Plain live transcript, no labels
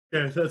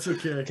Yeah, that's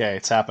okay. Okay,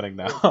 it's happening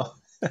now.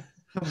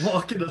 I'm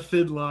walking a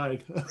thin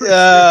line.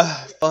 Yeah,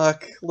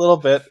 fuck, a little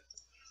bit.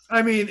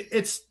 I mean,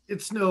 it's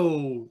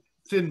no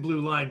thin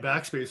blue line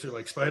backspacer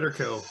like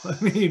Spyderco.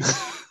 I mean,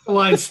 the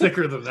line's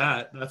thicker than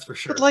that. That's for But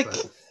sure. like,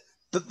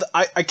 But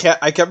I can't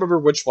remember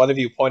which one of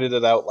you pointed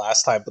it out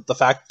last time. But the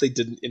fact that they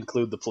didn't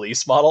include the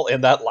police model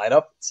in that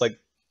lineup, it's like,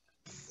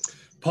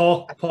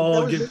 Paul, That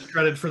Paul was gives me.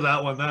 credit for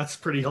that one. That's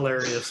pretty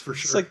hilarious for it's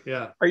sure. like,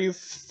 Yeah. are you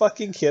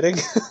fucking kidding?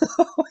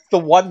 Like the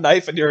one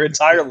knife in your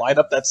entire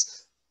lineup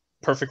that's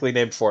perfectly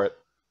named for it,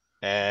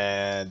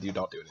 and you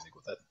don't do anything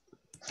with it.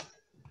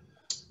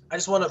 I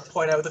just want to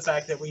point out the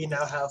fact that we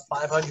now have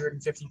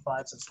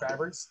 555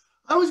 subscribers.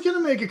 I was going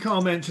to make a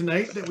comment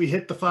tonight that we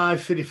hit the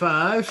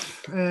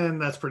 555,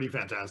 and that's pretty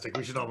fantastic.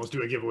 We should almost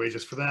do a giveaway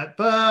just for that,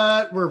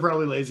 but we're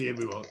probably lazy and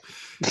we won't.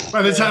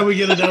 By the time we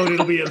get it out,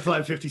 it'll be at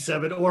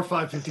 557 or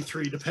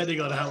 553, depending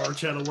on how our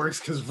channel works,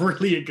 because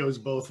really it goes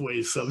both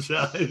ways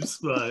sometimes.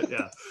 But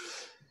yeah.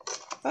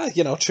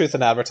 Truth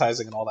in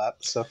advertising and all that.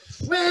 So,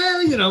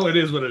 Well, it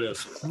is what it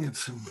is.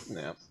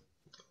 yeah.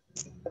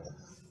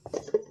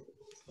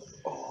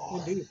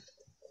 Indeed.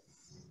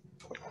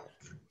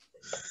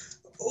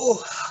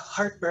 Oh,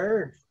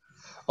 heartburn.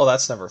 Oh,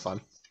 that's never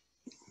fun.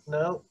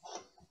 No.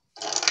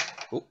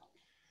 Ooh.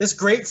 This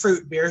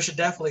grapefruit beer should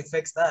definitely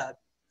fix that.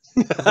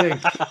 I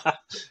think.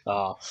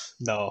 Oh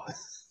no.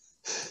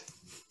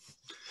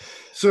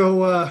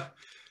 So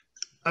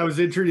I was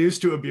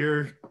introduced to a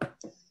beer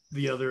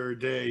the other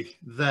day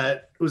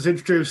that was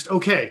introduced.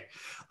 Okay,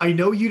 I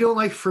know you don't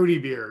like fruity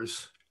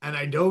beers, and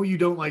I know you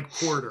don't like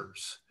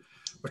porters,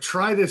 but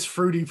try this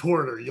fruity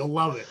porter. You'll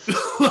love it.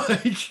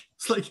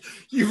 It's like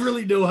you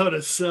really know how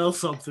to sell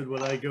something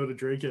when I go to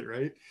drink it,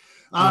 right?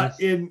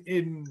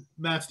 In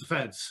Matt's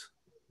defense,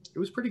 it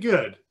was pretty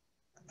good,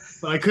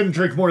 but I couldn't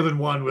drink more than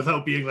one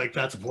without being like,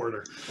 "That's a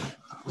porter."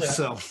 Yeah.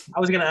 So I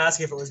was going to ask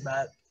if it was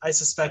Matt. I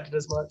suspected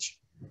as much.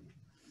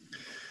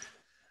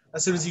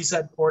 As soon as you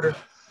said porter.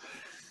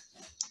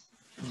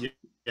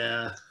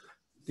 yeah,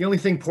 the only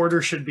thing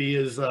porter should be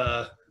is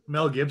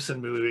Mel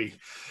Gibson movie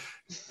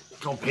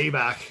called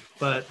Payback,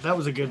 but that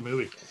was a good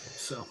movie.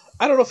 So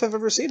I don't know if I've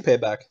ever seen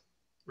Payback.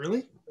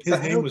 really, his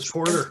name was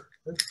Porter,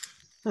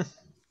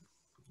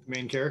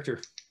 main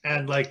character,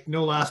 and like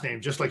no last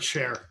name, just like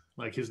Cher.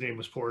 Like his name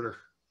was Porter.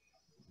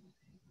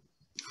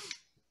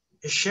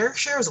 Is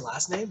Cher's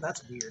last name?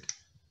 That's weird.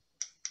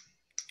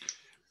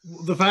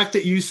 The fact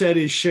that you said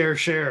is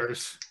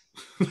shares,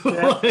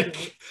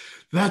 like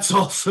that's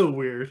also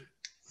weird.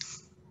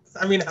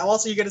 I mean, how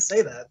else are you going to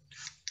say that?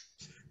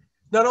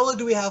 Not only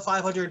do we have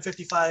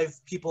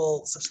 555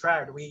 people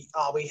subscribed, we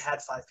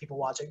had 5 people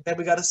watching. Then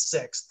we got a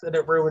 6th, and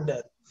it ruined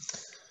it.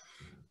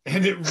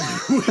 And it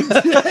ruined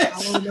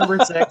it. Number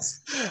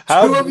 6.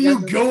 Two of you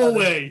go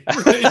away.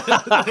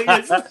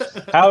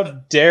 How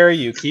dare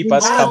you keep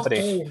us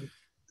company?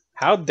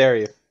 How dare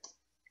you?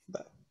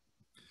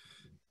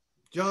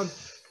 John,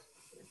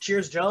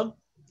 cheers, John.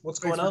 What's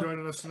thanks going on? for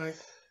joining us tonight.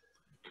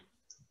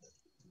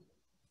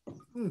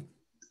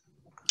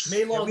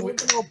 Maylong, we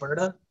live in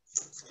Alberta.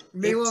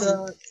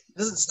 It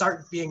doesn't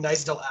start being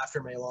nice until after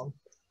Maylong.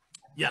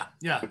 Yeah.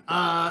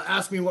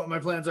 Ask me what my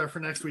plans are for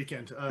next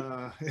weekend.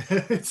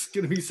 It's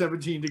going to be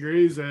 17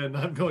 degrees, and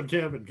I'm going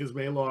camping because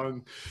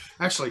Maylong.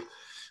 Actually,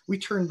 we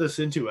turned this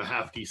into a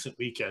half decent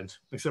weekend,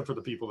 except for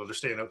the people that are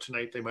staying out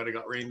tonight. They might have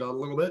got rained on a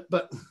little bit,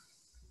 but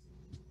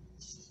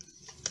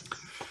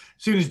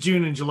as soon as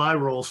June and July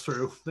rolls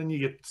through, then you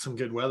get some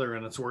good weather,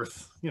 and it's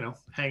worth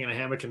hanging a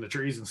hammock in the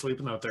trees and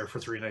sleeping out there for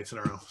 3 nights in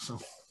a row. So,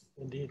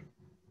 indeed.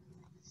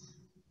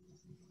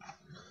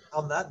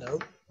 On that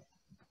note,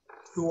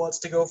 who wants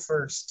to go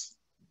first?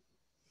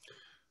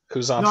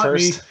 Who's on not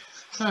first?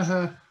 Me.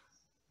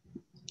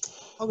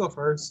 I'll go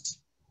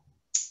first.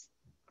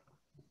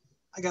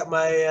 I got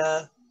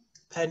my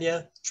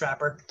Pena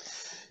Trapper.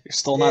 You're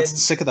still not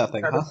sick of that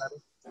thing, huh?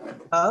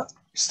 Huh?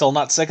 You're still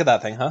not sick of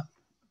that thing, huh?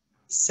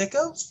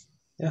 Sicko?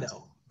 Yeah.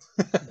 No.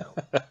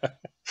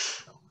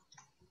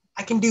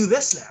 I can do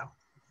this now.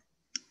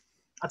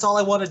 That's all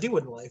I want to do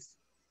in life.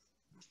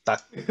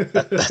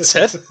 That's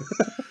it?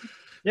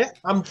 Yeah,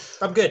 I'm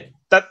good.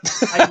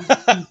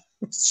 I'm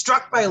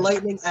struck by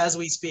lightning as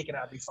we speak, and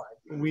I'll be fine.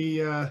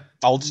 We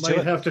I'll just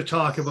might have to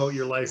talk about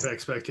your life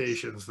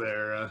expectations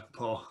there,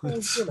 Paul.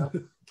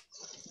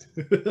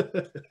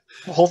 The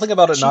whole thing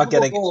about it not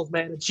getting goals,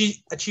 man.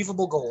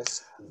 Achievable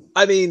goals.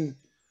 I mean,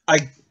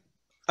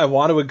 I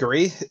want to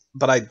agree,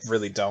 but I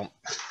really don't.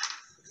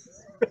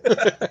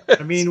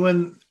 I mean,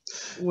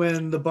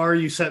 when the bar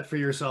you set for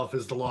yourself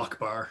is the lock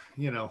bar,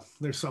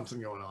 there's something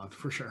going on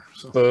for sure.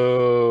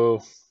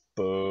 So.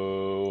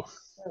 Boo.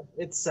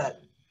 It's set.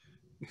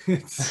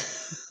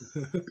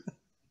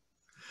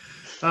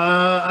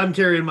 I'm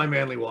carrying my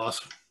Manly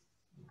Wasp.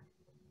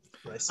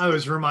 Nice. I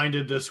was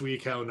reminded this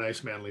week how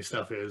nice Manly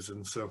stuff is,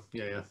 and so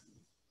yeah.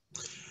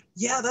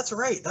 Yeah, that's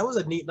right. That was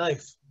a neat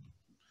knife.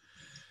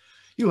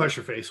 You hush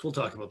your face. We'll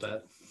talk about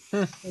that.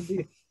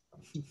 Indeed.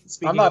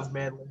 Speaking of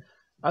Manly.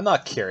 I'm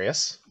not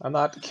curious. I'm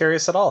not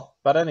curious at all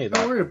about any of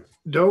that.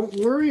 Don't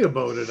worry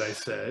about it, I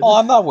said. Oh,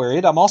 I'm not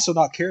worried. I'm also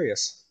not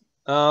curious.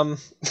 Here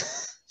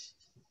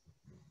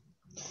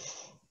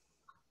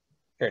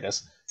it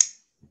is.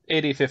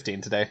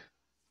 80-15 today.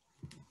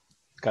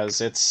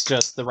 Because it's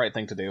just the right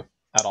thing to do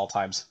at all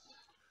times.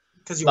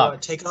 Because you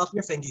want to take off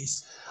your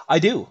fingies. I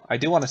do. I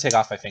do want to take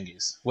off my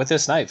fingies with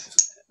this knife.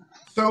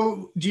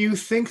 So, do you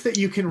think that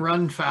you can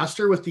run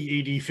faster with the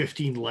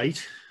AD-15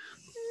 Lite?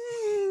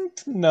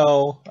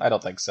 No, I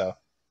don't think so.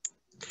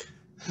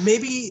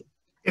 Maybe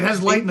it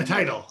has light in the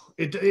title.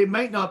 It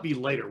might not be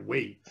lighter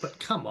weight, but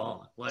come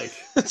on, like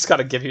it's got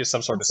to give you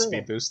some sort of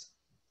speed boost.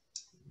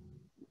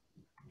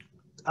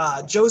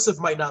 Joseph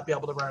might not be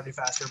able to run any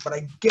faster, but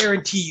I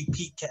guarantee you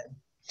Pete can.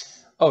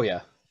 Oh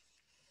yeah.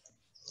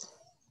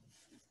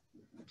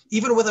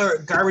 Even with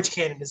a garbage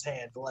can in his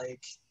hand,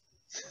 like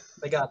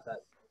they got that.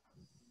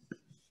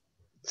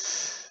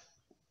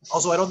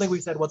 Also, I don't think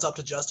we said what's up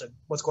to Justin.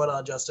 What's going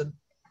on, Justin?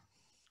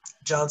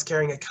 John's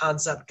carrying a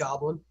concept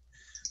goblin.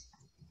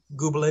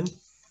 Goblin.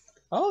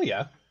 Oh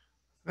yeah.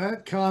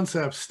 That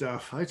concept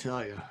stuff, I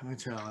tell you,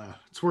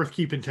 it's worth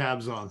keeping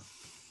tabs on.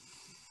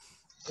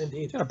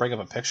 Indeed. I'm gonna bring up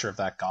a picture of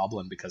that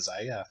goblin because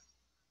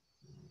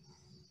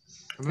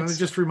and then it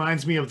just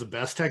reminds me of the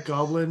Best Tech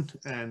Goblin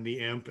and the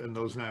Imp, and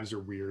those knives are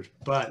weird.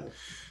 But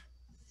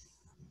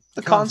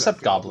the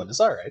concept goblin is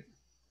all right.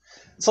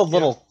 It's a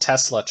little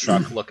Tesla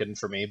truck looking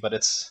for me, but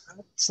it's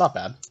not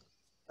bad.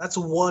 That's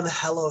one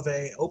hell of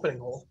a opening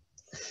hole.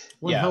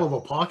 One hell of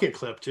a pocket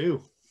clip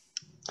too.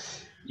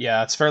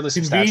 Yeah, it's fairly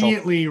substantial.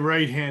 Conveniently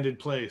right-handed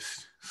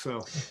placed.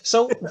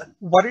 So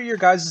what are your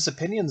guys'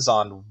 opinions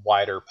on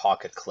wider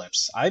pocket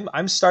clips?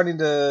 I'm starting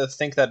to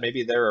think that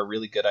maybe they're a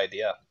really good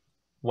idea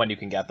when you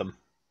can get them.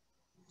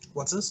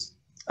 What's this?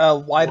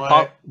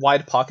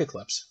 Wide pocket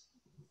clips.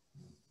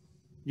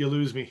 You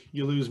lose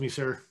me,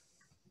 sir.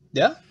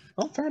 Yeah?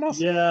 Oh, fair enough.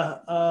 Yeah,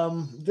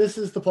 this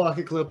is the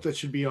pocket clip that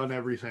should be on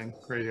everything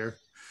right here.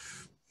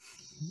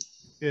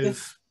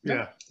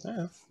 Yeah.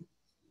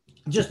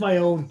 Just my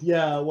own,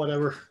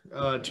 whatever,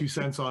 2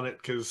 cents on it,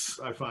 because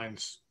I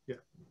find,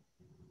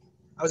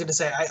 I was going to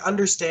say, I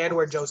understand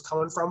where Joe's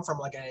coming from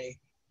like a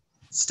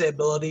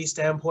stability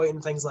standpoint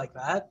and things like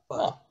that.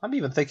 But I'm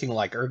even thinking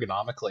like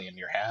ergonomically in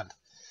your hand.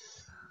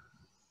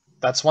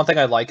 That's one thing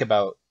I like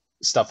about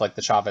stuff like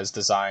the Chavez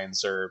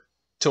designs, or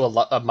to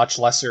a much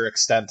lesser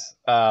extent,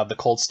 the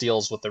Cold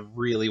Steels with the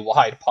really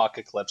wide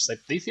pocket clips.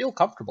 They feel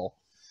comfortable,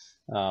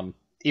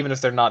 even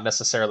if they're not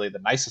necessarily the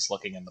nicest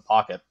looking in the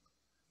pocket.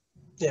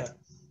 Yeah.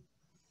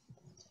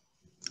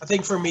 I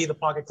think for me, the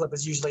pocket clip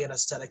is usually an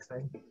aesthetic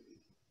thing.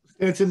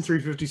 It's in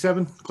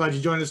 357. Glad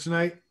you joined us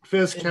tonight.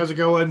 Fisk, how's it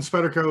going?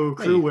 Specterco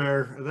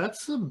Crewwear.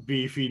 That's a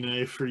beefy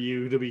knife for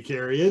you to be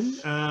carrying.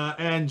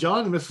 And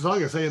John in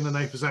Mississauga saying the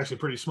knife is actually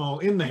pretty small.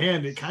 In the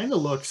hand, it kind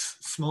of looks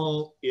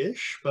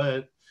small-ish,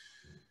 but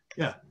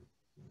yeah.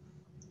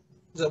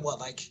 Is it what,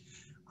 like,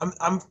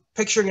 I'm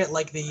picturing it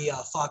like the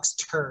Fox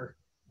Tur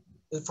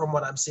from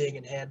what I'm seeing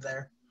in hand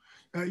there.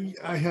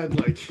 I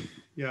had like,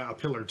 a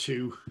Pillar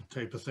 2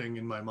 type of thing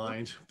in my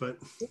mind, but...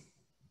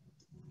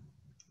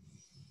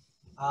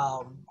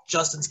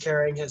 Justin's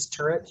carrying his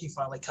turret. He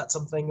finally cut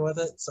something with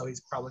it, so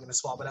he's probably going to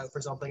swap it out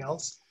for something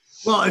else.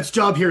 Well, its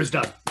job here is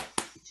done.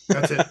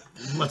 That's it.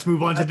 Let's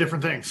move on to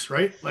different things,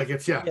 right? Like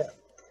it's, What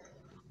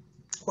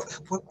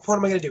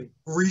am I going to do?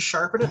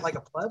 Resharpen it like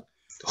a pleb?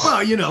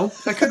 Well,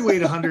 I could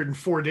wait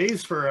 104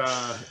 days for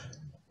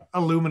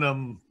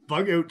aluminum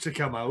bug out to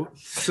come out.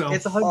 So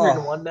it's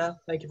 101 now.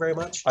 Thank you very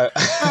much.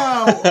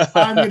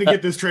 I'm going to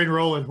get this train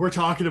rolling. We're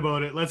talking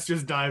about it. Let's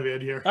just dive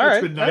in here.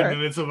 It's been 9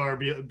 minutes of our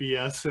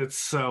BS. It's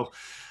so,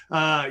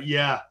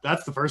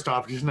 that's the first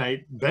option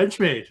tonight.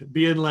 Benchmade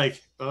being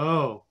like,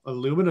 oh,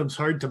 aluminum's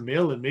hard to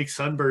mill and make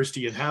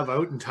sunbursty and have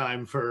out in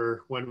time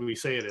for when we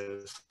say it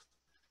is.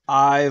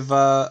 I've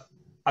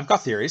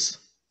got theories.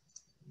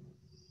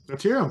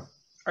 Let's hear them.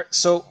 All right,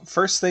 so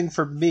first thing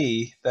for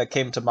me that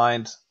came to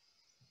mind,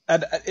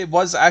 and it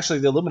was actually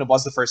the aluminum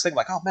was the first thing.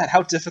 Like, oh man,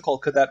 how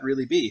difficult could that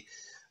really be?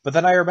 But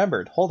then I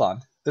remembered, hold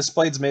on, this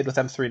blade's made with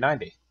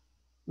M390,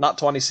 not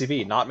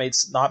 20CV, not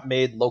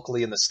made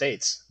locally in the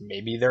States.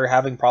 Maybe they're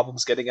having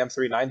problems getting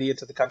M390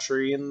 into the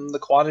country in the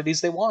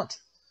quantities they want.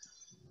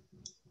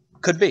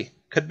 Could be.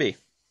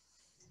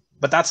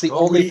 But that's the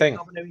only thing.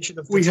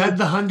 We had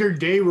the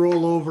 100-day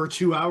rollover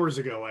 2 hours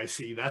ago, I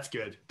see. That's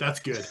good.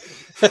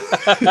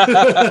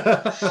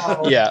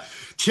 Yeah.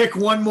 Check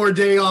one more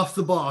day off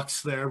the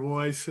box there,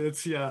 boys.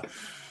 It's,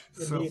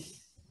 So.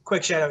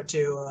 Quick shout out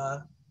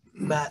to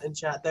Matt in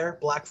chat there.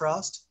 Black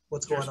Frost.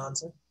 What's going on,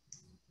 sir?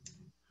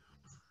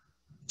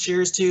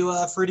 Cheers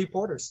to Fruity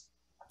Porters.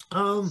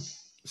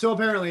 So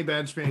apparently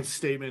Benchmade's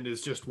statement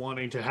is just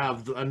wanting to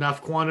have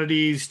enough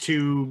quantities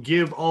to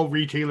give all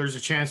retailers a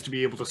chance to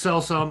be able to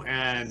sell some,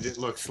 and it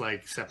looks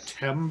like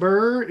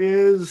September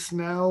is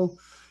now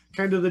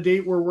kind of the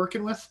date we're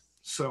working with.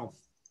 So,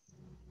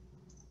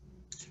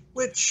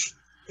 which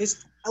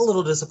is a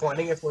little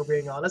disappointing if we're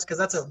being honest, because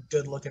that's a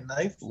good looking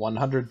knife.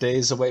 100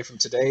 days away from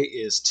today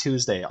is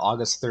Tuesday,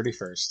 August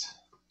 31st.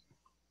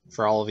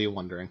 For all of you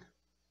wondering.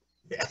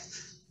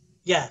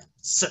 Yeah,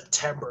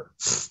 September.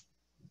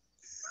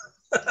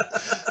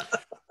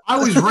 I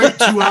was right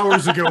 2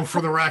 hours ago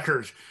for the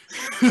record.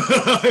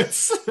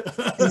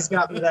 He's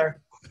got me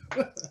there.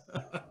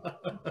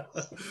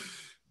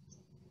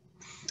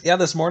 Yeah,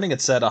 this morning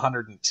it said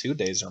 102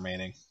 days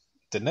remaining,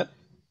 didn't it?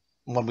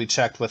 When we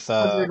checked with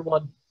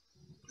 101.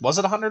 Was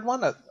it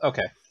 101?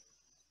 Okay.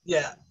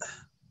 Yeah.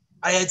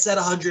 I had said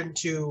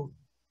 102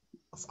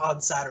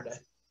 on Saturday.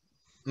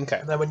 Okay.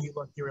 And then when you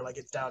looked, you were like,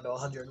 it's down to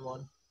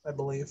 101, I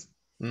believe.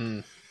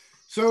 Mm.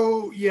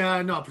 So, yeah,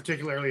 I'm not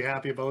particularly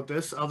happy about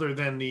this, other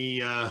than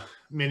the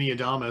Mini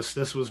Adamas.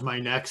 This was my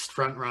next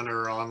front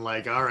runner on,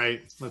 like, all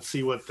right, let's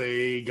see what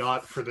they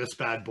got for this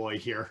bad boy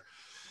here.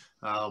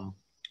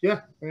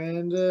 Yeah,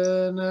 and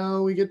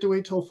now we get to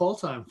wait till fall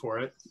time for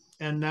it.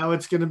 And now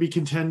it's going to be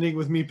contending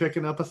with me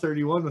picking up a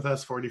 31 with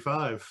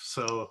S45.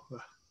 So,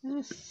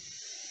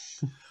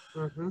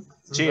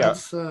 Gee, yeah.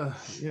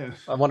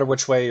 I wonder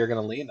which way you're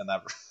going to lean in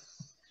that.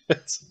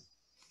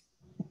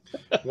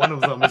 One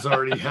of them is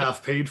already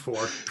half paid for.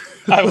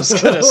 I was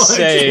going to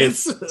say,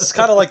 it's it's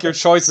kind of like your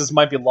choices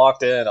might be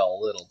locked in a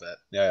little bit.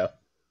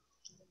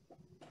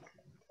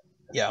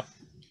 Yeah.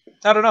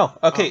 I don't know.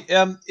 Okay,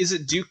 is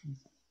it do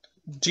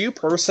you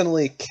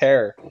personally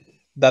care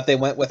that they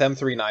went with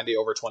M390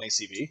 over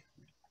 20CV?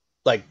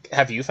 Like,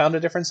 have you found a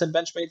difference in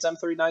Benchmade's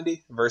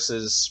M390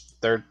 versus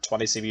their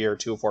 20CV or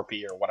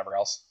 204P or whatever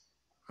else?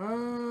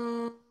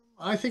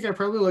 I think I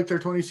probably like their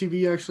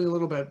 20CV actually a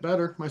little bit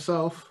better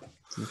myself.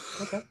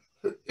 Okay.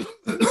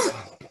 A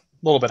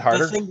little bit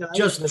harder?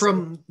 Just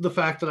from the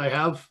fact that I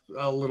have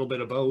a little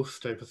bit of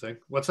both type of thing.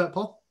 What's that,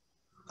 Paul?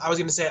 I was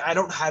going to say, I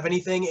don't have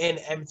anything in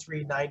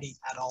M390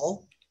 at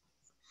all.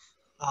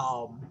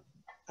 And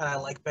I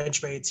like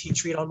Benchmade's heat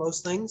treat on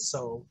most things,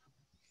 so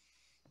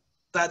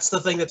that's the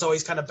thing that's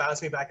always kind of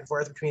bounced me back and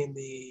forth between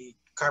the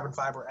carbon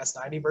fiber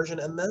S90 version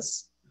and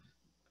this.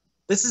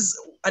 This is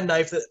a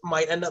knife that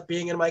might end up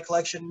being in my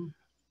collection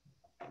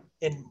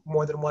in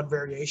more than one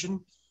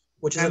variation,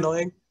 which is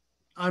annoying.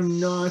 I'm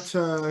not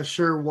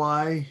sure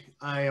why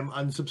I am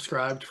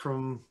unsubscribed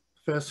from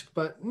Fisk,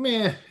 but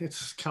meh,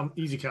 it's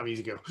easy come,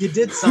 easy go. You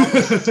did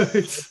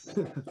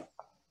something.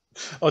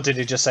 Oh, did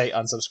you just say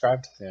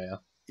unsubscribed? Yeah.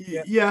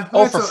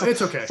 Oh,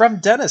 it's okay. From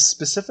Dennis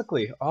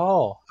specifically.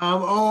 Oh.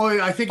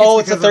 I think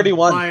it's a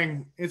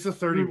 31. It's a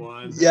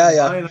 31. Yeah, I'm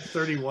yeah. buying a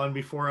 31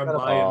 before I'm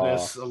buying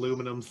this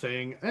aluminum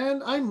thing,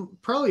 and I'm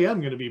probably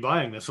going to be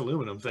buying this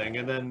aluminum thing,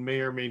 and then may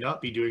or may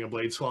not be doing a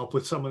blade swap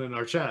with someone in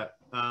our chat.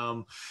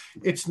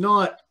 It's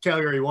not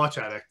Calgary Watch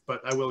Addict,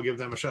 but I will give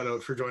them a shout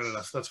out for joining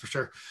us. That's for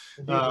sure.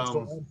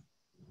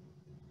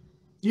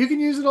 You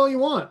can use it all you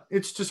want.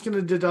 It's just going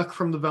to deduct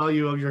from the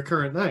value of your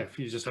current knife.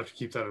 You just have to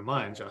keep that in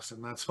mind,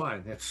 Justin. That's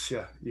fine.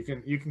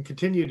 You can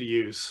continue to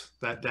use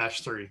that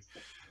 -3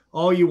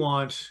 all you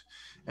want,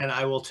 and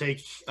I will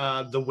take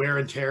the wear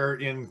and tear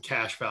in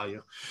cash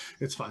value.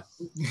 It's fine.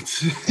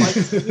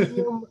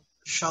 Titanium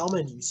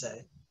Shaman, you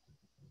say?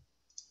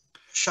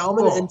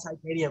 Shaman and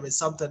titanium is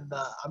something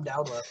I'm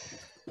down with.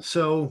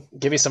 So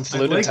give me some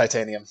fluted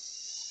titanium.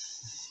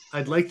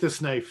 I'd like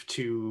this knife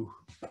to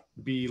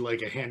be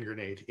like a hand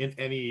grenade in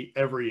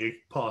every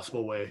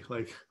possible way.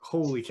 Like,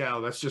 holy cow,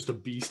 that's just a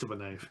beast of a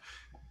knife.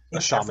 A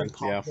Shaman,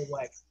 yeah.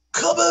 Way.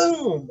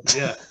 Kaboom!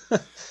 Yeah.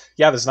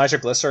 Yeah, there's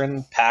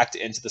nitroglycerin packed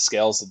into the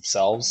scales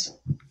themselves.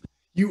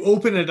 You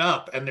open it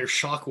up and there's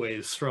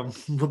shockwaves from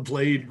the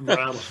blade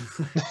rattle.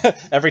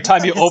 every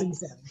time you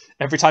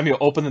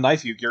open the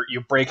knife, you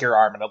break your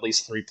arm in at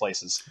least 3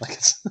 places. Like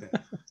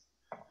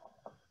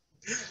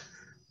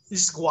You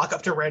just walk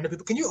up to random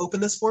people. Can you open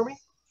this for me?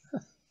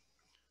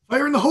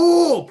 Fire in the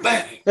hole!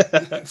 Bang!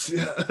 It's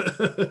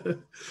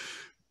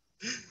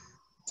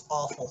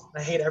awful.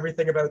 I hate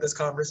everything about this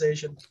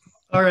conversation.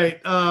 All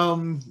right.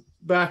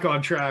 Back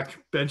on track.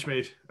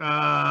 Benchmade.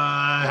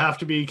 I have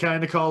to be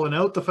kind of calling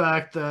out the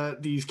fact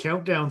that these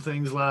countdown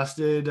things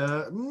lasted,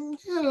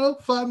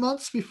 5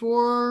 months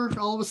before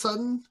all of a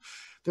sudden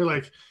they're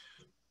like,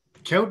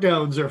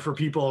 countdowns are for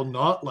people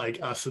not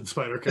like us in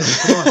Spyderco.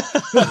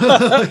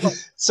 Come on.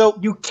 So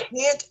you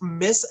can't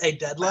miss a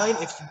deadline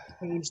if you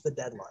change the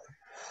deadline.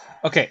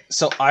 Okay,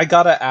 so I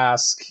gotta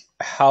ask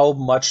how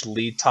much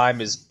lead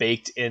time is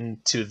baked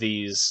into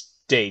these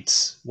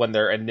dates when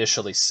they're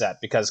initially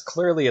set, because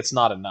clearly it's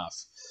not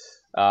enough.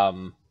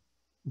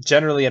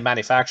 Generally in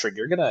manufacturing,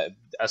 you're gonna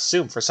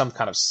assume for some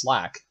kind of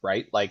slack,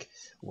 right? Like,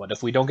 what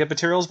if we don't get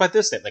materials by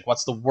this date? Like,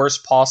 what's the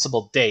worst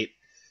possible date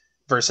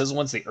versus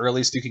when's the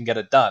earliest you can get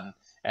it done?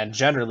 And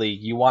generally,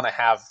 you want to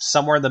have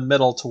somewhere in the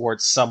middle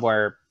towards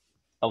somewhere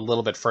a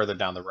little bit further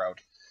down the road.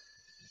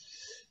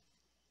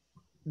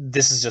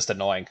 This is just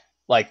annoying.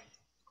 Like,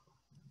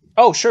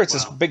 oh, sure, it's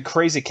this big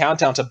crazy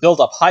countdown to build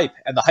up hype,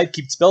 and the hype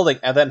keeps building,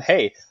 and then,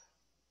 hey,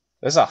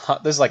 there's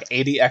like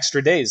 80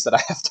 extra days that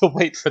I have to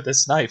wait for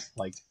this knife.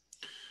 Like,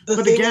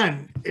 but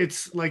again,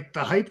 it's like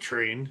the hype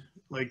train.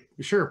 Like,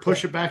 sure,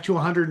 push it back to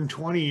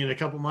 120 in a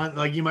couple months.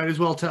 Like, you might as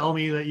well tell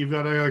me that you've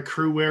got a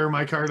crew wear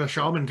micarta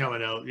shaman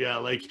coming out. Yeah,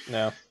 like,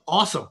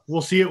 awesome.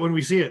 We'll see it when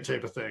we see it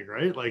type of thing,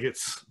 right? Like,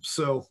 it's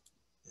so...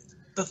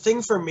 the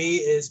thing for me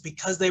is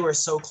because they were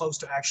so close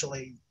to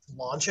actually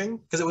launching,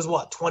 because it was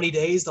what, 20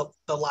 days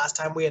the last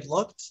time we had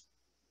looked?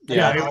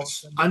 Yeah, Yeah. it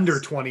was under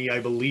 20, I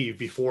believe,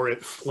 before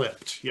it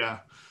flipped. Yeah.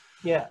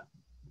 Yeah.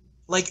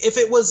 Like if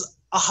it was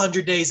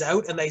 100 days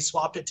out and they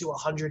swapped it to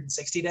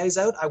 160 days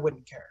out, I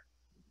wouldn't care.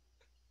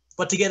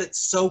 But to get it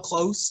so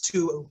close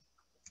to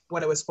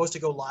when it was supposed to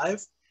go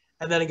live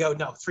and then go,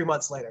 no, 3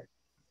 months later.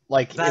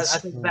 Like, I it's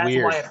think that's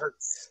weird. why it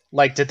hurts.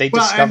 Like, did they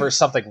Well, discover and-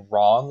 something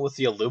wrong with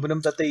the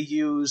aluminum that they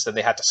used, and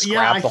they had to Yeah,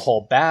 scrap the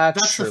whole batch?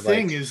 That's the or,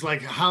 thing like, is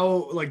like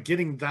how like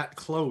getting that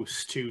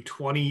close to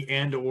 20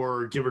 and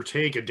or give or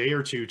take a day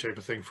or two type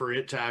of thing for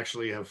it to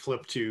actually have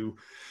flipped to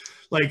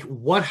like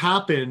what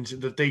happened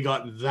that they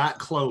got that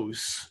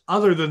close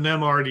other than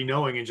them already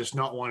knowing and just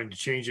not wanting to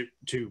change it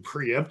to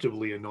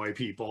preemptively annoy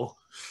people.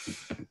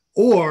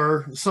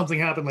 Or something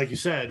happened, like you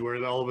said,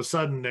 where all of a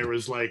sudden there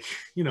was like,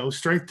 you know,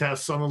 strength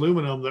tests on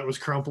aluminum that was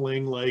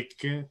crumpling like,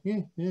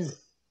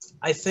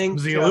 I think it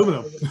was the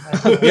aluminum.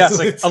 yeah, it's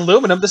like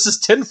aluminum. This is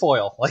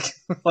tinfoil. Like,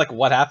 like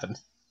what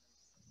happened?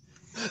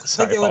 I think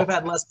Sorry, they would have Paul.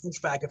 had less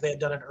pushback if they had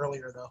done it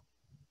earlier, though.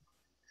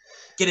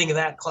 Getting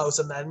that close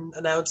and then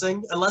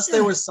announcing, unless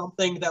there was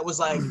something that was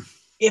like,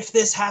 if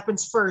this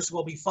happens first,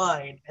 we'll be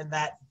fine, and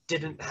that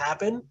didn't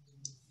happen.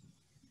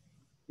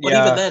 But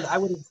Yeah. even then, I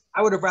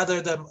would have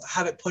rather them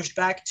have it pushed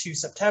back to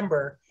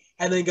September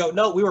and then go,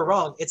 no, we were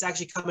wrong. It's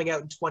actually coming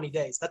out in 20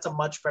 days. That's a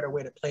much better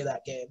way to play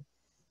that game.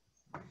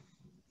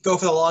 Go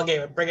for the long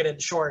game and bring it in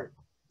short.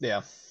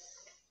 Yeah.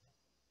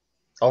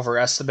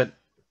 Overestimate.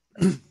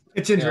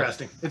 It's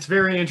interesting. Yeah. It's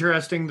very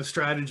interesting, the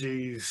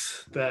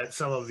strategies that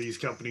some of these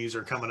companies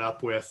are coming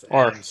up with.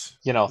 Or, and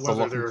you know,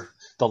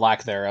 the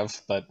lack thereof.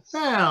 But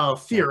well,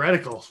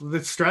 theoretical.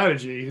 It's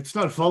strategy. It's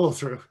not follow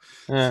through.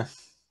 Yeah,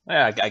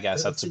 I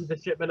guess that's the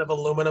shipment of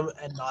aluminum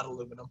and not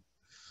aluminum.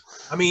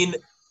 I mean,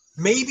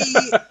 maybe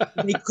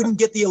they couldn't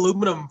get the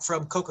aluminum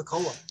from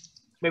Coca-Cola.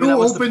 Maybe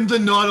Who opened the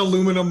not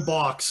aluminum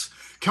box?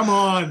 Come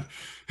on.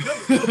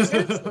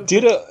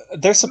 Dude,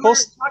 they're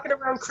supposed talking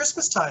around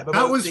Christmas time.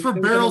 That was for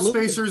barrel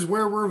spacers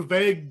where we're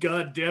vague.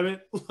 God damn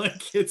it!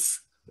 Like it's.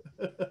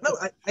 No,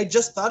 I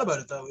just thought about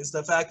it though. Is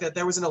the fact that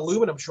there was an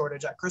aluminum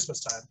shortage at Christmas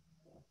time,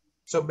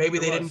 so maybe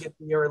they didn't get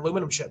your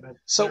aluminum shipment.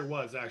 So there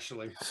was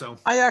actually. So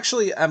I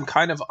actually am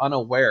kind of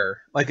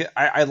unaware. Like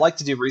I like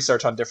to do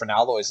research on different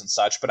alloys and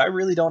such, but I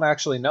really don't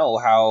actually know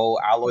how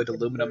alloyed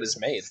aluminum is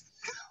made.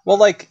 Well,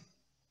 like.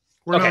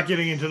 We're not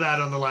getting into that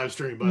on the live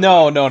stream. But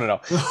no.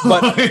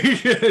 But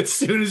as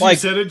soon as you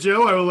said it,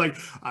 Joe, I was like,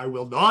 I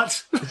will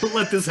not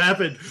let this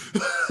happen.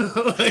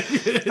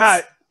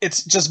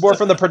 It's just more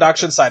from the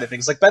production side of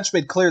things. Like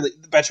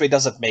Benchmade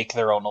doesn't make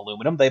their own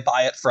aluminum. They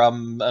buy it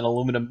from an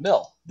aluminum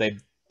mill. They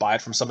buy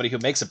it from somebody who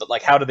makes it. But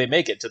like, how do they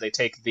make it? Do they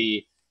take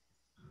the?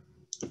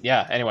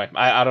 Yeah. Anyway,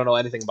 I don't know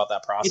anything about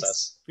that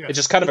process. It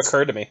just kind of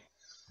occurred to me.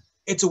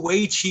 It's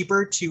way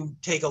cheaper to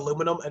take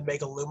aluminum and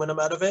make aluminum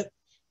out of it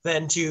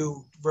than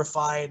to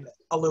refine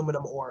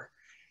aluminum ore.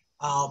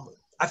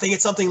 I think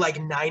it's something like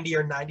 90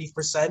 or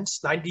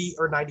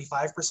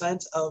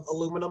 95% of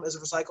aluminum is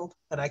recycled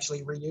and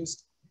actually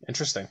reused.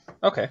 Interesting.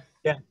 Okay.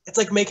 Yeah. It's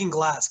like making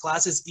glass.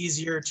 Glass is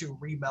easier to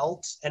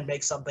remelt and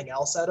make something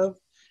else out of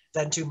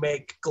than to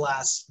make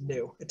glass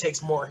new. It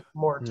takes more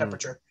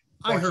temperature.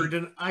 I heard,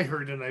 and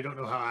I don't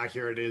know how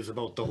accurate it is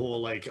about the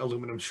whole like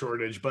aluminum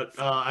shortage, but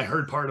I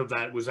heard part of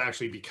that was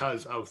actually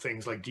because of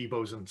things like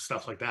depots and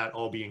stuff like that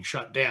all being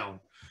shut down.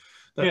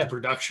 That the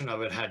production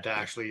of it had to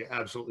actually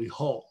absolutely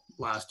halt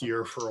last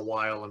year for a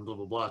while and blah,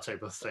 blah, blah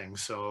type of thing.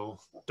 So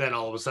then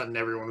all of a sudden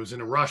everyone was in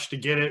a rush to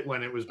get it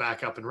when it was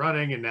back up and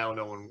running, and now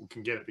no one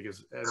can get it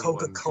because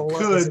Coca-Cola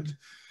could.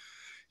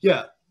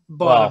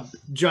 Bought a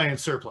giant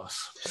surplus.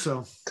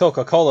 So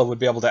Coca-Cola would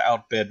be able to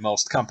outbid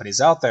most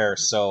companies out there.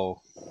 So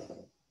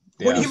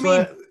what do you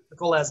mean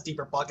Coca-Cola has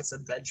deeper pockets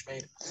than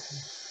Benchmade?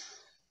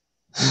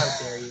 How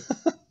dare you?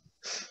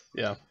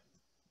 Yeah.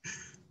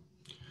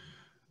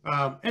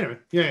 Anyway,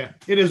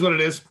 it is what it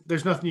is.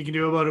 There's nothing you can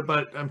do about it,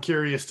 but I'm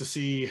curious to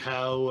see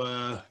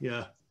how,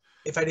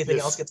 if anything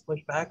else gets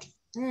pushed back.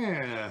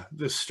 Yeah,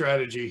 this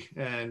strategy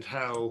and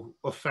how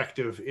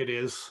effective it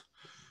is.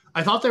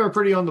 I thought they were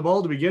pretty on the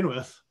ball to begin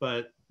with,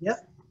 but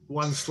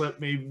one slip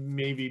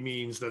maybe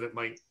means that it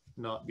might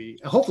not be.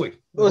 Hopefully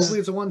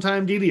it's a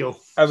one-time dealio.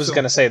 I was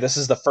going to say, this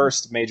is the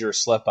first major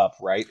slip up,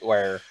 right?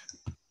 Where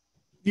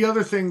the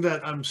other thing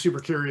that I'm super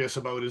curious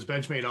about is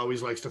Benchmade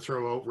always likes to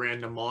throw out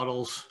random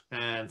models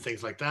and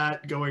things like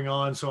that going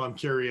on. So I'm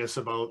curious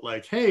about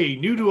like, hey,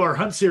 new to our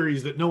hunt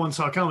series that no one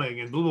saw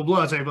coming and blah, blah,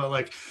 blah. But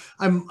like,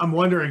 I'm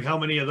wondering how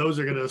many of those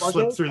are going to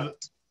slip through.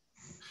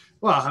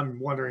 I'm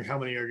wondering how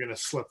many are going to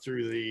slip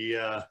through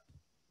the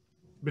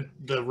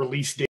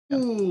release date.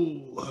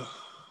 Ooh.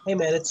 Hey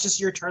man, it's just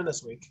your turn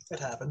this week. It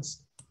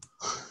happens.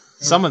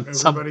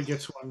 Everybody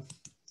gets one.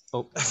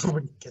 Oh,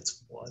 everybody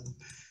gets one.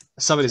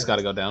 Somebody's got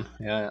to go down.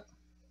 Yeah.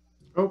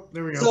 Oh,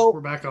 there we go. So,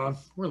 we're back on.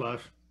 We're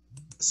live.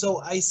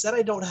 So I said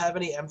I don't have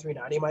any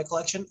M390 in my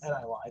collection, and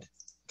I lied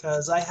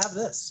because I have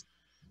this.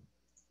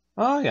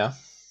 Oh yeah,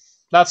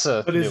 that's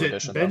a but new is it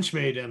edition,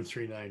 Benchmade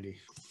M390?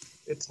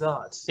 It's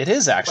not. It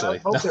is actually.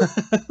 But I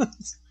hope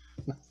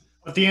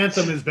But the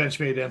anthem is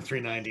Benchmade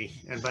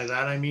M390, and by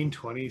that I mean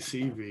 20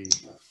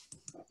 CV.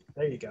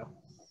 there you go.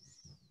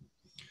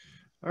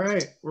 All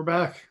right, we're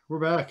back. We're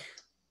back.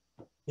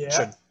 Yeah.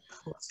 Should.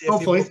 Let's see if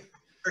Hopefully. people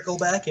trickle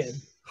back in.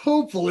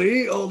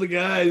 Hopefully, all the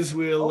guys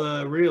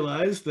will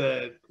realize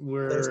that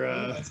There's we're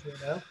us here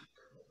now.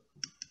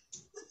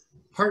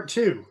 part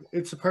 2.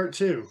 It's a part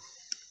 2.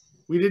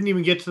 We didn't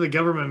even get to the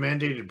government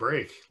mandated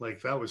break.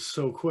 Like, that was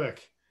so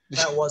quick.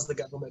 That was the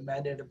government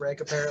mandated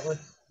break, apparently.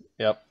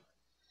 Yep.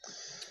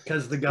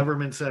 Because the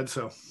government said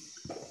so.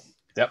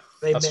 Yep.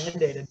 They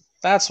mandated.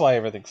 That's why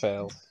everything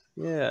failed.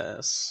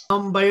 Yes.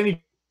 By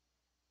any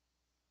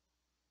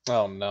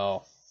Oh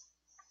no.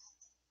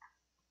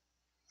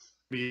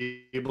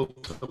 be able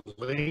to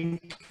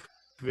link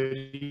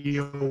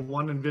video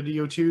 1 and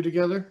video 2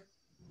 together?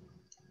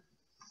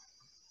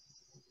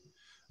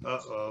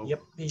 Uh-oh.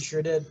 Yep, he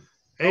sure did.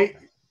 Hey,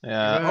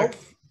 Yeah. back.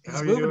 He's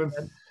How you moving, doing?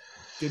 man.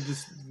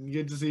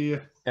 Good to see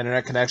you.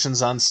 Internet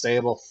connection's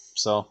unstable,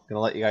 so I'm gonna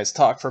let you guys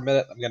talk for a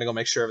minute. I'm gonna go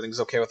make sure everything's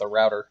okay with the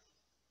router.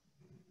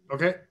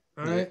 Okay.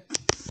 All right.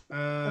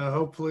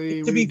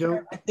 Hopefully To we be don't.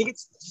 fair, I think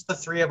it's just the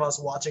 3 of us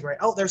watching right.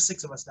 Oh, there's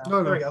 6 of us now.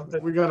 No, there no. we go.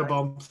 We got a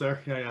bump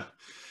there. Yeah.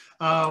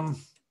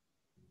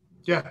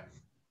 Yeah.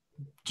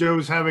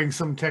 Joe's having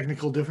some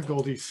technical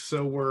difficulties,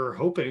 so we're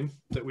hoping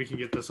that we can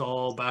get this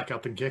all back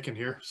up and kicking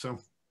here. So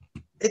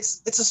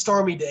It's a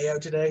stormy day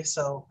out today,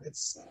 so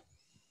it's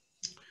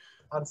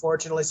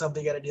unfortunately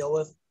something you got to deal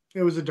with.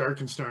 it was a dark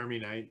and stormy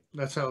night.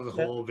 That's how the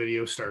Yeah. whole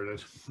video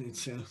started.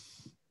 It's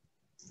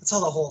That's how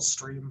the whole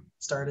stream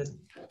started.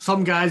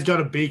 some guy's got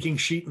a baking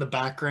sheet in the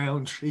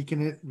background,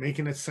 shaking it,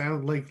 making it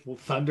sound like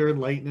thunder and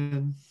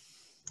lightning.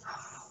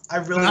 I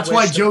really. That's wish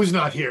why that- Joe's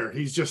not here.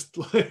 He's just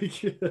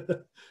like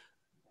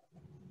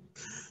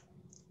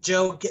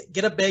Joe,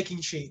 get a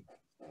baking sheet.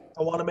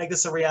 I want to make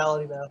this a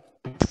reality now.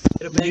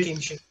 Get a baking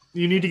sheet.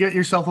 you need to get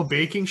yourself a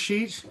baking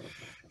sheet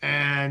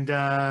and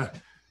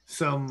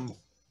some,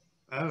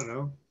 I don't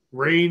know,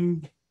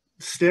 rain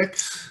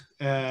sticks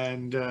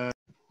and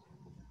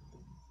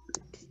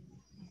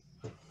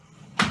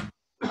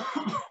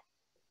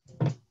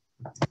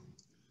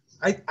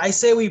I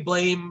say we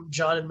blame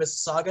John in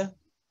Mississauga.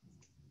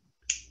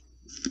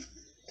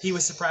 He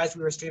was surprised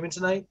we were streaming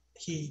tonight.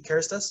 He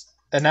cursed us.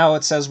 And now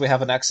it says we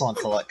have an excellent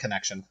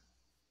connection.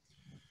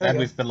 There And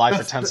you go. we've been live for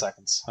That's 10 the-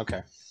 seconds.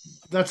 Okay.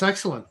 that's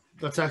excellent.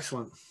 That's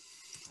excellent.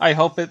 I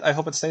hope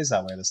it stays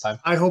that way this time.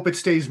 I hope it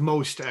stays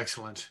most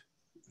excellent.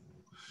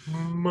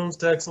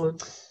 Most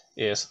excellent.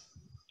 Yes.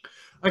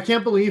 I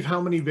can't believe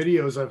how many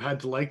videos I've had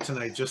to like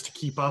tonight just to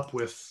keep up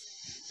with.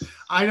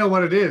 I know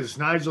what it is.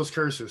 Nigel's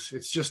curses.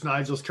 It's just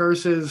Nigel's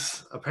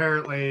curses.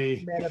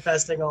 Apparently,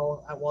 Manifesting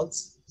all at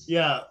once.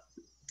 yeah.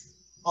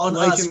 On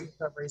Like us in- for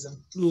some reason.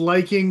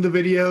 Liking the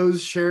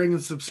videos, sharing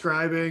and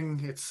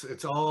subscribing.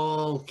 It's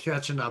all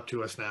catching up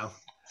to us now.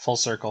 Full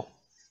circle.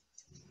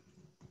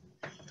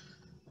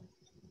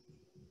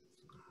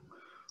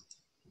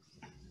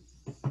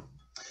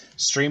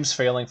 Streams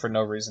failing for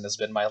no reason has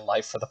been my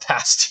life for the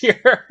past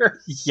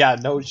year. Yeah,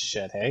 no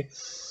shit, hey?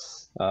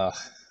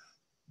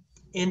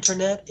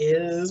 Internet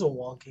is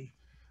wonky.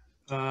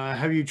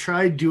 Have you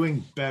tried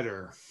doing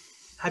better?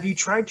 Have you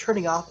tried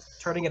turning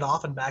it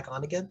off and back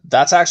on again?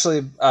 That's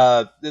actually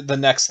the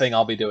next thing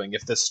I'll be doing.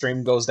 If the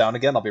stream goes down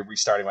again, I'll be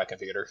restarting my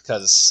computer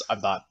because I'm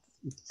not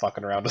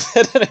fucking around with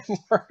it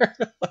anymore.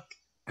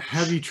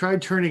 Have you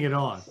tried turning it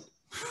on?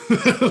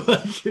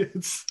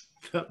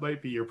 That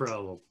might be your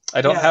problem.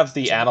 I don't Yeah. have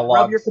the Rub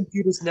analog. your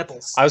computer's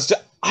nipples. I was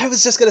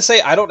just gonna say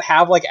I don't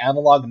have like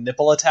analog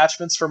nipple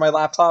attachments for my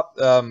laptop.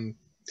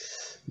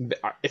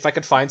 If I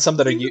could find some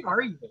that Who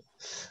are you?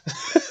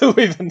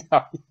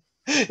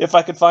 if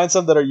I could find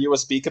some that are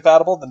USB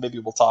compatible, then maybe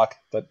we'll talk.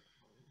 But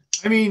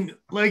I mean,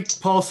 like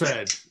Paul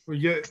said,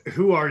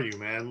 who are you,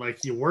 man?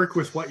 Like, you work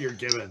with what you're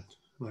given.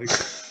 Like,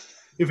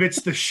 if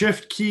it's the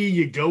shift key,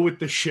 you go with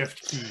the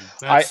shift key.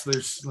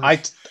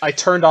 I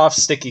turned off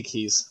sticky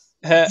keys.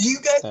 Do you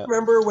guys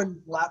remember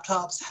when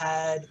laptops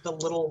had the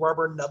little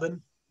rubber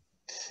nubbin?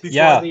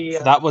 Yeah, the,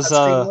 that was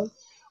touchscreen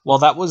well,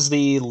 that was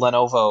the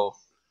Lenovo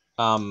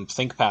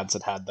ThinkPads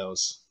that had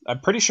those. I'm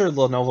pretty sure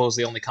Lenovo was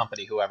the only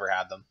company who ever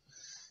had them.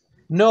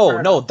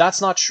 No,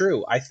 that's not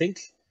true. I think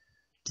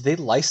did they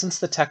license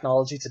the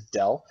technology to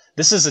Dell?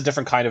 This is a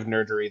different kind of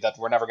nerdery that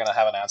we're never going to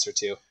have an answer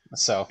to.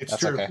 So It's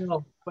that's true. okay.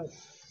 No, but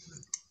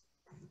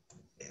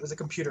it was a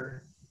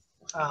computer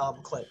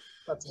clip.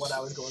 That's what I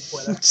was going for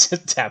there.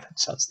 Damn it,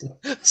 Justin.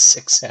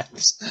 6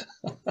 amps.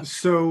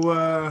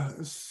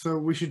 So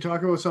we should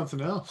talk about something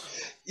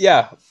else.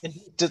 Yeah.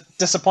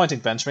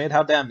 Disappointing, Benchmade.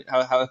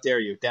 How dare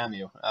you? Damn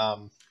you.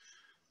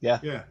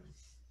 Yeah.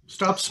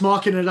 Stop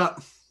smocking it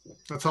up.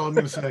 That's all I'm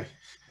going to say.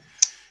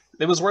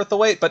 It was worth the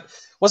wait, but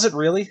was it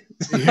really?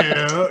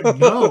 Yeah,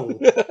 no,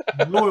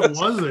 it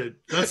wasn't.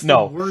 That's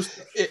No. the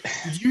worst.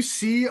 Did you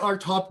see our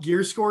top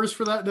gear scores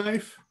for that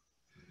knife?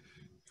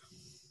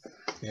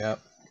 Yeah.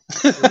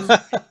 There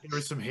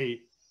was some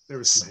hate. There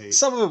was some hate.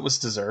 Some of it was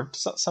deserved.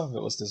 Some of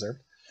it was deserved.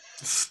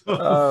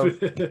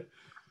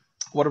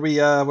 What are we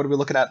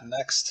looking at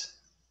next?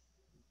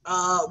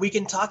 We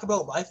can talk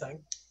about my thing.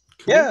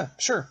 Cool. Yeah,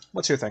 sure.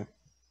 What's your thing?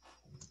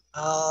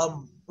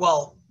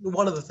 Well,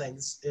 one of the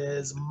things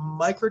is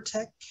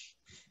Microtech.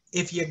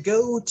 If you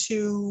go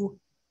to,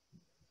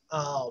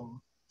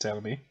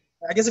 Tell me.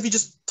 I guess if you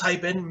just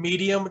type in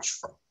medium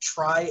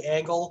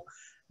triangle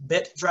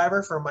bit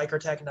driver for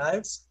Microtech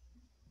knives,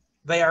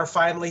 they are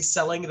finally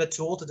selling the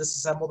tool to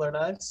disassemble their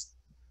knives.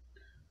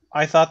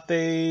 I thought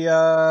they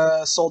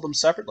sold them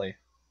separately.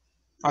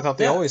 I thought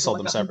they always for sold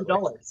like them separately.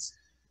 $100.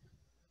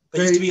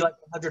 They used to be like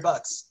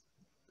 $100.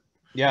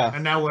 Yeah.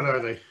 And now what are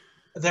they?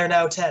 They're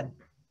now 10.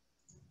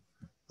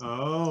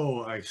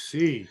 Oh, I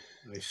see.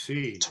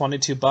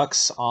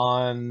 $22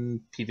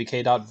 on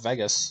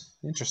pvk.vegas.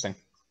 Interesting.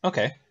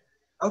 Okay.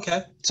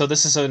 Okay. So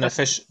this is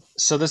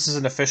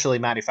an officially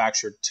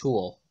manufactured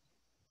tool.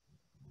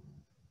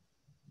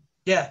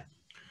 Yeah.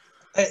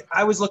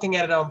 I was looking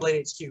at it on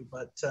Blade HQ,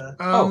 but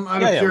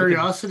out of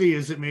curiosity,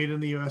 is it made in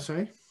the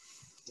USA?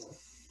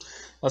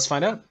 Let's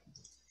find out.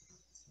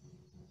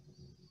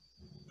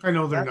 I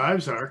know their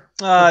knives are,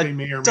 but they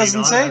may or may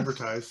not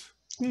advertise.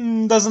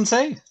 Doesn't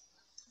say.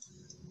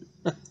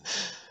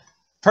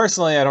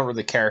 Personally, I don't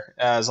really care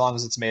as long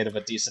as it's made of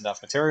a decent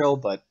enough material.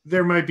 But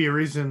there might be a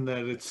reason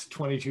that it's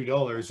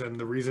 $22, and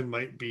the reason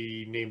might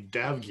be named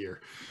Dav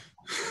Gear.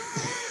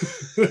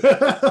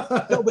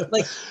 No, but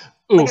like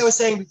I was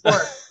saying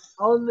before,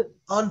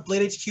 on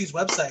Blade HQ's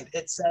website,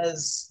 it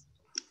says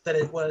that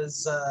it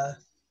was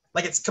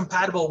like it's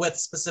compatible with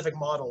specific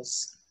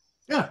models.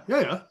 Yeah.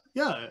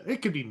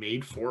 It could be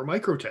made for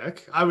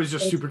Microtech. I was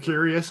just super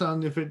curious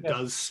on if it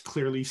does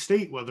clearly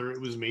state whether it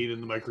was made in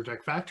the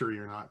Microtech factory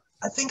or not.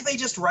 I think they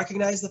just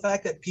recognized the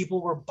fact that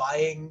people were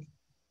buying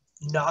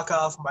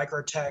knockoff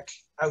Microtech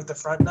out the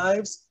front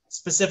knives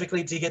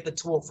specifically to get the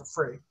tool for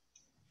free.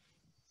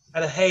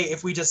 And hey,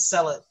 if we just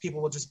sell it,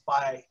 people will just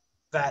buy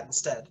that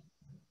instead.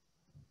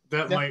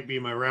 That might be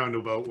my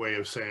roundabout way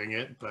of saying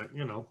it, but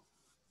you know.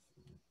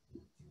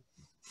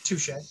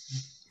 Touche.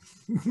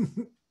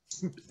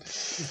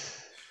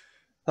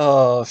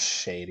 Oh,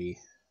 shady.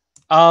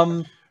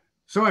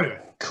 So anyway,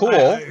 cool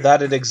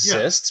that it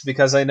exists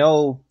because I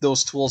know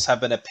those tools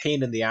have been a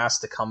pain in the ass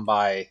to come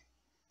by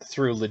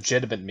through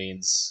legitimate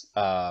means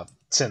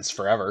since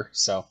forever.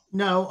 So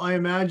now I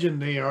imagine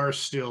they are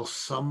still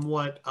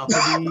somewhat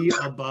uppity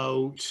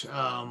about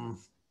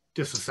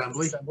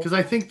disassembly, because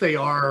I think they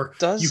are.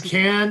 You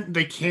can,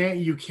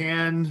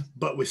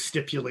 but with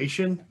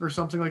stipulation or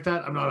something like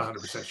that. I'm not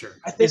 100% sure.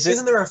 I think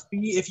isn't there a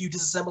fee if you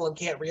disassemble and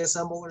can't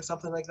reassemble or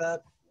something like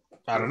that?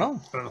 I don't know.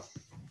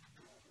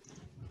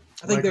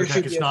 I think there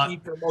should be a fee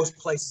for most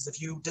places.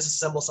 If you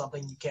disassemble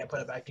something, you can't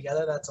put it back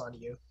together. That's on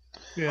you.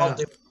 Yeah, I'll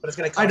do it, but it's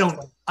going to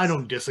cost. I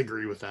don't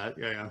disagree with that.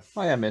 Yeah.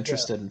 I am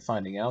interested in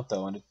finding out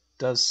though, and it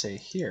does say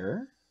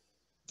here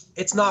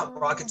it's not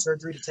rocket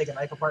surgery to take a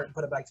knife apart and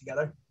put it back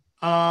together.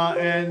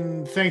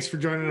 And thanks for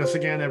joining us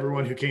again,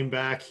 everyone who came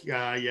back.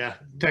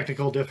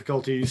 Technical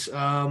difficulties.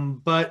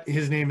 But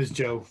his name is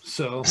Joe,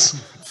 so.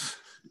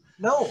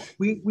 No,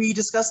 we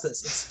discussed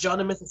this. It's John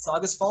in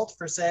Mississauga's fault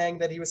for saying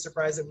that he was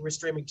surprised that we were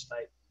streaming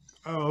tonight.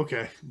 Oh,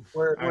 okay.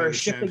 We're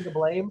shifting the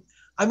blame.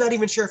 I'm not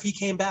even sure if he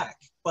came back,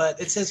 but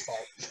it's his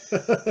fault.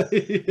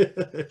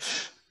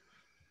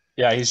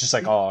 Yeah, he's just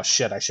like, oh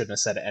shit, I shouldn't have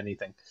said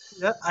anything.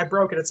 Yeah, I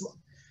broke it. It's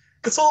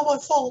all my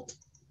fault.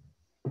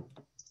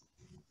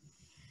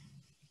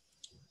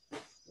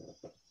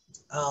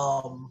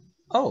 So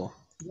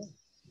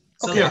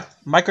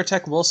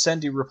Microtech will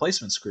send you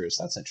replacement screws.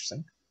 That's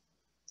interesting.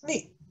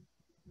 Neat.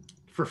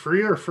 For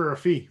free or for a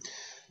fee?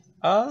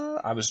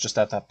 I was just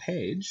at that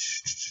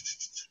page.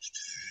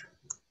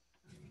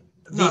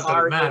 Not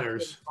that it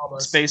matters.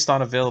 It's based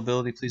on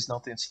availability. Please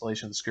note the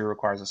installation of the screw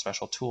requires a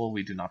special tool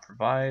we do not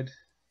provide.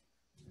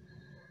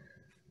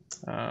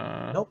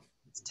 Nope.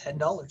 It's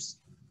 $10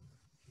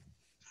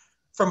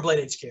 from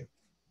Blade HQ.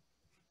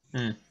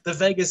 The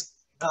Vegas.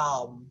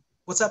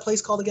 What's that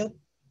place called again?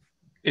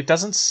 It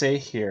doesn't say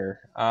here.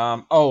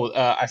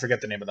 I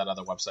forget the name of that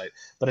other website,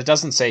 but it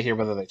doesn't say here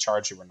whether they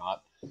charge you or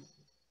not.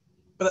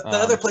 But the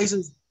other place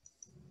is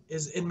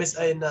in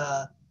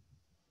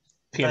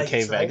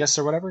PMK Vegas,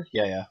 right? Or whatever.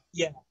 Yeah.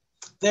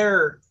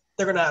 They're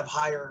gonna have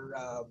higher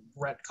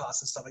rent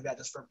costs and stuff like that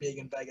just for being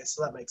in Vegas,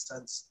 so that makes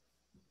sense.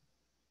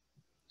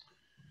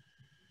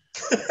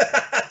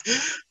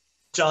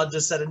 John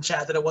just said in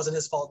chat that it wasn't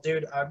his fault,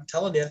 dude. I'm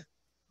telling you.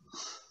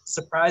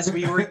 Surprised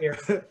we were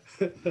here.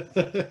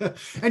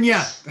 And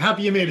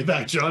happy you made it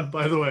back, John,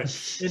 by the way.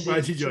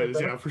 Glad you joined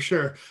us, for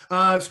sure.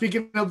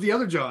 Speaking of the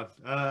other John,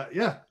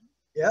 Yeah.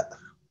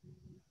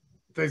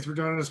 Thanks for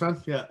joining us,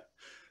 man. Yeah.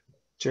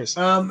 Cheers.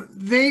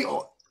 They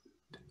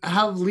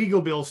have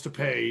legal bills to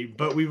pay,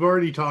 but we've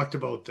already talked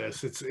about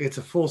this. It's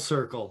a full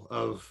circle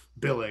of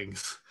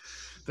billings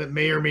that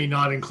may or may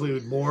not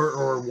include more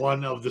or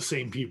one of the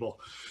same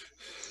people.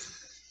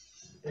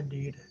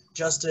 Indeed.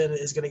 Justin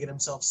is going to get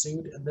himself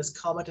sued, and this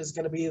comment is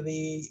going to be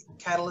the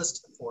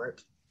catalyst for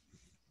it.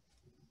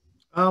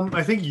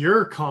 I think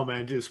your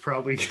comment is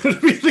probably going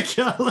to be the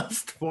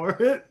catalyst for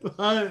it.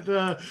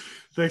 But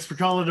thanks for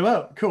calling him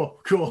out. Cool.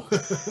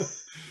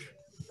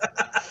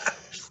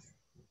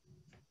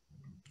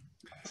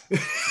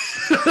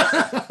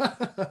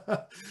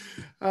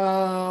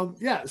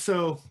 Yeah,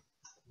 so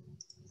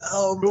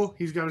cool.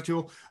 He's got a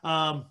tool.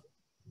 I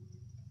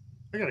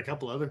got a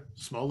couple other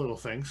small little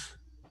things.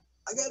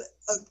 I got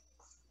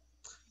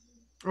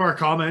or a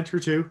comment or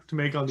two to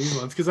make on these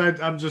ones because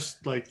I'm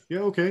just like, yeah,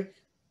 okay.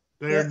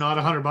 They're not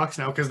 $100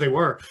 now because they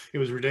were. It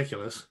was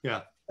ridiculous.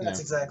 Yeah.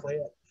 That's exactly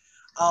it.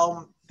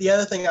 The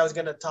other thing I was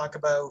going to talk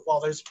about,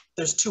 well,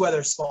 there's two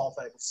other small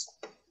things.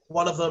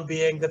 One of them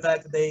being the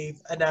fact that they've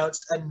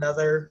announced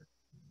another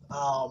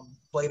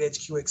Blade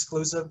HQ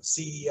exclusive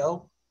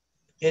CEO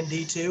in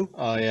D2.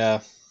 Oh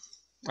yeah,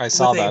 I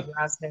saw that. A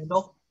brass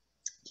handle.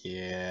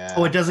 Yeah.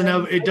 Oh, it doesn't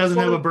have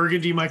a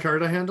burgundy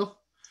micarta handle.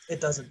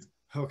 It doesn't.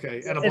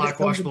 Okay, and a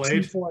blackwash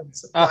blade.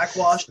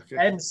 Blackwash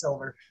and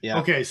silver. Yeah.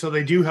 Okay, so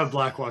they do have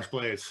blackwash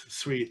blades.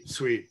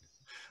 Sweet.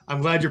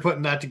 I'm glad you're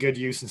putting that to good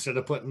use instead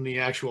of putting the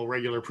actual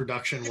regular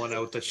production one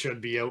out that should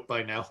be out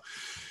by now.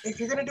 If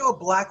you're gonna do a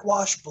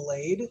blackwash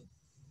blade,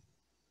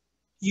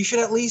 you should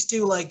at least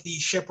do like the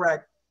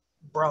shipwreck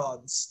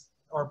bronze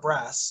or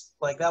brass.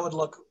 Like that would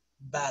look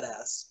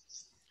badass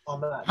on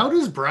that. How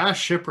does brass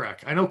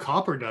shipwreck? I know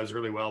copper does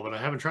really well, but I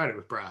haven't tried it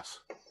with brass.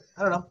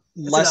 I don't know.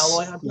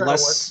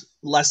 It's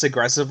less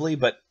aggressively,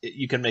 but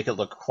you can make it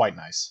look quite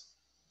nice.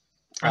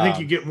 I think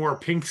you get more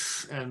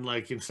pinks and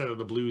like instead of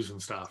the blues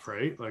and stuff,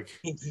 right? Like.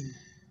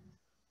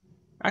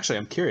 Actually,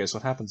 I'm curious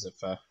what happens if.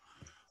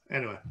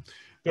 Anyway,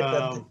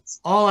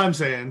 all I'm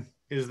saying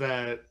is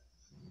that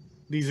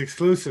these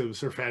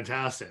exclusives are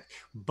fantastic,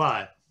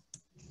 but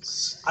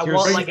I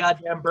want my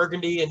goddamn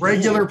burgundy and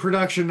regular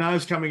production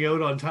knives coming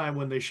out on time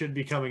when they should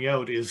be coming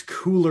out is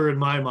cooler in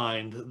my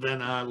mind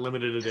than a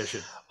limited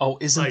edition. Oh,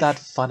 isn't that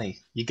funny?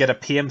 You get a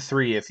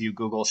PM3 if you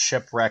Google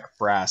shipwreck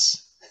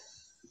brass.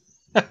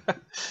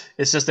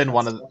 It's just in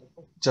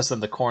just in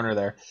the corner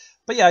there.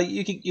 But yeah,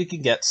 you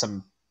can get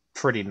some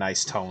pretty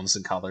nice tones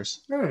and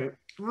colors. All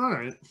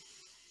right.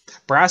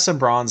 Brass and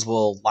bronze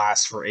will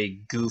last for a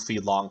goofy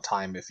long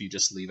time if you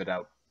just leave it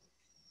out.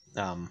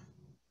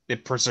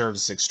 It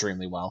preserves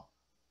extremely well.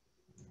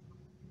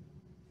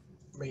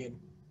 I mean,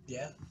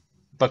 yeah.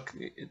 But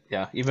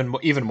yeah,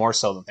 even more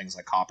so than things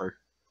like copper.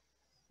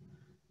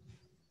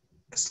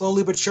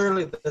 Slowly but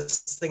surely, this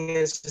thing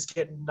is just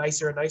getting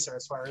nicer and nicer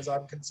as far as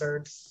I'm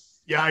concerned.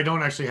 Yeah, I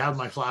don't actually have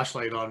my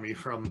flashlight on me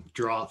from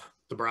Drop,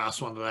 the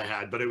brass one that I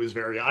had, but it was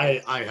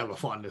I have a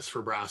fondness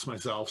for brass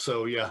myself.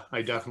 So yeah,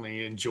 I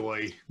definitely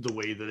enjoy the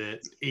way that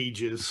it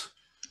ages.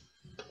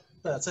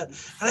 That's it.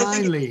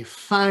 And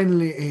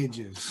finally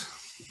ages.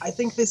 I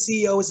think the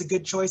CEO is a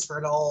good choice for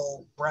an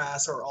all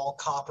brass or all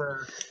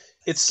copper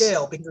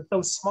scale because it's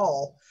so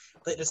small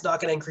that it's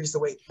not going to increase the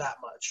weight that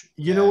much.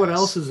 You know what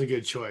else is a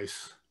good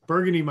choice?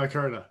 Burgundy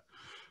micarta.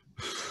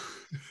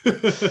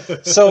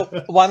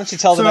 So why don't you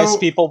tell the nice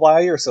people why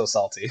you're so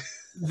salty?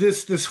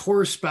 This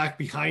horse back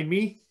behind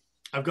me,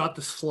 I've got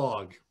this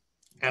flog,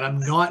 and I'm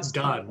not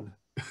done.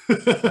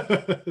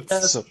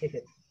 So,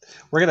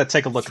 we're gonna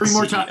take a look at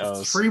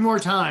CEOs. 3 more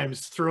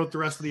times throughout the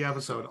rest of the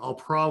episode. I'll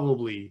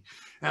probably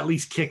at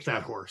least kick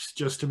that horse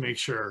just to make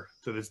sure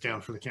that it's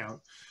down for the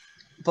count.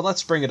 But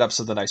let's bring it up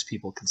so the nice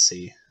people can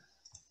see.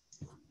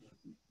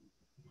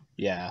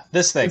 Yeah,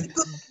 this thing.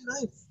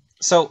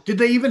 So did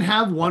they even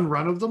have one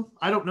run of them?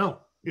 I don't know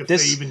if they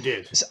even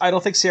did. I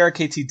don't think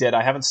CRKT did.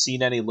 I haven't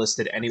seen any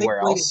listed anywhere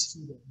else.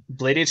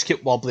 Blade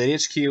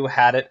HQ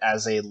had it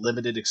as a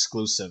limited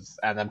exclusive,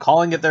 and I'm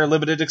calling it their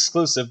limited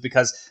exclusive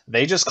because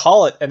they just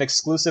call it an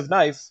exclusive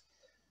knife,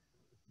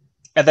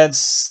 and then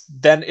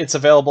it's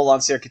available on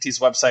CRKT's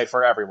website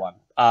for everyone.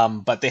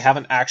 But they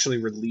haven't actually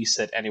released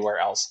it anywhere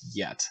else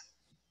yet.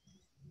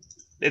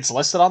 It's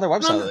listed on their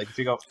website. Like if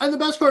you go, and the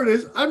best part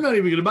is, I'm not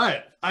even going to buy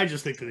it. I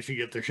just think that they should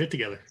get their shit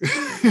together.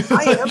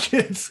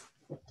 I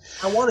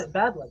want it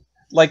badly.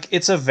 Like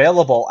it's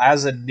available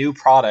as a new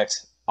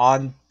product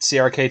on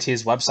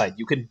CRKT's website.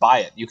 You can buy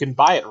it. You can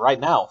buy it right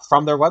now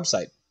from their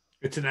website.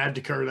 It's an add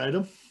to cart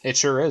item. It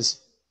sure is,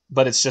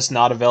 but it's just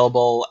not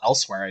available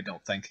elsewhere. I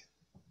don't think.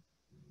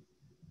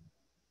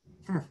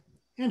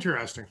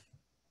 Interesting.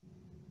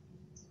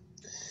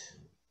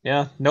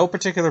 Yeah, no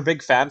particular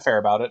big fanfare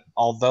about it.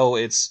 Although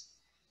it's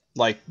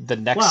like the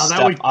next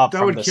step up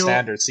from the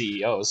standard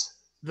CEOs.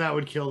 That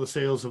would kill the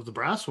sales of the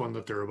brass one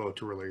that they're about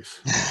to release.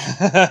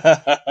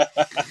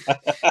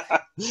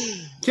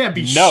 Can't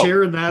be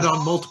sharing that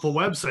on multiple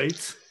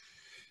websites.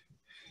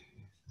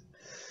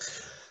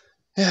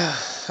 Yeah,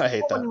 I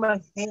hate that. In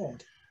my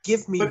hand.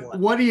 Give me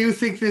one. What do you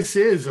think this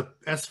is? A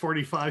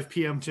S45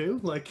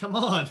 PM2? Like, come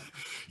on.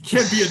 You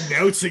can't be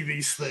announcing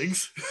these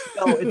things.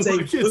 No, it's a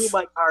blue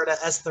micarta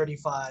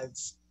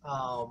S35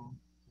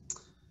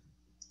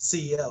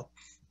 CEO.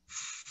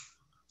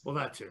 Well,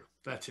 that too.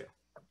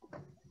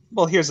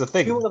 Well, here's the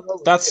thing.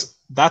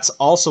 That's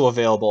also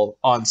available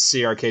on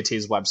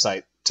CRKT's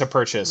website to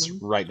purchase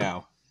right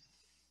now.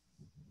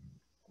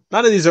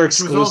 None of these are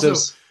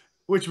exclusives.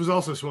 Which was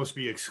also supposed to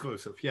be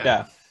exclusive. Yeah.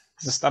 Yeah.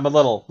 Just I'm a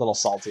little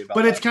salty about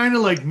But that. it's kind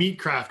of like Meat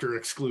Crafter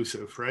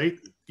exclusive, right?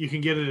 You can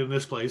get it in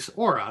this place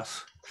or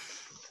us.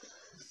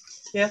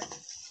 Yeah.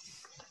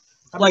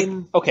 I Like,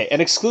 mean, okay,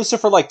 an exclusive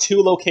for like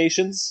 2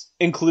 locations,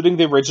 including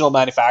the original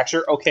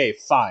manufacturer. Okay,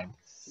 fine.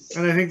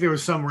 And I think there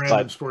was some random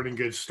But- sporting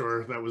goods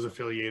store that was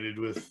affiliated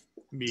with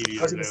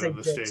media I was going to down say in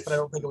the Dick's, States. but I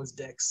don't think it was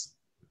Dick's.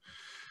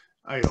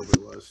 I hope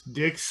it was.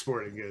 Dick's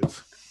Sporting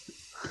Goods.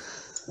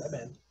 Yeah,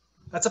 man.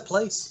 That's a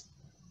place.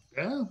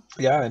 Yeah.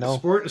 Yeah, I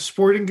know.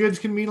 Sporting goods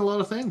can mean a lot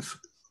of things.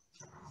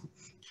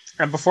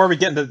 And before we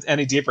get into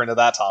any deeper into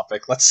that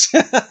topic, let's.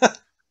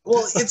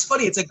 Well, it's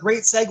funny. It's a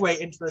great segue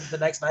into the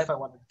next knife I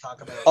wanted to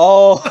talk about.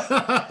 Oh,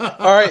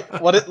 all right.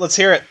 Let's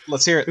hear it.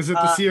 Let's hear it. Is it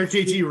the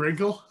CRKT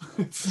wrinkle?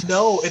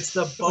 No, it's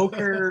the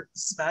Boker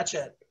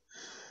Smatchet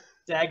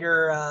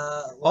dagger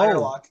liner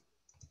lock.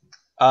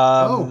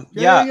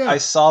 Yeah, I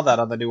saw that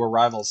on the new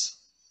arrivals.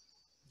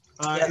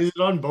 Is it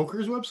on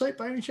Boker's website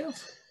by any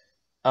chance?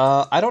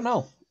 I don't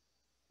know.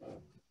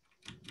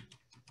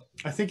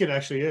 I think it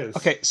actually is.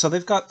 Okay, so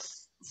they've got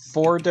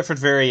 4 different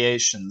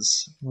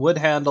variations: wood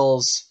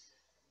handles,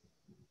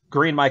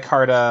 green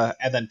micarta,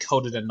 and then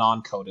coated and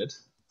non-coated.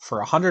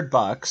 For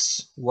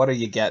 $100, what are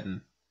you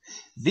getting?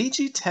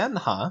 VG10,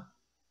 huh?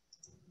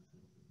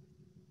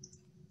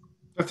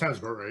 That sounds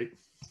about right.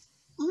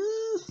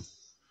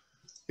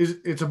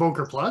 It's a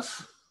Boker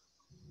Plus?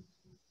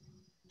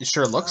 It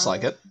sure looks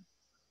like it.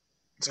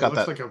 It's got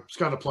that. It's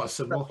got a plus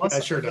symbol. Plus Yeah,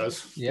 it sure symbol.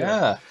 does.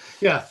 Yeah.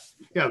 Yeah.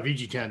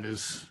 VG10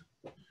 is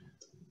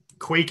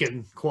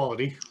quaking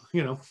quality.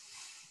 You know.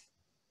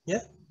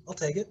 Yeah, I'll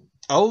take it.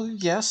 Oh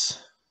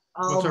yes.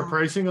 What's our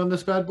pricing on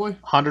this bad boy?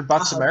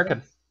 $100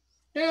 American.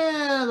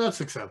 Yeah,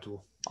 that's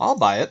acceptable. I'll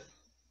buy it.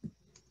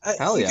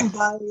 Hell you yeah. can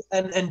buy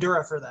an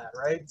Endura for that,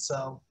 right?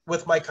 So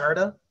with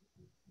micarta.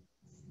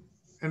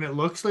 And it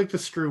looks like the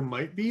screw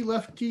might be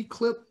lefty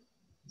clip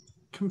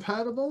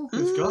compatible.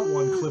 It's got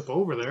one clip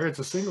over there. It's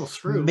a single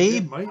screw. Maybe.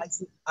 It might.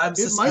 I'm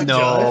It might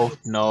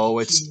No,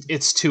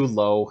 it's too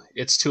low.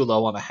 It's too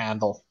low on the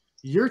handle.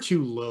 You're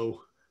too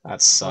low That on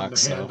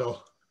sucks. the So.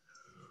 handle.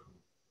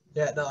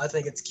 Yeah, no, I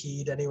think it's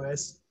keyed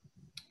anyways.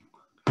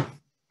 Why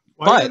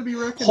But, you gotta be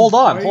wrecking, hold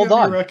on, why you hold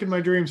gotta on. be wrecking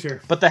my dreams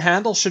here. But the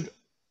handle should.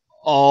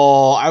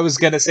 Oh, I was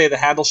gonna say the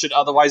handle should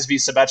otherwise be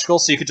symmetrical,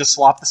 so you could just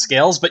swap the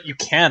scales, but you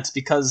can't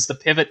because the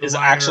pivot is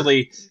liner.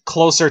 actually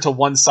closer to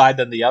one side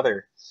than the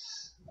other.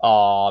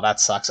 Oh,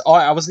 that sucks. Oh,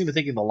 I wasn't even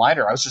thinking the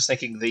liner. I was just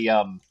thinking the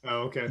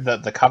okay.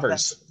 the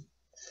covers.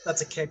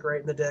 That's a kick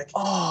right in the dick.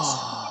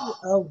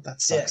 Oh,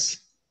 that sucks.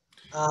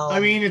 I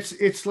mean,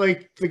 it's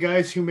like the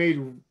guys who made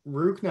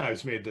Rook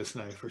knives made this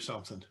knife or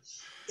something.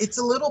 It's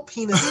a little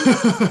penis.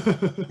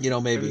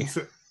 Maybe.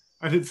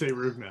 I didn't say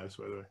Rook knives,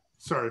 by the way.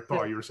 Sorry,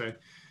 Paul, you were saying.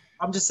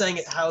 I'm just saying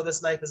how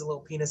this knife is a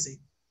little penisy.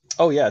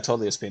 Oh yeah,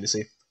 totally is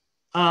penisy.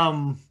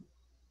 I'm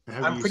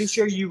pretty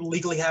sure you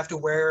legally have to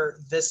wear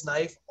this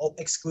knife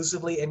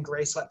exclusively in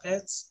gray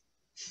sweatpants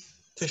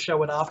to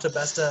show it off to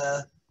best.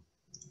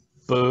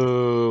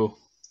 Boo.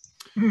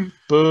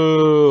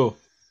 Boo.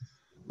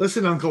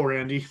 Listen, Uncle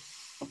Randy.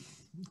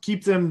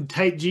 Keep them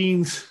tight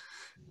jeans.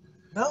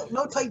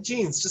 No tight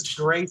jeans, just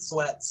gray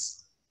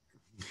sweats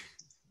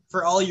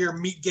for all your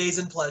meat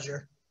gazing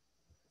pleasure.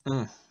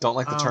 Don't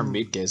like the term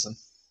meat gazing.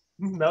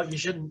 No, you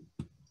shouldn't.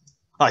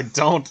 I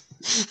don't.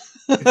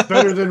 It's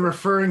better than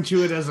referring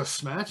to it as a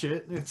smash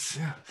it.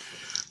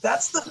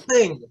 That's the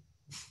thing.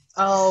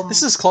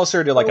 This is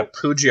closer to like a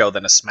Pugio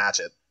than a Smatch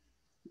It.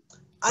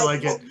 I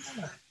like it.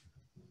 Yeah.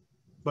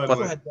 But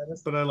Go ahead,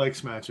 Dennis. I like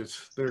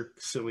smatchets. They're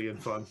silly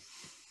and fun.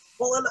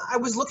 Well, and I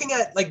was looking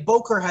at like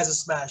Boker has a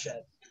smash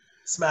it,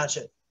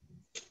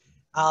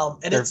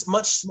 and it's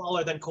much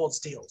smaller than Cold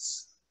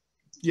Steel's.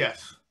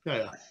 Yes,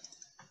 yeah.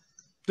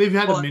 They've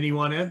had a mini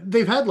one, and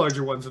they've had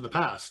larger ones in the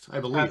past, I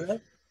believe.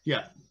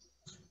 Yeah,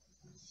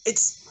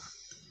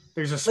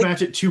 there's a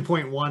Smash It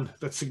 2.1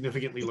 that's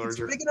significantly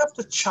larger. It's big enough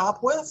to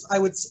chop with.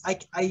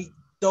 I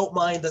don't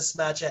mind the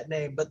Smash It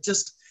name, but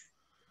just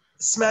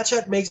Smash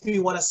It makes me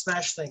want to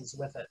smash things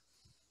with it.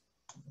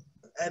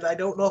 And I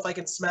don't know if I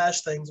can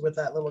smash things with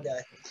that little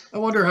guy. I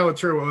wonder how it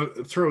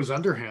throws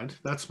underhand.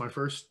 That's my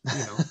first,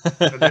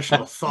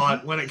 additional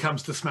thought when it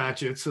comes to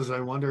smash it. Is I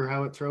wonder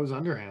how it throws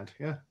underhand.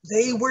 Yeah,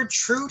 they were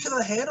true to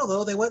the handle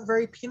though. They went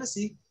very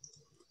penisy.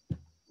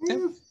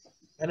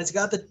 And it's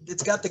got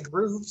the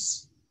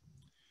grooves.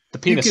 The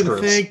penis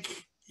grooves.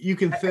 You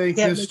can thank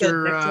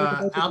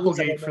Mr.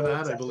 Applegate for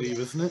that, I believe,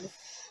 isn't it?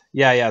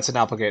 Yeah, it's an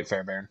Applegate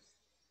Fairbairn.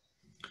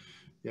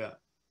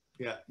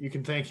 Yeah, you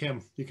can thank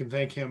him. You can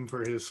thank him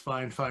for his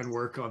fine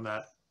work on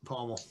that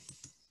pommel.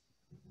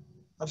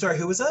 I'm sorry,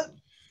 who was that?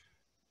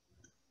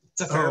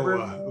 It's a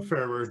Fairbairn.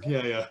 Fairbairn.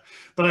 Yeah.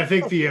 But I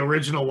think the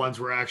original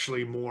ones were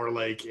actually more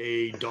like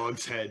a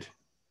dog's head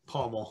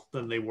pommel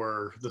than they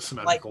were the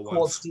symmetrical like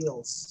Cold ones.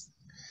 Steels.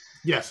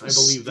 Yes, I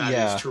believe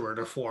that is truer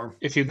to form.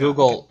 If you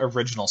Google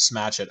original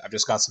Smash It, I've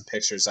just got some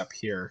pictures up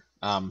here.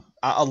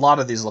 A lot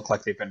of these look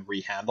like they've been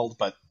rehandled,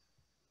 but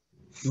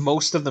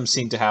most of them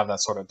seem to have that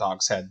sort of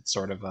dog's head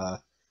sort of.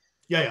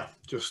 Yeah,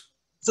 just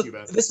So You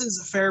bet. this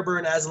is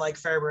Fairburn as in like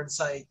Fairburn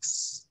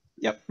Sykes.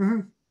 Yep.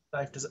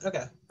 Knife does it?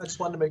 Okay, I just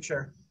wanted to make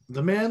sure.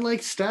 The man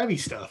likes stabby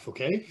stuff,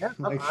 okay? Yeah,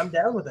 Like, I'm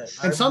down with it.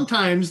 and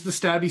sometimes the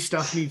stabby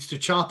stuff needs to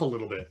chop a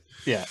little bit.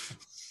 Yeah.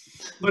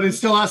 But it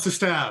still has to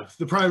stab.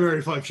 The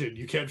primary function,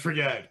 you can't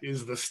forget,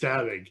 is the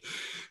stabbing.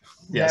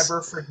 Yes.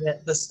 Never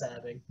forget the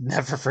stabbing.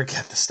 Never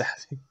forget the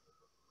stabbing.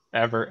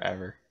 Ever,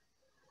 ever.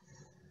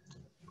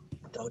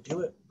 Don't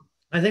do it.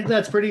 I think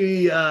that's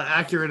pretty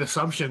accurate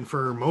assumption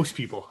for most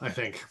people, I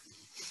think.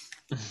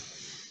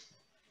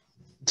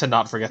 To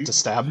not forget to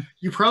stab.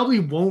 You probably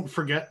won't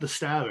forget the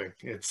stabbing.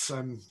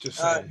 I'm just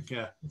saying,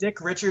 yeah. Dick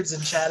Richards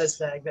in chat is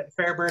saying that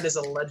Fairburn is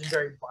a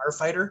legendary bar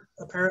fighter,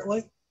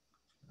 apparently.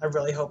 I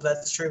really hope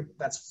that's true.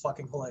 That's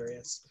fucking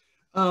hilarious.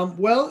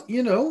 Well,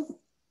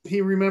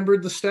 he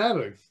remembered the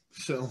stabbing,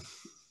 so.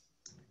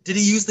 Did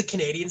he use the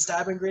Canadian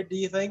stabbing grid, do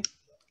you think?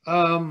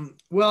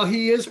 Well,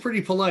 he is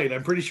pretty polite.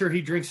 I'm pretty sure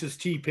he drinks his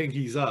tea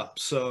pinkies up,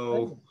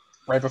 so.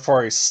 Right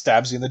before he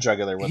stabs you in the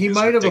jugular. With He his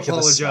might have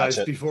ridiculous apologized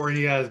smash it. before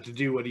he had to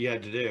do what he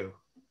had to do.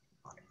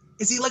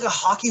 Is he like a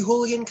hockey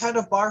hooligan kind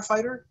of bar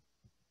fighter?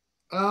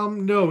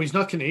 No, he's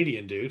not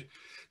Canadian, dude.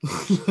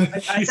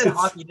 I said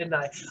hockey, didn't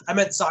I? I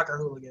meant soccer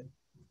hooligan.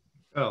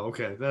 Oh,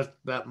 okay.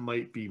 That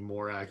might be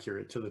more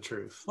accurate to the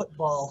truth.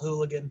 Football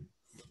hooligan.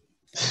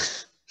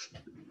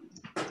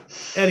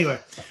 Anyway,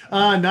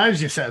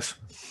 Knives just says.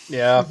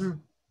 Yeah.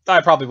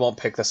 I probably won't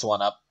pick this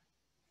one up.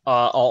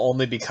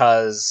 Only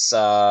because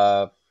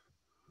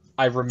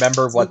I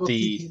remember what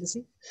the...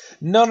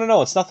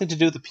 No, it's nothing to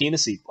do with the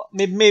penisy.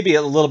 Maybe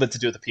a little bit to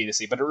do with the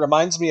penisy, but it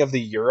reminds me of the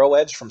Euro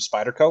Edge from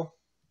Spyderco.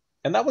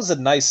 And that was a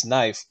nice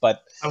knife,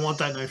 but... I want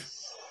that knife.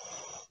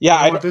 Yeah,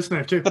 I want this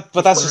knife too. But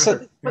that's just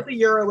it. Put the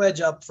Euro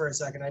Edge up for a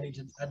second. I need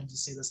to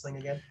see this thing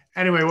again.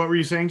 Anyway, what were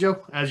you saying,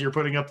 Joe? As you're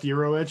putting up the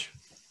Euro Edge?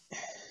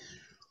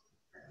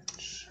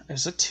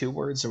 Is it 2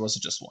 words or was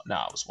it just one?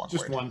 No, it was one word.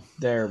 Just one.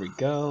 There we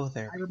go.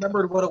 I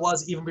remembered what it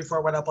was even before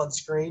it went up on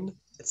screen.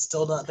 It's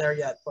still not there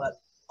yet, but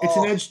it's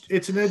an edge.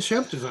 It's an Ed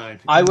Shemp design.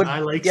 I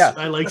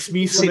like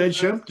me some Ed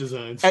Shemp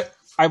designs.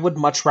 I would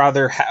much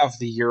rather have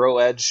the Euro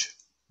Edge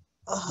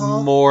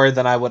more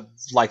than I would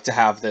like to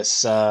have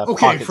this.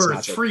 Okay, for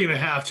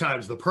 3.5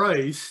 times the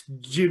price,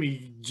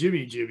 Jimmy.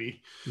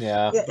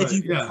 Yeah, if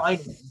you can find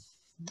them.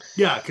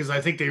 Yeah, because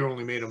I think they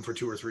only made them for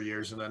 2 or 3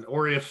 years, and then,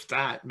 or if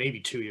that, maybe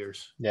 2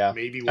 years. Yeah,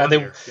 maybe 1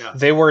 year. Yeah,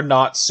 they were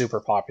not super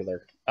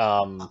popular.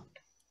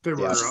 They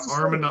were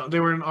they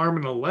were an arm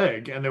and a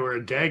leg, and they were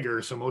a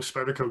dagger. So most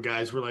Spyderco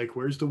guys were like,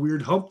 "Where's the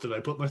weird hump that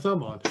I put my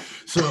thumb on?"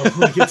 So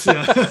like it's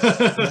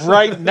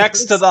right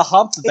next to the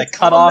hump that they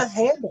cut off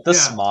the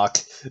smock.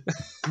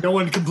 No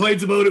one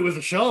complains about it with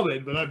a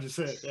shaman, but I'm just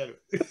saying. Anyway.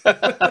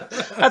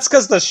 That's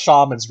because the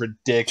shaman's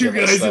ridiculous.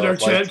 2 guys in our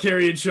chat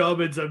carrying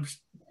shamans. I'm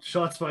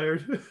shots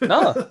fired.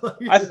 No,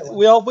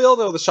 we all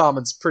know the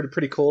shaman's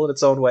pretty cool in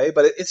its own way,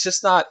 but it's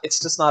just not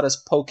as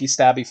pokey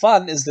stabby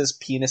fun as this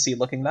penisy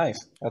looking knife.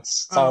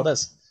 That's all it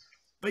is.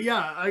 But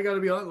yeah, I gotta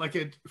be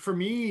honest. For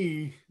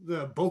me,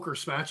 the Boker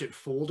Smash It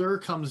folder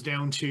comes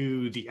down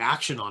to the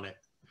action on it.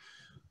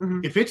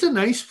 If it's a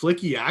nice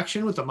flicky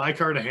action with a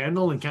micarta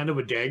handle and kind of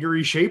a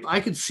daggery shape, I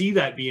could see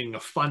that being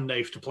a fun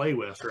knife to play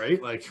with, right?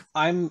 Like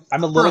I'm a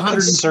little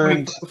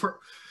concerned for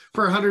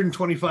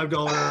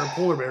 $125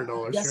 polar bear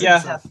dollars.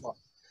 Yeah.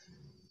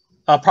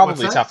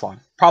 Probably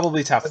Teflon.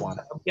 Probably Teflon.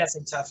 I'm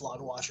guessing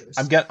Teflon washers.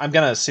 I'm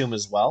gonna assume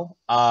as well.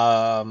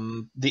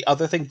 The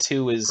other thing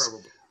too is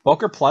Probably.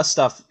 Boker Plus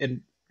stuff.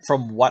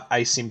 From what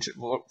I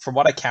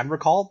can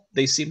recall,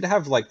 they seem to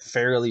have like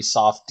fairly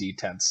soft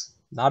detents.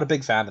 Not a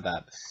big fan of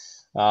that.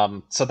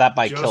 So that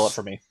might kill it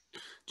for me.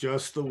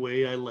 Just the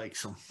way I like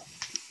them.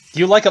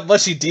 You like a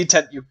mushy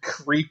detent, you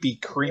creepy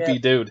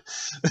dude.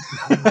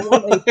 I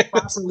want a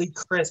properly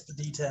crisp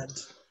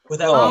detent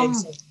without being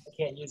so I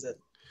can't use it.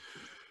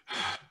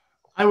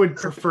 I would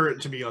prefer it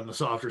to be on the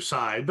softer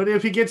side, but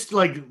if it gets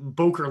like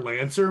Boker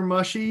Lancer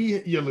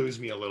mushy, you lose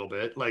me a little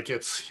bit. Like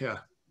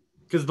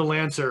because the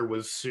Lancer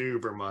was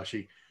super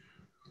mushy.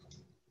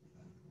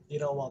 You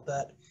don't want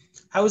that.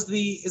 How is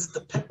it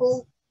the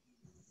Pitbull?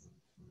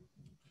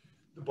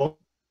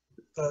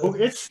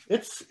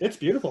 It's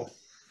beautiful.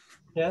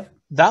 Yeah.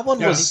 That one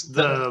was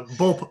the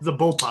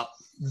bullpup.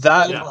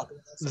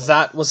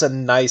 That was a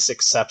nice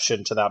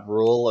exception to that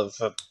rule of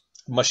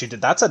mushy.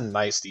 That's a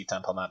nice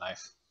detent on that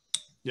knife.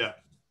 Yeah,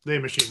 they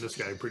machined this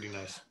guy pretty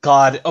nice.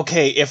 God,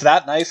 okay, if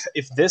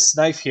this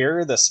knife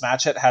here, the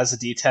Smash It, has a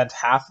detent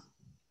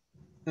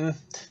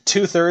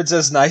 2/3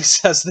 as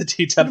nice as the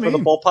detent for the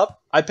bullpup,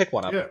 I'd pick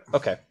one up. Yeah.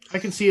 Okay. I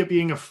can see it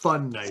being a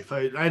fun knife.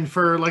 And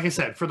for, like I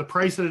said, for the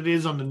price that it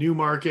is on the new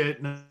market,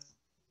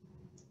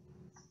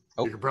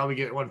 you could probably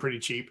get one pretty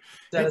cheap.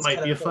 It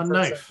might be a fun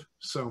knife.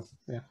 So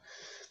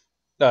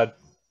yeah.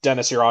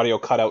 Dennis, your audio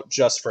cut out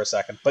just for a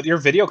second, but your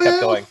video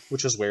kept going,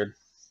 which is weird.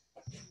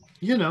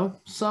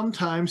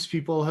 Sometimes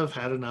people have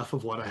had enough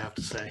of what I have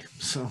to say.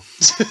 So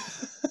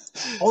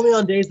only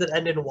on days that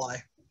end in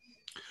Y.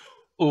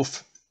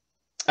 Oof.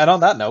 And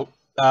on that note,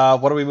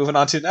 what are we moving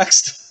on to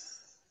next?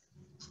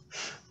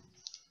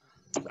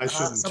 I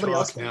shouldn't Somebody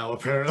else talk can. now,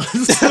 apparently.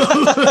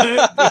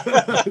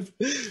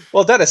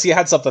 Well, Dennis, you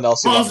had something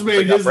else you wanted Boss to made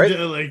bring up, his right?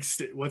 like.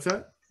 What's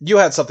that? You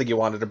had something you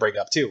wanted to bring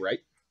up too, right?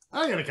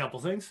 I got a couple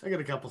things.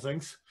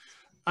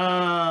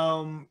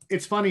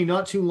 It's funny.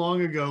 Not too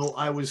long ago,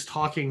 I was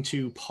talking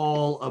to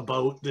Paul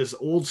about this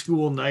old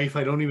school knife.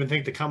 I don't even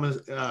think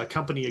the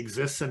company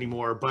exists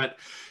anymore, but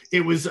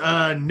it was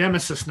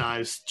Nemesis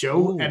knives,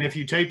 Joe. Ooh. And if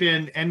you type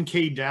in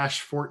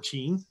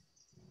NK-14,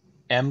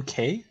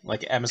 MK,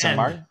 like Amazon N.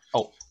 Mario.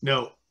 Oh,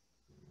 No,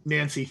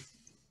 Nancy.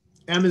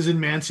 M is in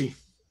Mancy.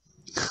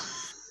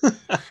 the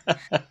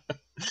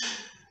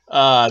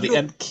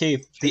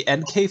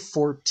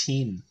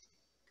NK-14,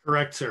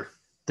 Correct, sir.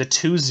 the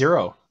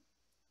 2.0.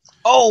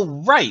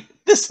 Oh, right,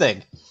 this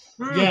thing,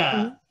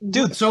 Yeah.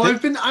 dude. So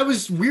I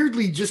was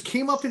weirdly just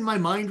came up in my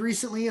mind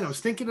recently, and I was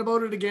thinking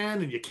about it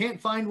again, and you can't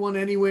find one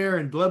anywhere,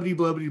 and blah blah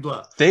blah blah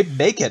blah. They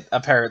make it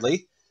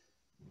apparently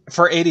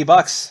for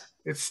 $80.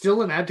 It's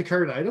still an add to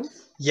cart item.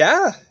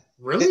 Yeah,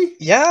 Really?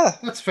 yeah.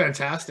 That's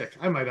fantastic.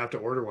 I might have to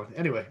order one.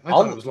 Anyway, I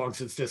thought it was long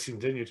since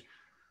discontinued.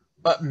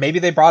 But maybe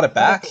they brought it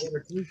back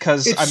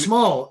because It's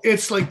small.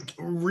 It's like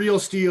real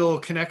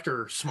steel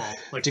connector small,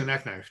 like the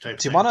neck knife type.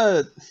 Do you want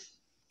to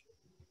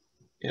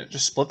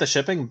just split the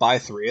shipping, buy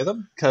 3 of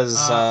them? Because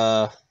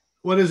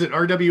what is it?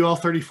 RWL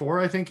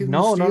 34, I think.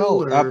 No.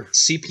 Or...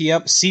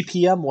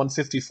 CPM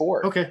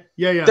 154. Okay,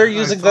 yeah. They're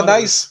using the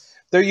nice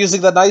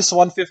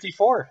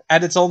 154,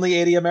 and it's only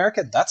 80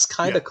 American. That's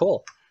kind of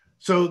cool.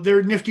 So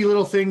they're nifty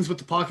little things with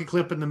the pocket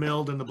clip and the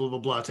milled and the blah, blah,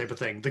 blah type of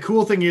thing. The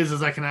cool thing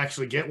is I can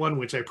actually get one,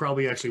 which I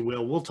probably actually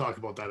will. We'll talk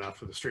about that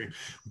after the stream.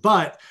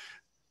 But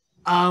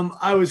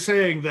I was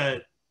saying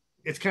that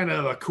it's kind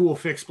of a cool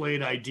fixed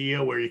blade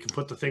idea where you can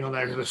put the thing on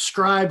there. The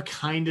Scribe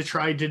kind of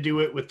tried to do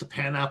it with the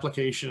pen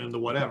application and the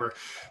whatever.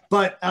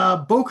 But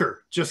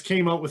Boker just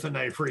came out with a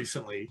knife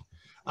recently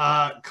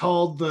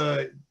called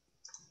the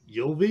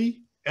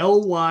Yulvi,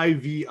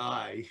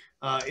 Lyvi.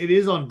 It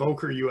is on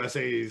Boker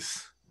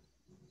USA's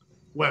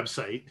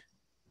website.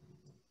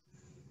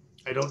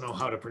 I don't know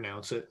how to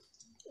pronounce it,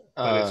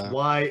 but it's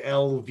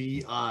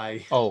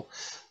YLVI. Oh,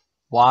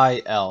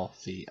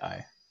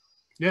 YLVI.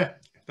 Yeah,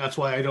 that's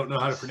why I don't know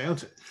how to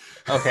pronounce it.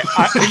 Okay,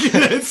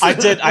 I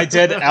did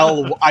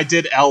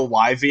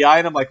LYVI,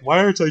 and I'm like, why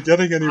aren't I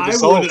getting any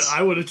results?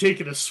 I would have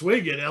taken a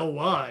swing at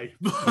LY.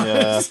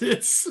 Yeah.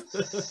 It's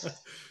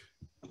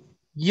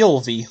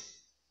Yulvi.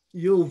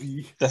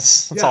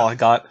 That's all I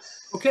got.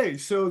 Okay,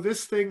 so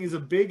this thing is a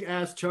big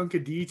ass chunk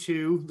of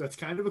D2 that's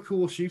kind of a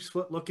cool sheep's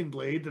foot looking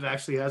blade that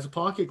actually has a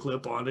pocket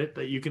clip on it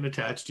that you can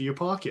attach to your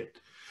pocket.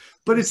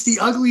 But it's the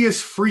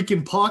ugliest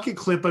freaking pocket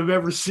clip I've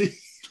ever seen.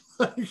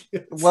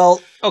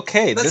 Well,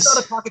 okay. That's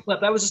not a pocket clip.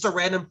 That was just a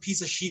random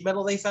piece of sheet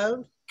metal they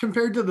found.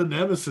 Compared to the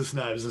Nemesis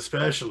knives,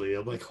 especially,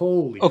 I'm like,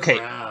 holy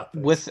crap.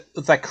 With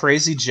that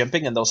crazy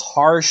jimping and those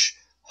harsh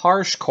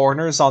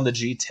corners on the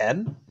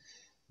G10,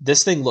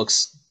 this thing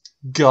looks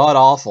god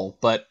awful,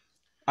 but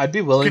I'd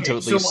be willing to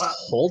at least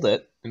hold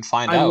it and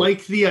find out. I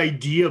like the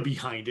idea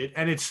behind it,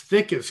 and it's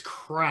thick as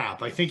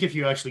crap. I think if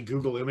you actually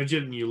Google image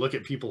it and you look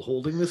at people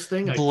holding this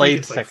thing,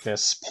 blade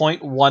thickness,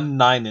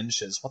 0.19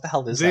 inches. What the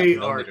hell is that? They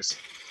are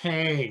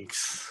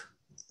tanks.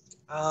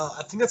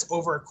 I think that's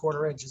over a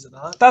quarter inch, is it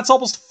not? That's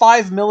almost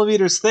 5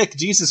 millimeters thick.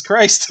 Jesus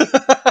Christ.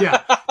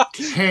 Yeah,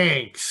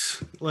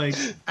 tanks. Like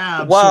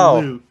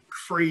absolute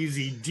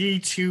crazy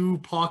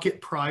D2 pocket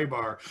pry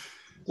bar.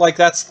 Like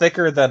that's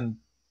thicker than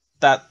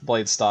that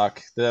blade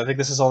stock. I think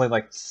this is only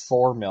like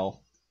 4 mil.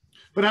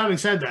 But having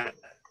said that,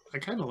 I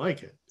kind of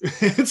like it.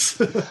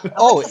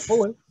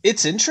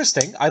 It's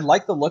interesting. I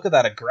like the look of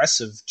that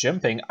aggressive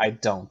jimping. I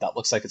don't. That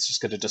looks like it's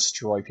just going to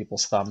destroy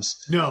people's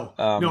thumbs. No,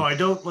 I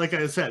don't. Like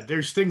I said,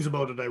 there's things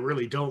about it I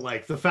really don't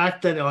like. The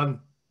fact that on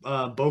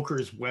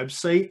Boker's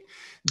website,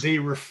 they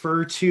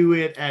refer to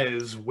it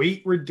as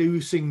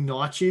weight-reducing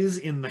notches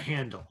in the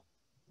handle.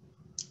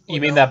 You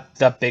mean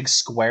that big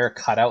square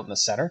cutout in the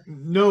center?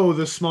 No,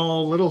 the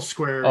small little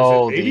squares.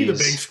 Maybe the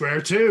big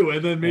square too,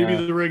 and then maybe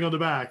the ring on the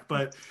back.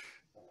 But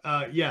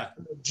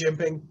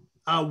jimping.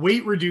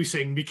 Weight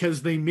reducing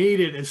because they made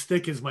it as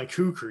thick as my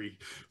kukri.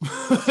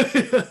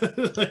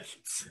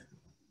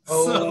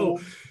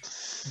 So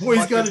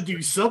boys got to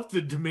do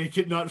something to make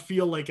it not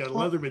feel like a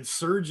Leatherman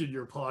surge in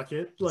your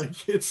pocket.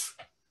 Like it's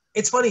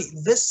funny.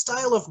 This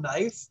style of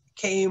knife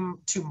came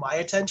to my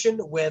attention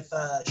with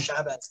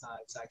Chavez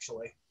knives,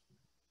 actually.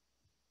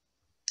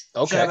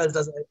 Okay. Chavez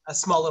does a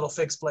small little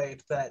fixed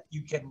blade that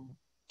you can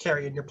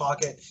carry in your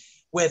pocket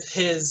with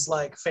his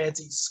like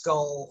fancy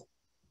skull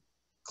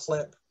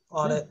clip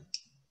on it.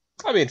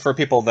 I mean, for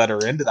people that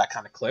are into that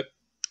kind of clip,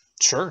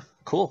 sure,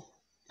 cool.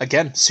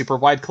 Again, super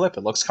wide clip.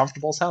 It looks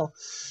comfortable as hell.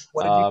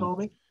 What did you call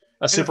me?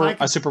 A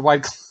super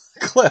wide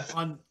clip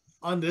on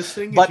this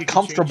thing, but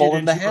comfortable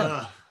in the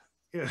hand.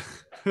 Yeah.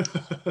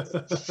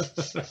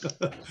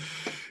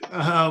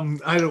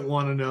 I don't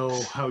want to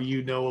know how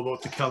you know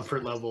about the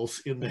comfort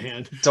levels in the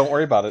hand. Don't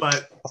worry about it.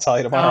 But I'll tell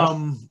you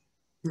tomorrow.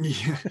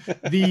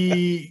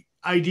 The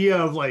idea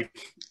of like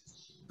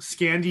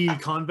Scandi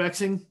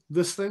convexing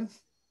this thing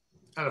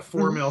at a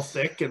 4 mil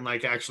thick and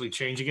like actually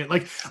changing it.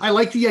 Like I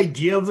like the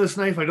idea of this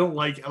knife. I don't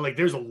like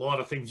there's a lot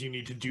of things you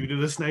need to do to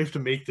this knife to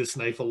make this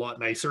knife a lot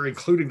nicer,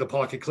 including the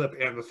pocket clip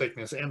and the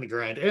thickness and the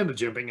grind and the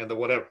jimping and the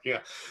whatever. Yeah.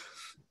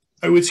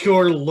 I would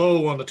score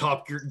low on the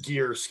top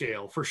gear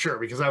scale for sure,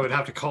 because I would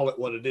have to call it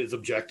what it is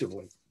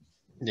objectively.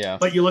 Yeah.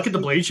 But you look at the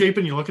blade shape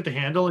and you look at the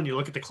handle and you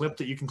look at the clip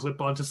that you can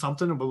clip onto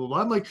something and blah, blah,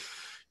 blah. I'm like,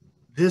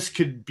 this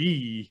could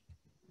be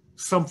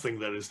something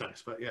that is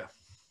nice, but yeah.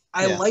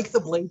 I like the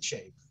blade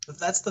shape. But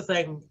that's the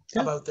thing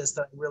about this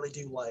that I really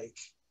do like.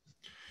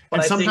 But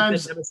And I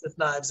sometimes think that Nemesis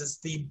Knives is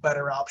the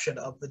better option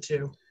of the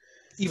two.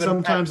 Even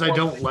sometimes I more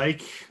don't money.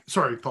 like.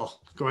 Sorry,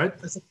 Paul. Go ahead.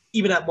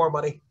 Even at more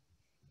money.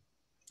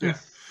 Yeah.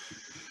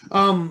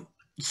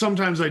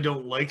 Sometimes I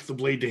don't like the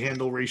blade to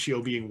handle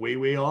ratio being way,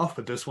 way off,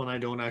 but this one I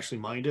don't actually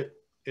mind it.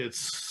 It's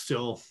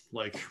still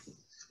like.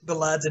 The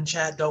lads in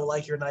chat don't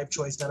like your knife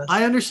choice, Dennis.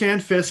 I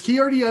understand, Fisk. He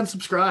already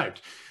unsubscribed.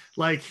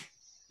 Like.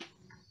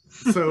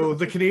 So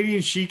the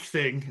Canadian chic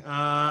thing,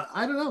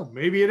 I don't know.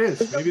 Maybe it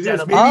is. Maybe it is.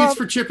 Maybe it's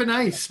for chip and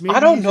ice. Maybe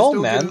I don't you know,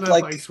 just man. Get enough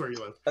like ice where you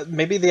live.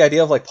 Maybe the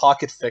idea of like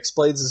pocket fixed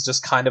blades is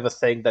just kind of a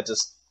thing that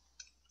just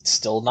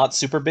still not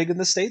super big in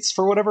the States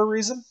for whatever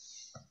reason.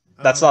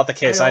 That's not the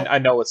case. I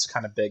know it's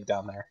kind of big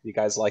down there. You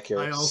guys like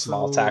your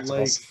small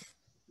tacticals. Like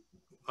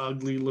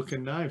ugly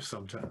looking knives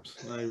sometimes.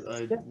 I'm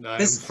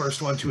the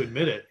first one to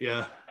admit it.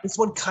 Yeah. This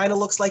one kind of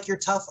looks like you're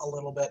tough a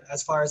little bit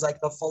as far as like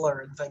the fuller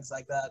and things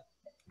like that.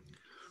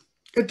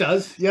 It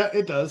does. Yeah,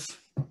 it does.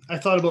 I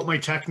thought about my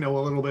techno a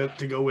little bit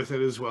to go with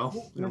it as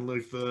well. You know,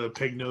 like the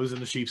pig nose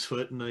and the sheep's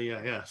foot and the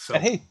yeah. So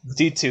and hey,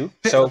 D2.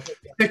 So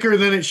thicker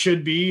than it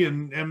should be,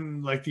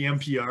 and like the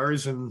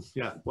MPRs and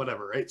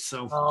whatever, right?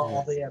 So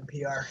all the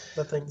MPR,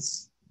 the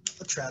thing's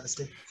a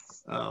travesty.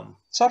 So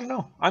I don't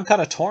know. I'm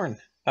kind of torn.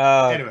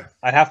 Anyway,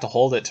 I'd have to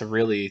hold it to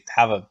really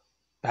have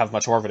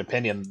much more of an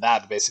opinion than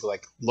that. Basically,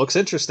 like looks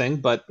interesting,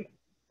 but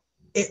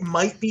it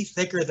might be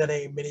thicker than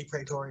a mini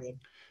Praetorian.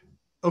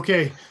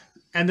 Okay.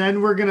 And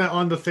then we're going to,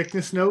 on the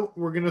thickness note,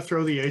 we're going to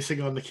throw the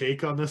icing on the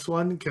cake on this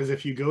one. Because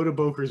if you go to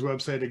Boker's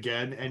website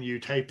again and you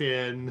type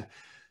in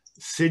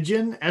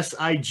Sigyn,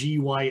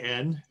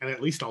 Sigyn, and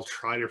at least I'll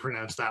try to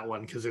pronounce that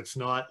one because it's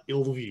not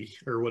Ilvi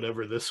or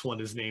whatever this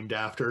one is named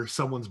after.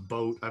 Someone's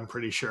boat, I'm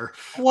pretty sure.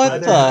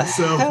 What the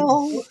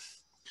hell?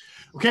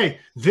 Okay,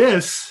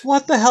 this.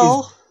 What the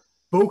hell?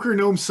 Boker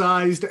gnome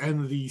sized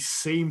and the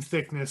same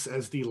thickness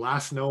as the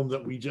last gnome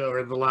that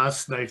the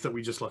last knife that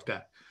we just looked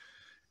at.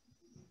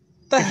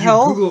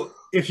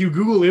 If you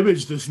Google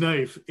image this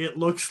knife, it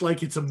looks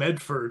like it's a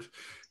Medford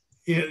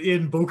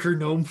in Boker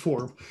gnome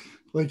form.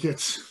 Like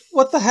it's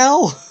what the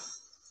hell?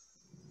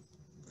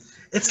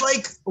 It's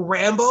like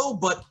Rambo,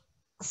 but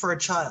for a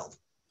child.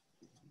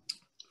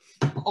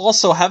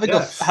 Also, having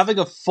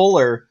a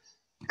fuller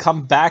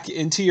come back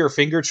into your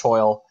finger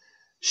choil.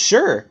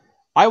 Sure,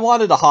 I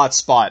wanted a hot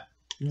spot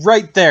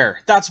right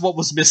there. That's what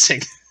was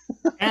missing.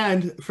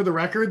 And for the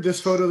record,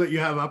 this photo that you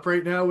have up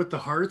right now with the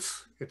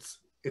hearts,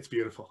 it's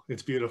beautiful.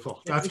 It's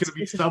beautiful. That's going to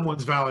be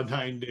someone's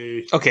Valentine's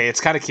Day. Okay, it's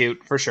kind of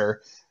cute for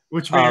sure.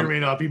 Which may or may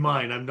not be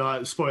mine. I'm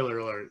not, spoiler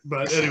alert.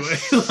 But anyway,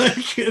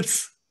 like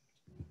it's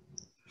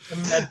a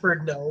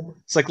Medford gnome.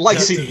 It's like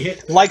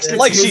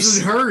his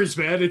and hers,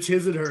 man. It's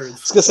his and hers. I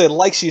was gonna say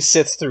like she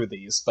sits through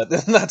these, but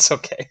that's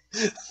okay.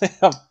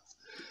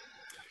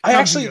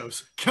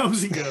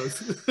 Comes and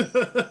goes.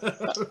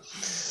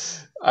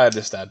 I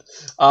understand.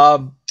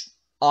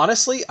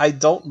 Honestly, I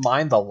don't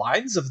mind the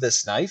lines of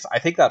this knife. I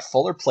think that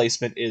fuller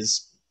placement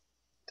is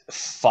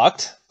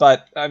fucked,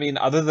 but I mean,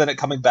 other than it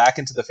coming back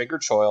into the finger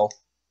choil,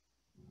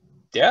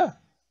 yeah,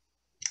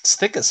 it's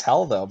thick as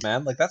hell though,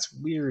 man. Like that's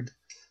weird.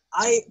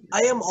 I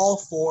am all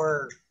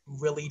for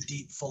really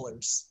deep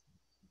fullers.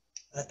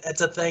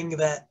 It's a thing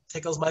that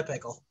tickles my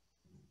pickle.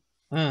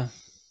 Could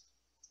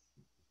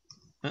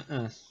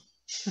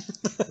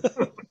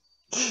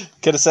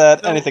have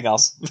said anything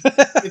else.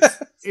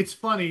 It's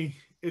funny.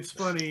 It's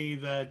funny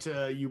that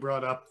you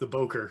brought up the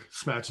Boker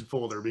smash and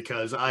folder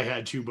because I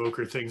had 2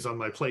 Boker things on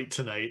my plate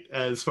tonight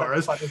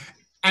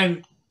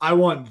and I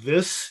want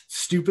this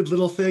stupid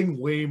little thing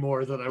way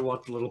more than I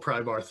want the little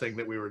pry bar thing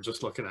that we were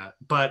just looking at.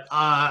 But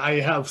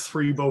I have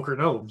 3 Boker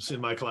gnomes in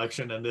my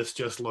collection and this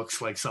just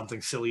looks like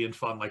something silly and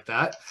fun like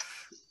that.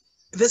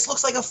 This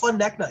looks like a fun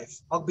neck knife.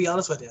 I'll be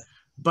honest with you.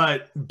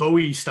 But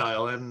Bowie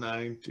style, and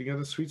I got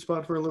a sweet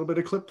spot for a little bit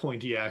of clip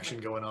pointy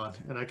action going on.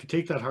 And I could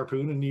take that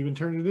harpoon and even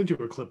turn it into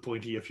a clip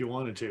pointy if you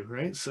wanted to,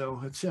 right?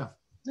 So it's Yeah.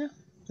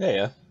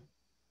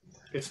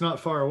 It's not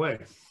far away.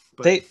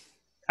 But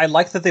I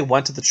like that they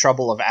went to the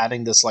trouble of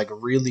adding this like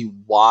really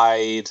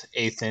wide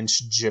 1/8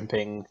 inch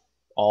jimping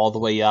all the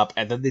way up,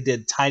 and then they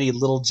did tiny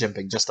little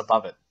jimping just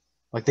above it.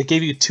 Like they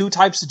gave you 2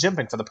 types of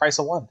jimping for the price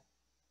of 1.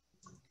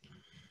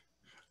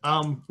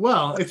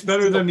 Well, it's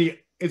better than the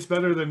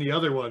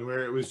other one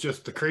where it was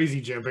just the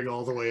crazy jumping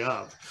all the way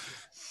up.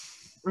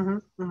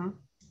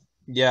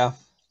 Yeah,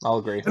 I'll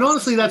agree. And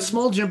honestly, that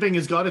small jumping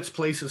has got its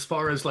place as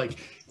far as like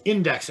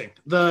indexing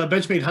the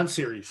Benchmade Hunt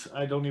series.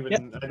 I don't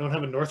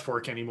have a North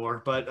Fork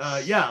anymore,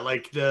 but yeah,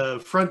 like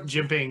the front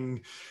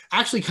jimping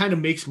actually kind of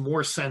makes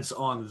more sense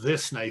on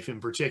this knife in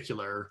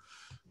particular,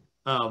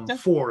 Yeah.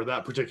 for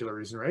that particular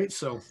reason, right?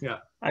 So yeah,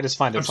 I just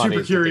find it I'm funny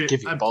super that they curious.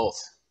 give you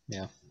both.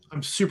 Yeah.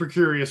 I'm super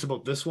curious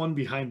about this one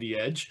behind the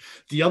edge.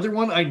 The other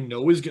one I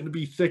know is going to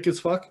be thick as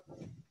fuck,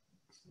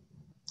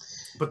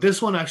 but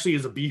this one actually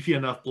is a beefy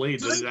enough blade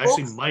Do that they it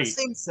actually both have the might.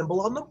 same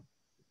symbol on them?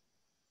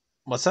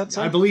 What's that? I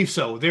Sorry? believe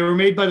so. They were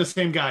made by the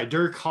same guy,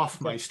 Dirk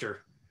Hoffmeister.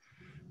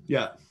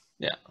 Yeah.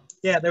 Yeah.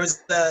 Yeah, there was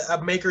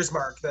a maker's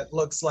mark that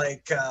looks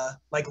like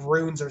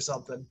runes or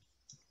something,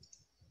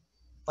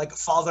 like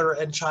father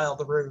and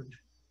child runed.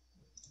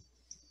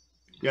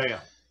 Yeah, yeah.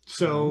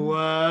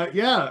 So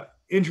yeah,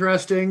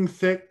 interesting,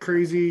 thick,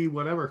 crazy,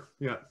 whatever.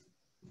 Yeah.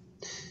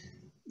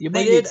 You They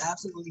might did need...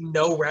 absolutely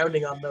no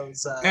rounding on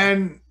those.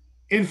 And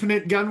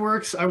Infinite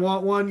Gunworks, I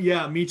want one.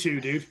 Yeah, me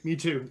too, dude. Me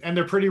too. And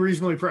they're pretty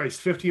reasonably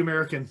priced. 50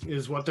 American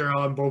is what they're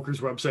on Boker's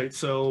website.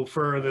 So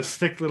for this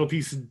thick little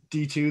piece of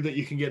D2 that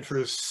you can get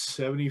for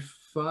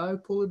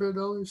 75 polar bear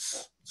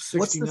dollars,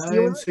 What's the 69,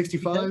 seal?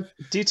 65.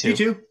 D2.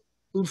 D2.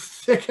 Little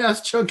thick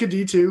ass chunk of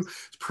D2.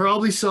 It's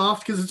probably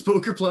soft because it's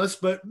Boker Plus,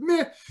 but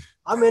meh.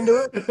 I'm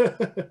into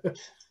it.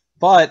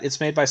 But it's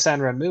made by San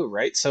Renmu,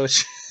 right? So it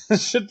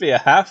should be a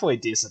halfway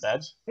decent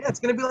edge. Yeah, it's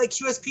gonna be like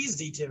QSP's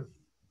D2.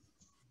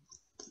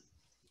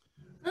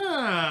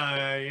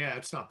 Yeah,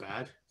 it's not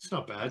bad. It's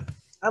not bad.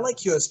 I like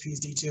QSP's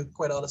D2,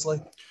 quite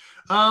honestly.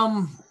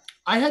 I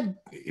had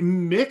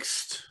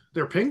mixed.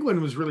 Their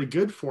penguin was really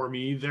good for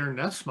me. Their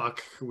Nessmuck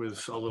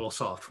was a little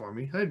soft for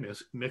me. I had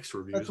mixed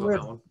reviews on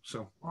that one.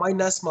 So my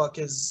Nessmuck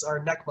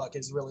neck muck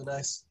is really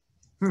nice.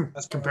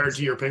 Compared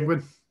to your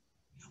penguin.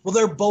 Well,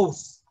 they're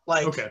both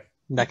like okay,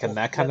 neck and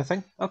neck kind of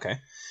thing. Okay,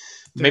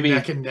 maybe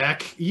neck and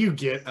neck. You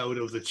get out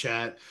of the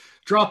chat.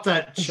 Drop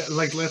that.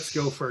 Like, let's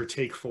go for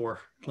take 4.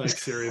 Like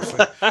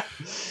seriously.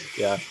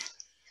 Yeah.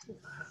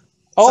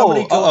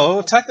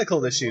 Oh,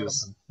 technical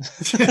issues.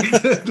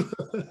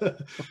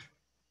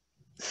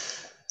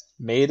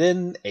 Made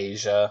in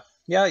Asia.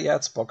 Yeah,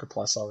 it's Boker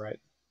Plus, all right.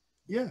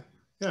 Yeah,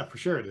 for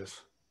sure it is.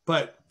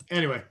 But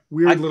anyway,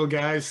 weird little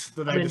guys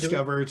that I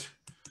discovered.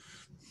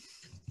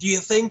 Do you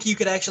think you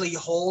could actually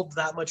hold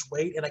that much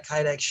weight in a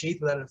Kydex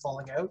sheath without it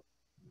falling out?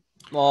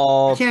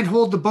 Well, I can't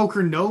hold the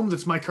Boker gnome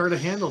that's my car to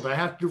handle. I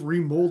have to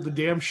remold the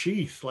damn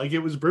sheath. Like, it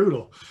was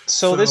brutal.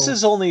 So this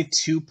is only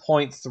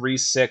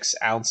 2.36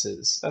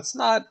 ounces. That's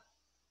not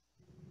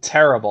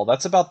terrible.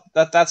 That's about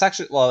that. That's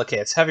actually, well, okay.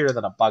 It's heavier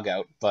than a bug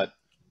out, but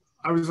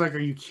I was like, "Are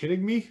you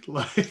kidding me?"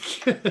 Like,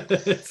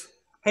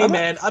 hey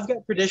man, I've got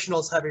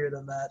traditionals heavier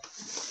than that.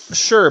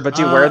 Sure, but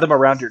do you wear them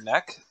around your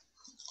neck?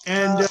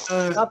 And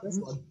not this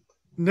one.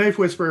 Knife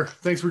Whisper,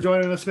 thanks for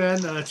joining us, man.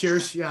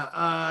 Cheers.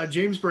 Yeah.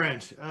 James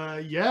Brandt.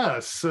 Yeah.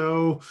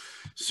 So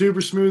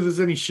super smooth as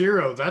any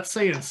Shiro. That's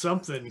saying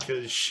something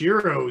because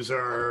Shiros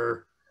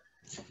are,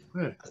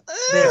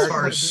 as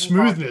far as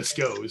smoothness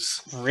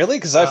goes. Really?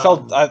 Because I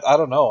felt I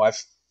don't know.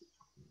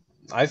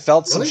 I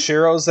felt some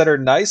Shiros that are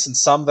nice and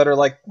some that are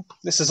like,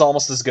 this is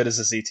almost as good as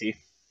a ZT.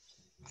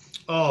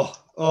 Oh.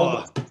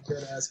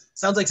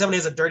 Sounds like somebody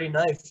has a dirty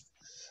knife.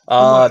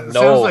 No.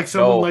 Sounds like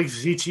someone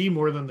likes ZT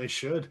more than they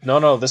should.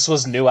 No. This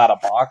was new out of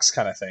box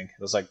kind of thing.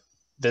 It was like,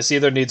 this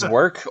either needs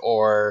work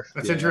or...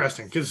 That's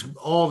interesting, because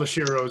all the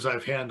Shiros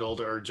I've handled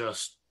are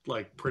just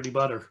like pretty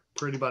butter.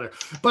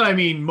 But I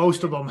mean,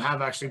 most of them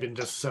have actually been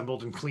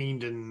disassembled and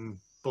cleaned and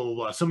blah, blah,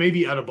 blah. So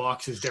maybe out of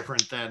box is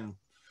different than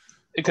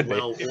it could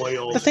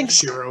well-oiled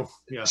Shiro.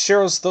 Yeah.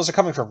 Shiros, those are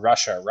coming from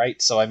Russia,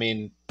 right? So, I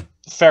mean...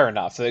 Fair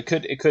enough. It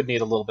could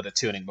need a little bit of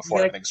tuning before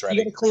everything's ready.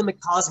 You gotta clean the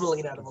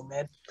cosmoline out of them,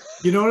 man.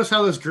 You notice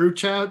how this group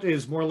chat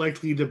is more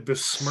likely to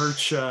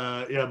besmirch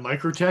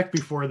Microtech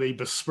before they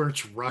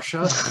besmirch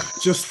Russia?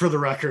 Just for the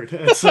record.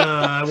 It's,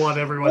 I want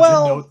everyone to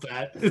note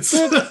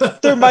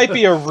that. There might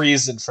be a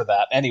reason for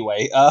that.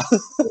 Anyway.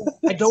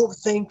 I don't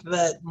think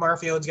that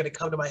Marfione's gonna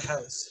come to my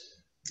house.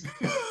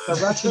 The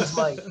Russians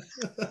might.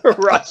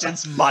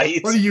 Russians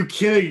might. What are you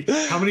kidding?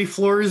 How many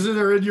floors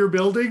are in your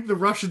building? The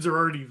Russians are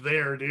already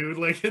there, dude.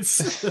 Like,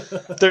 it's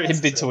they're in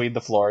between the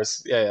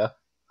floors. Yeah.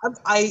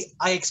 I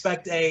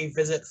expect a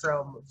visit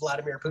from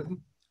Vladimir Putin.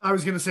 I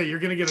was gonna say you're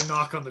gonna get a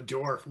knock on the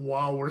door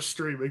while we're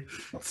streaming.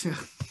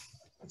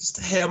 Just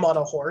him on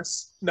a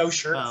horse, no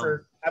shirt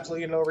for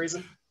absolutely no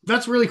reason.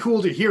 That's really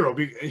cool to hear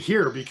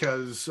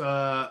because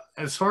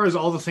as far as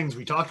all the things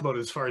we talked about,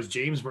 as far as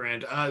James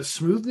Brand,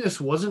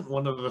 smoothness wasn't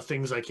one of the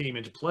things that came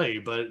into play.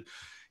 But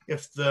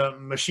if the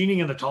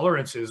machining and the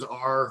tolerances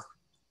are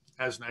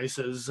as nice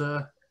as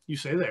you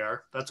say they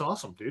are, that's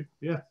awesome, dude.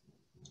 Yeah.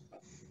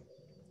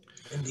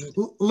 Indeed.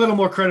 A little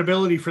more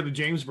credibility for the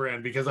James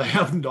Brand because I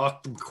have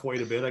knocked them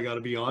quite a bit. I got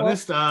to be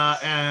honest,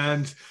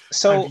 and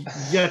so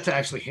I've yet to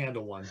actually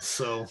handle one.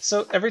 So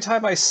every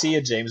time I see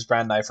a James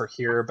Brand knife or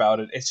hear about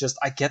it, it's just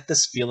I get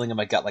this feeling in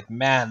my gut, like,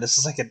 man, this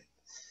is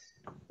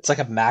it's like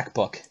a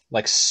MacBook,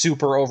 like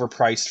super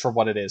overpriced for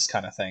what it is,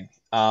 kind of thing.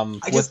 I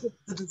just get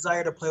the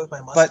desire to play with my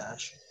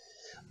mustache.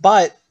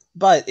 But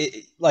But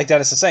like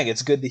Dennis is saying,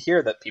 it's good to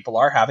hear that people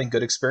are having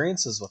good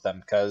experiences with them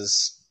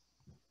because,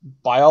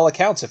 by all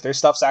accounts, if their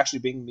stuff's actually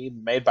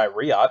being made by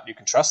Riot, you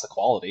can trust the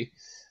quality.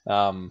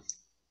 And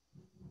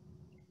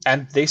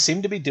they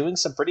seem to be doing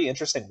some pretty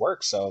interesting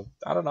work. So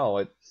I don't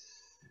know.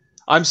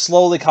 I'm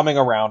slowly coming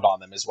around on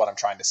them, is what I'm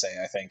trying to say.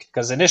 I think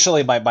because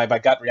initially my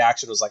gut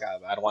reaction was like,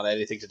 I don't want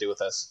anything to do with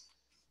this,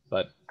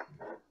 but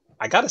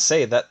I gotta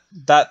say that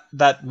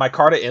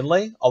micarta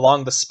inlay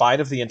along the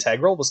spine of the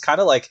integral was kind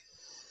of like,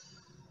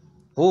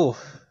 ooh,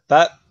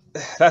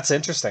 that's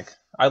interesting.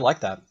 I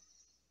like that.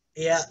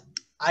 Yeah,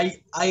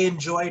 I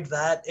enjoyed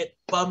that. It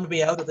bummed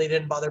me out that they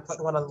didn't bother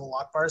putting one on the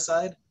lock bar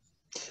side.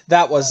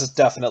 That was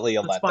definitely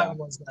a The spine letdown.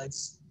 was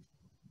nice.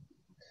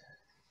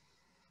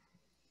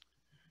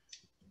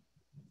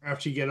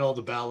 After you get all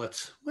the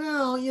ballots,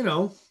 well,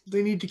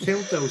 they need to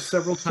count those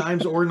several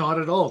times or not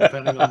at all,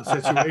 depending on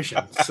the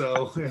situation.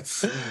 So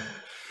it's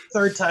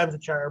third time's a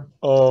charm.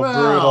 Oh, well,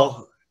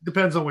 brutal.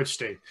 Depends on which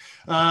state.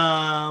 So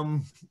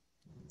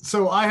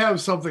I have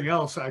something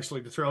else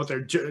actually to throw out there.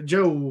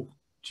 Joe,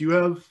 do you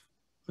have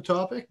a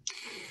topic?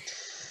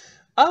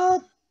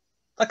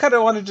 I kind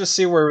of wanted to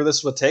see where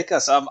this would take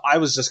us. I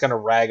was just going to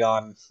rag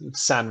on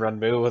San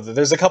Renmu.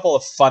 There's a couple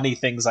of funny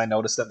things I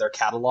noticed in their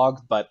catalog,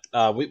 but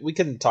we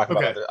can talk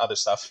about other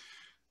stuff.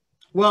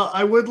 Well,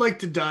 I would like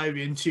to dive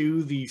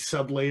into the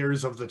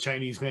sub-layers of the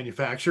Chinese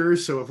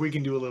manufacturers. So if we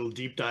can do a little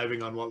deep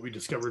diving on what we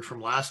discovered from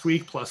last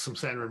week, plus some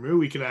San Renmu,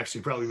 we can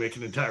actually probably make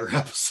an entire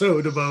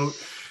episode about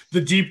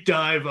the deep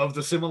dive of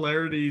the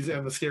similarities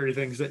and the scary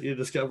things that you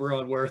discover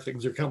on where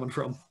things are coming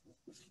from.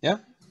 Yeah.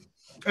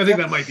 I think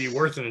that might be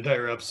worth an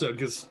entire episode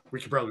because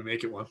we could probably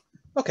make it one.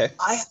 Okay.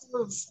 I have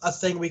a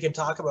thing we can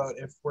talk about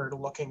if we're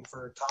looking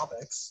for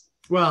topics.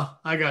 Well,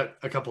 I got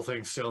a couple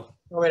things still.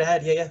 Go right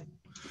ahead. Yeah.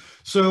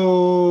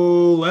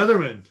 So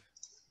Leatherman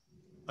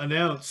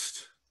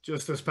announced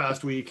just this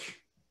past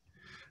week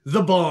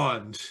the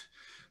Bond,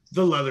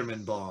 the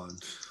Leatherman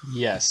Bond.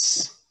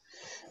 Yes,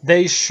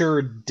 they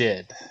sure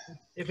did.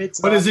 If it's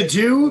what does it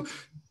do?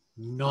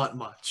 Not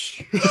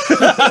much.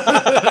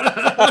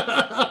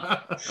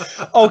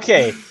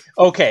 Okay.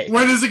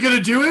 When is it going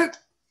to do it?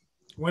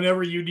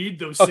 Whenever you need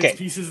those 6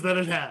 pieces that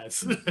it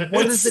has.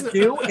 What does it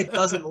do? It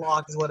doesn't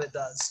lock is what it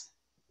does.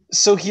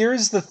 So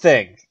here's the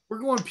thing. We're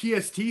going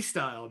PST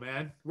style,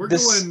 man. We're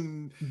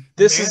going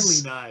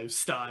manly knives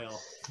style.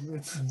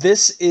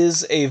 This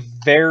is a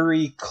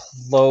very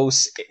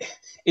close...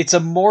 It's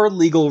a more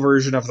legal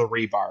version of the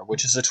rebar,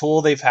 which is a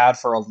tool they've had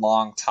for a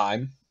long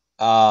time.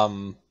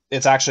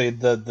 It's actually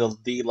the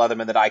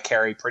Leatherman that I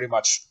carry pretty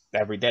much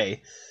every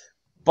day.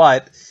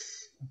 But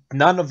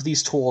none of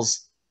these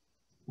tools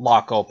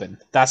lock open.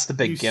 That's the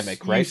big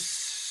gimmick, right? You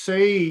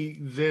say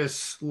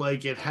this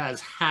like it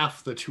has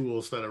half the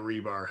tools that a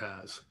rebar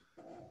has.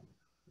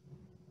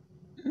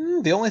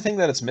 The only thing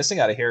that it's missing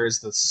out of here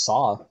is the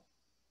saw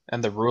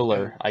and the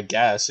ruler, I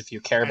guess, if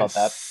you care about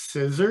that.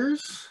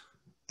 Scissors?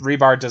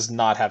 Rebar does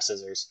not have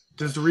scissors.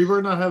 Does the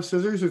rebar not have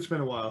scissors? It's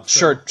been a while.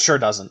 So. Sure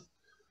doesn't.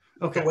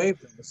 Okay. The wave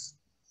does.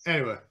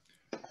 Anyway.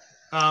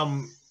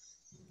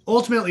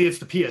 Ultimately, it's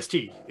the PST.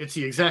 It's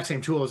the exact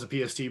same tool as the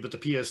PST, but the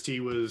PST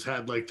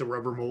had like the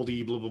rubber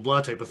moldy blah blah blah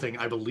type of thing,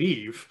 I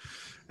believe.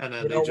 And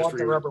then they don't want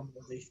the rubber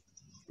moldy.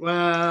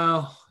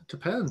 Well, it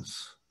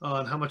depends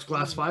on how much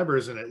glass fiber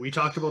is in it. We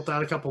talked about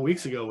that a couple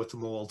weeks ago with the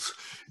molds.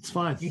 It's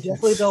fine. You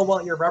definitely don't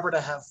want your rubber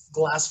to have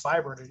glass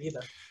fiber in it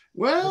either.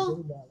 Well, you're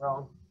doing that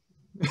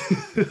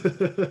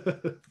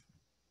wrong.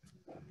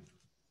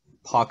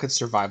 Pocket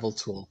survival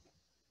tool.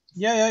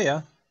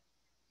 Yeah.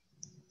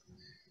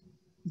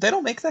 They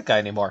don't make that guy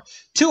anymore.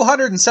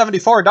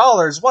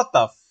 $274. What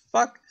the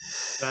fuck?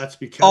 That's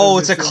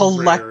because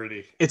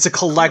it's a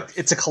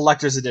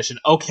collector's edition.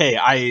 Okay,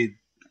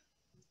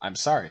 I'm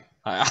sorry.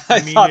 I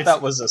thought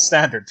that was a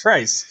standard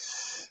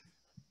price.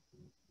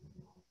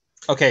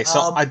 Okay,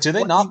 so do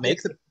they not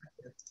make the?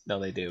 No,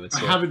 they do. I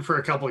haven't for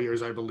a couple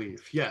years, I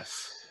believe.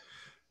 Yes.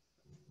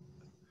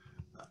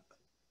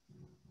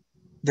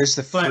 There's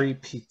the free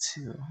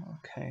P2.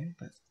 Okay,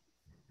 but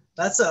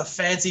that's a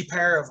fancy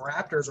pair of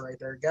Raptors right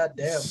there. God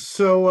damn.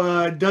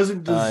 So does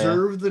it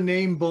deserve the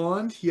name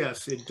Bond?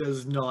 Yes, it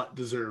does not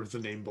deserve the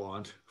name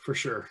Bond, for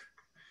sure.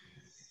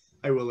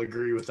 I will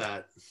agree with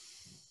that.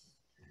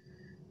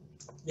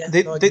 Yeah,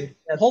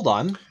 hold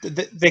on.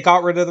 They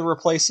got rid of the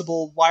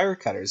replaceable wire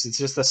cutters. It's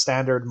just the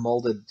standard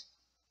molded.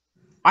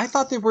 I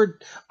thought they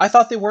weren't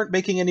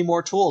making any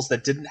more tools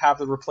that didn't have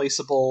the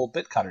replaceable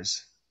bit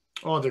cutters.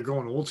 Oh, they're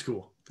going old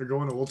school. They're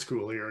going old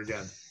school here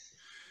again.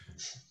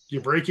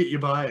 You break it, you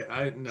buy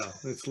it. No,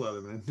 it's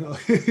Leatherman. No.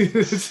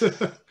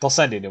 They'll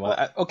send you a new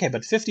one. Okay,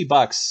 but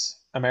 $50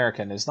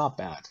 American is not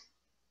bad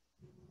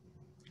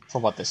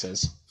for what this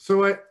is.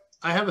 So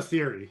I have a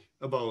theory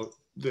about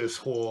this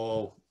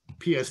whole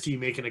PST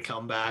making a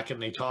comeback,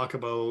 and they talk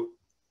about,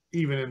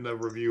 even in the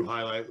review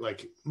highlight,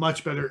 like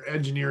much better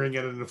engineering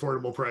at an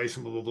affordable price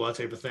and blah blah blah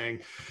type of thing.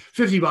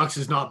 $50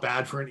 is not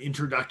bad for an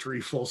introductory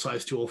full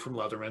size tool from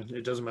Leatherman.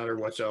 It doesn't matter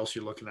what else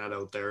you're looking at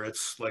out there.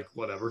 It's like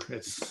whatever.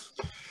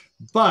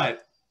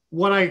 But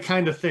what I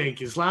kind of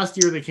think is last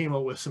year they came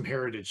out with some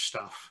heritage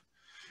stuff.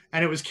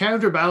 And it was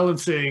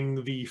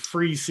counterbalancing the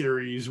free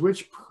series,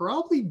 which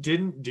probably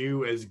didn't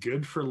do as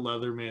good for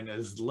Leatherman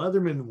as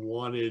Leatherman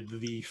wanted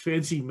the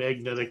fancy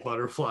magnetic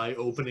butterfly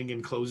opening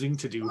and closing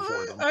to do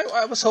for them.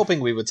 I was hoping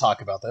we would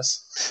talk about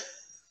this.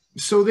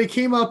 So they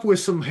came up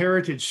with some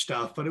heritage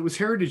stuff, but it was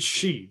heritage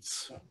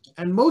sheets.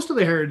 And most of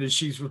the heritage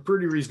sheets were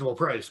pretty reasonable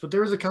price, but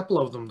there was a couple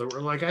of them that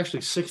were like actually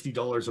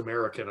 $60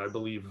 American, I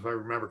believe, if I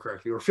remember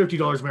correctly, or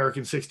 $50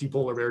 American, 60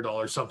 polar bear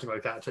dollars, something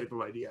like that type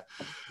of idea.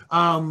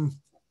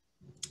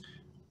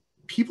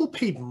 People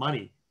paid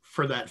money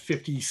for that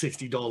 $50,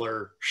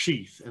 $60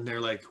 sheath. And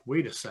they're like,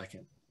 wait a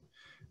second,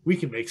 we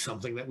can make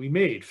something that we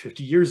made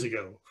 50 years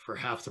ago for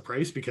half the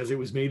price because it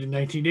was made in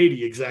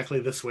 1980 exactly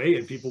this way.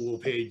 And people will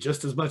pay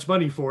just as much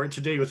money for it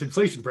today with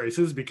inflation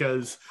prices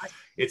because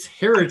it's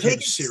heritage I take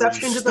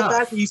exception to the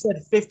fact that you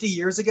said 50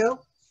 years ago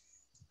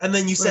and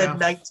then you said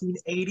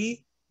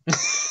 1980.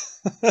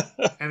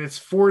 And it's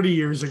 40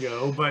 years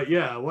ago, but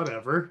yeah,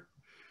 whatever.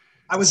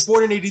 I was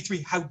born in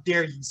 83. How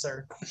dare you,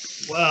 sir?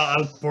 Well, I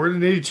was born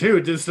in 82.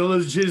 It just still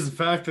doesn't change the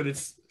fact that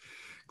it's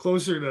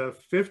closer to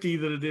 50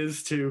 than it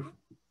is to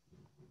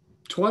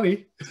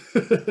 20.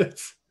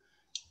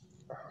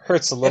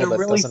 Hurts a little bit,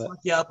 really doesn't it? Fuck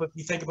you up if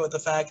you think about the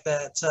fact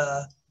that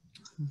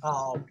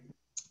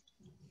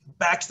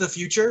Back to the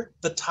Future,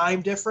 the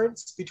time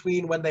difference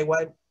between when they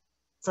went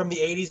from the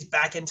 80s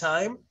back in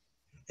time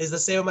is the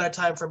same amount of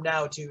time from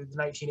now to the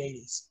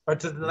 1980s or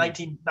to the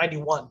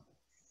 1991.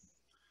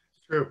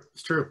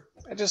 It's true.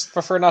 I just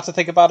prefer not to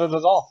think about it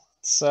at all.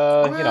 It's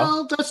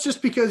well, that's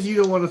just because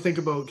you don't want to think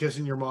about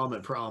kissing your mom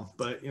at prom,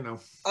 but you know.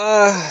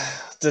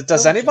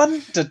 Does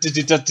anyone?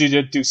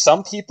 Do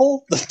some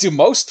people? Do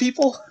most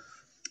people?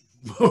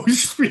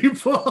 Most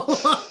people.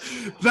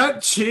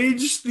 That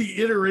changed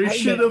the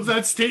iteration of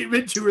that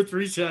statement 2 or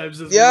 3 times.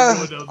 As yeah,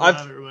 we go down the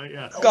ladder,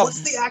 yeah.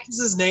 What's the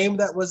actress's name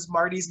that was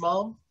Marty's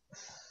mom?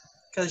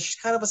 Because she's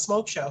kind of a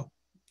smoke show.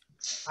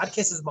 I'd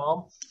kiss his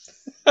mom.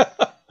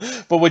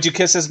 But would you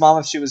kiss his mom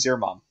if she was your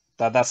mom?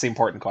 That's the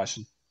important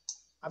question.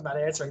 I'm not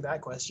answering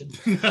that question.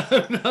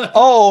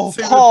 Oh,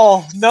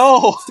 Paul,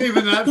 no!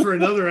 Saving that for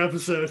another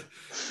episode.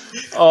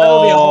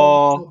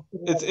 Oh,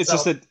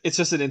 it's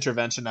just an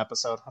intervention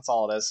episode. That's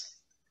all it is.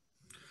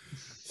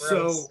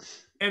 So,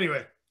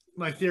 anyway,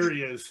 my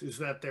theory is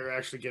that they're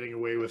actually getting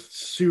away with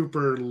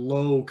super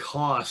low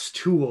cost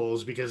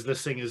tools because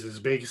this thing is as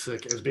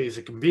basic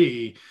can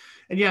be.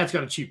 And yeah, it's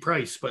got a cheap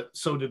price, but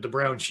so did the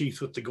brown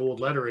sheath with the gold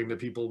lettering that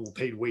people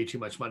paid way too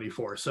much money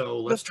for. So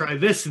let's try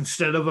this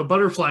instead of a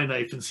butterfly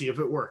knife and see if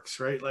it works,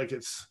 right? Like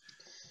it's.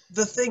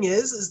 The thing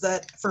is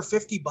that for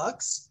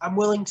 $50, I'm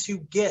willing to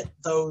get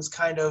those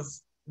kind of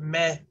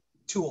meh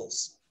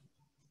tools.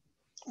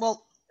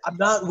 Well, I'm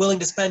not willing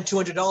to spend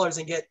 $200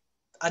 and get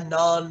a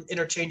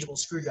non-interchangeable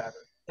screwdriver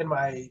in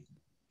my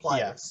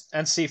pliers. Yeah.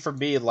 And see, for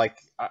me, like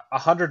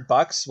 $100,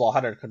 well,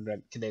 100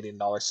 Canadian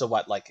dollars. So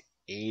what, like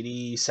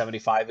 80,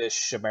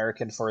 75-ish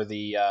American for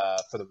the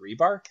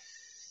rebar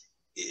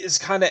is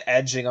kind of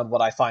edging on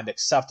what I find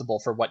acceptable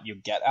for what you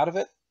get out of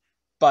it.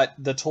 But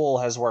the tool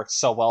has worked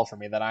so well for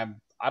me that I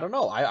don't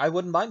know. I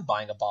wouldn't mind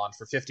buying a Bond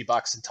for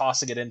 $50 and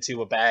tossing it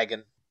into a bag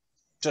and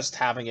just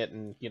having it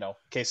in,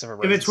 case of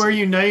emergency. If it's where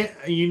you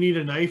need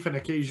a knife and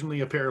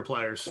occasionally a pair of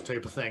pliers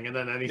type of thing, and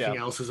then anything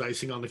else is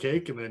icing on the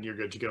cake, and then you're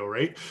good to go,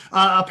 right?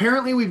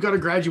 Apparently, we've got a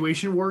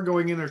graduation war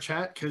going in our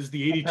chat because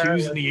the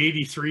 82s and the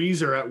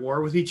 83s are at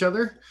war with each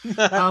other.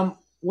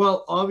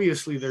 Well,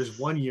 obviously, there's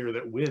one year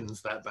that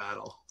wins that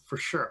battle, for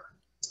sure.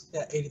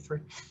 Yeah, 83.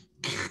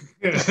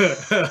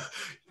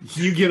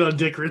 You get on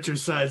Dick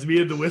Richards' side.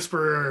 Me and the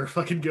Whisperer are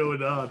fucking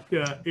going on.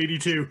 Yeah,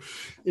 82.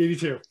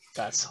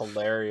 That's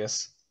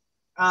hilarious.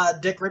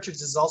 Dick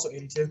Richards is also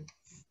 82.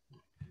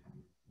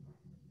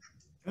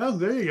 Oh,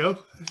 there you go.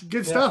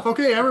 Good stuff.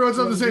 Okay, everyone's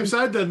on the same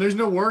side then. There's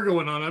no war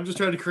going on. I'm just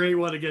trying to create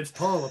one against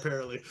Paul,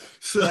 apparently.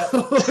 So,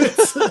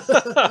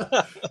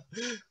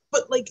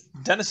 but like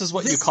Dennis is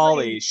what you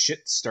call a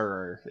shit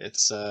stirrer.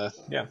 It's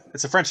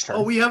it's a French term.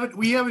 Oh, we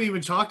haven't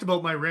even talked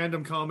about my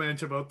random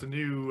comment about the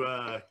new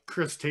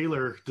Chris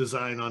Taylor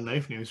design on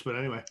Knife News. But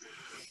anyway,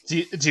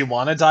 do you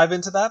want to dive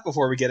into that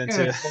before we get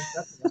into?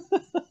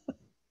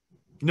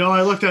 No,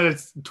 I looked at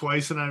it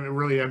twice, and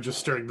I'm just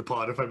stirring the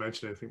pot if I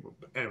mention anything.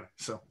 But anyway,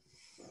 so.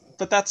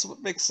 But that's what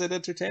makes it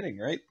entertaining,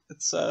 right?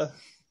 It's I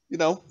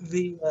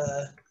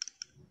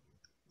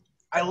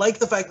like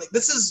the fact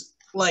this is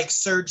like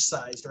surge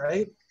sized,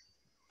 right?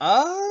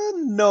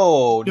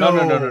 No.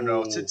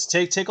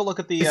 Take a look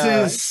at the. This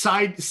is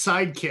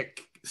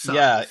sidekick size.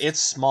 Yeah, it's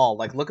small.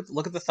 Like look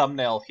at the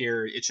thumbnail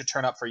here. It should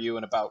turn up for you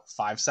in about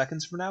 5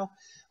 seconds from now.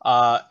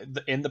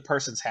 In the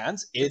person's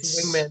hands,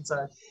 it's wingman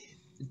size.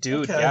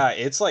 Dude, okay. Yeah,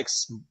 it's like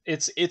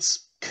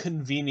it's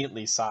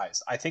conveniently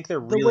sized. I think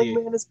they're really. The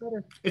wingman is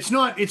better. It's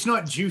not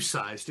juice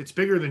sized. It's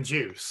bigger than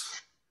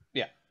juice.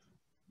 Yeah,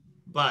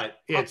 but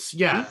it's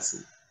a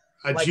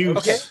like, juice.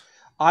 Okay.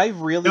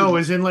 No,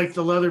 as in like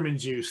the Leatherman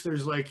juice.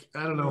 There's like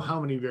I don't know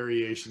how many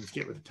variations.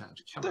 Get with the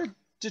times.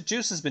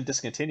 Juice has been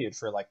discontinued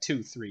for like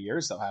 2-3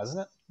 years, though,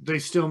 hasn't it? They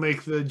still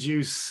make the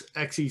Juice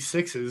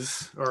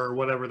XE6s or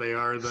whatever they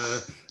are.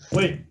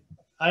 Wait,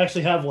 I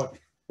actually have one.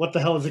 What the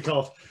hell is it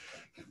called?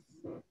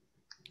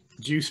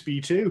 Juice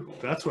B2.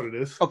 That's what it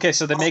is. Okay,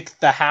 so they make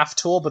the half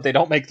tool, but they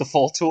don't make the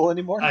full tool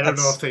anymore? I don't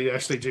know if they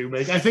actually do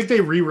make. I think they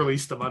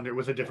re-released them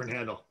with a different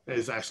handle.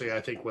 Is actually, I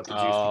think, what the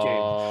Juice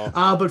became.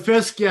 But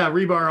Fisk, yeah,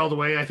 rebar all the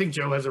way. I think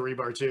Joe has a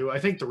rebar too. I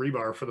think the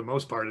rebar, for the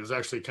most part, is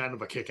actually kind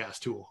of a kick-ass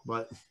tool.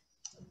 But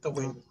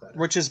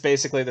which is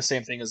basically the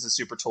same thing as the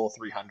Super Tool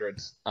 300.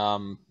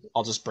 I'll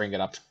just bring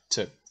it up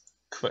to.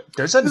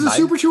 Does the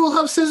Super Tool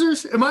have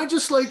scissors? Am I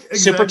just like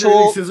Super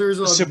Tool scissors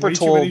on Super way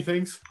Tool too many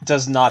things?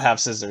 Does not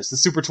have scissors. The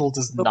Super Tool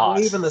does not.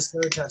 Even the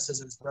Surge has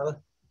scissors, brother.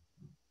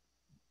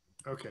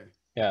 Okay.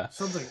 Yeah.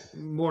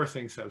 More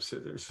things have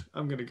scissors.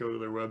 I'm gonna go to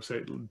their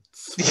website and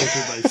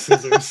filter by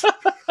scissors.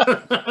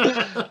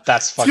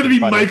 That's fucking. It's gonna be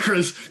funny.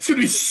 micros. It's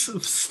gonna be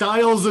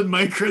styles and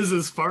micros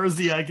as far as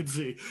the eye can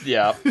see.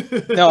 Yeah.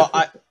 No,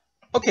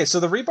 Okay, so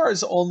the rebar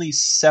is only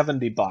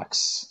 $70.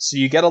 So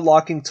you get a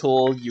locking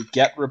tool, you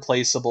get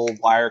replaceable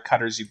wire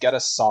cutters, you get a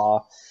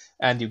saw,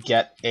 and you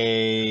get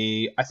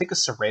I think a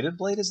serrated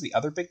blade is the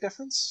other big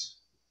difference?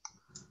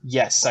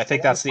 Yes, I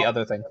think that's the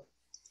other thing.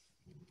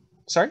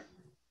 Sorry?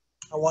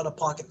 I want a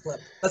pocket clip.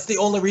 That's the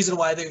only reason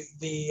why I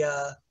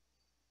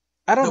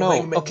don't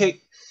know. Okay,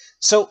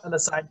 so and the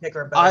sidekick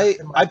are better.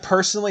 I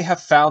personally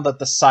have found that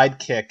the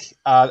sidekick,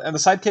 and the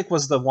sidekick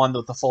was the one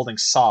with the folding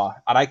saw,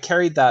 and I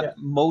carried that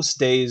most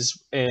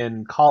days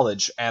in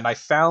college, and I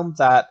found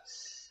that,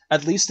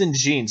 at least in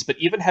jeans, but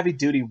even heavy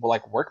duty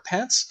like work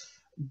pants,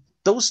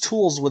 those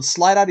tools would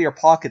slide out of your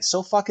pocket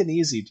so fucking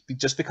easy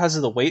just because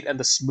of the weight and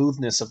the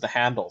smoothness of the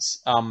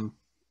handles.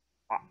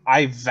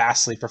 I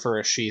vastly prefer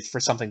a sheath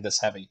for something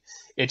this heavy.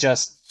 It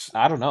just,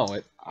 I don't know.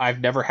 I've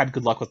never had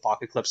good luck with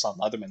pocket clips on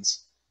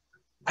Leathermans.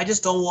 I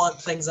just don't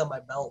want things on my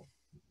belt.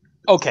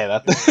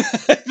 Okay,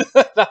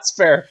 that's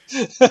fair.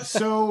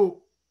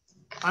 So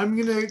I'm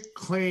going to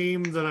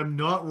claim that I'm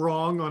not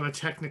wrong on a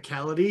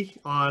technicality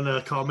on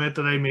a comment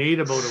that I made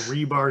about a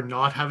rebar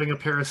not having a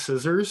pair of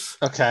scissors.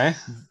 Okay.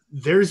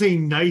 There's a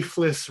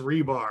knifeless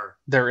rebar.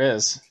 There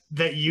is.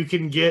 That you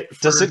can get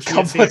for Does it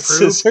come TSA with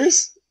proof.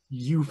 Scissors?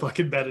 You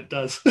fucking bet it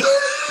does.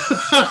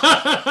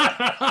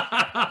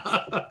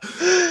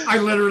 I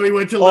literally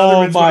went to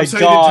Leatherman's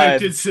website and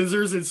typed in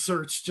scissors and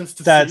searched just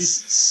to see. That's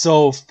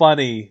so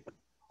funny.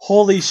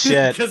 Holy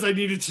shit. Because I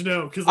needed to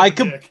know.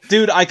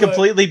 Dude, I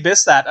completely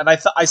missed that. And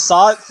I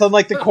saw it from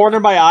like the corner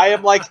of my eye.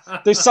 I'm like,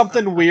 there's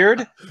something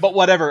weird. But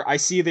whatever. I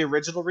see the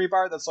original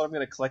rebar. That's what I'm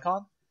going to click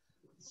on.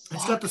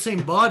 It's got the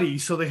same body,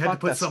 so they had to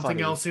put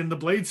something else in the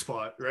blade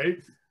spot, right?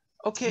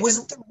 Okay.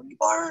 Wasn't the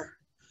rebar?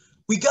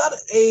 We got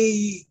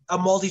a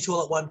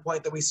multi-tool at one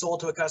point that we sold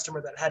to a customer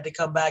that had to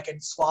come back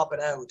and swap it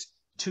out.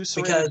 2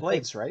 serrated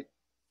blades, right?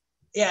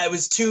 Yeah, it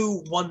was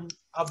one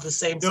of the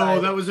same size.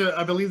 No, that was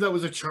I believe that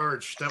was a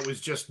charge. That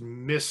was just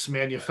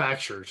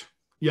mismanufactured.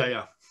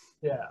 Yeah.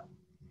 Yeah,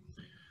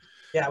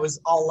 it was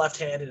all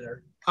left-handed.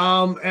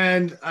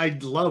 And I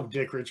love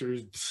Dick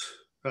Richards'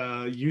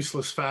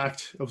 useless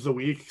fact of the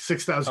week.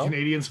 6,000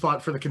 Canadians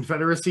fought for the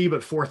Confederacy,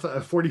 but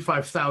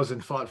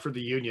 45,000 fought for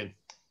the Union.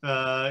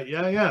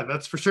 Yeah,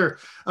 that's for sure.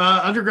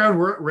 Underground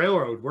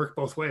Railroad worked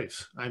both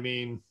ways. I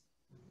mean,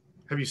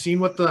 have you seen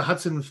what the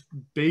Hudson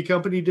Bay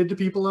Company did to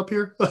people up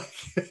here?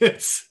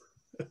 It's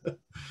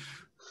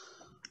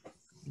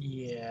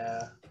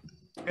yeah.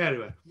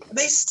 Anyway,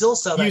 they still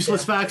sell that.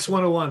 Useless facts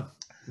 101.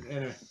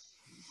 Anyway.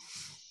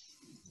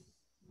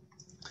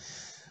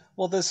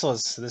 Well, this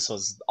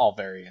was all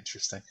very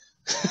interesting.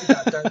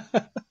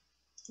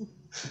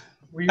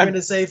 Were you going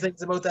to say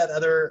things about that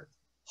other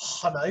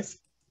knife?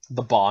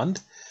 The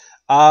Bond.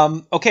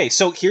 Okay,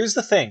 so here's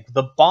the thing.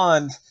 The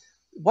Bond,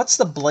 what's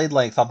the blade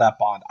length on that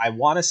Bond? I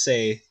want to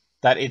say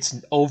that it's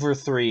over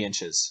 3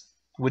 inches,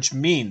 which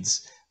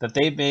means that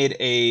they made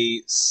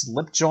a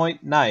slip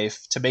joint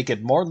knife to make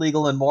it more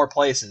legal in more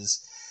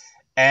places,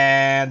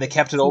 and they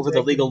kept it over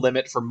the legal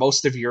limit for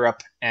most of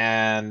Europe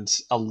and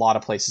a lot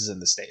of places in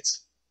the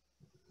States.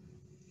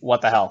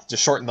 What the hell?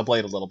 Just shorten the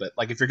blade a little bit.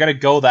 Like, if you're going to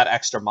go that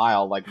extra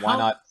mile, like, why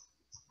not?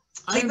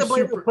 Take the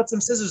blade and put some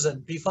scissors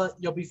in. Be fine.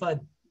 You'll be fine.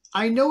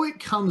 I know it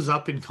comes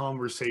up in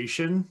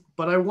conversation,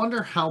 but I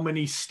wonder how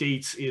many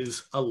states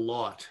is a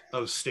lot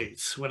of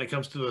states when it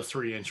comes to the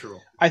 3-inch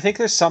rule. I think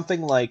there's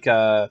something like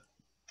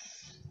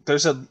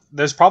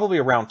there's probably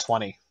around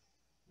 20,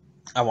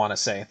 I want to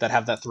say, that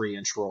have that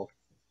 3-inch rule.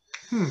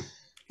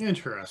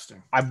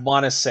 Interesting. I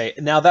want to say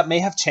now that may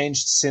have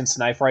changed since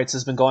Knife Rights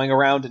has been going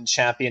around and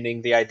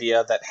championing the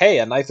idea that, hey,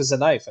 a knife is a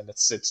knife and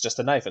it's just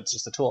a knife, it's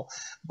just a tool.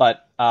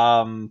 But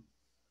on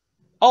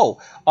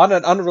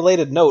an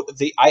unrelated note,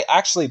 I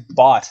actually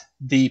bought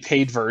the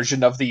paid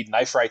version of the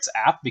Knife Rights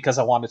app because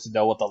I wanted to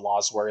know what the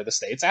laws were in the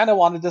States, and I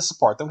wanted to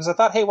support them because I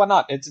thought, hey, why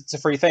not? It's a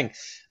free thing.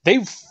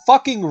 They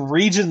fucking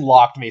region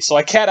locked me, so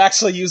I can't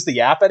actually use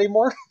the app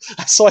anymore.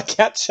 So I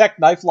can't check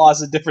knife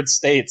laws in different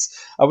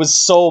states. I was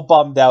so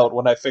bummed out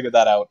when I figured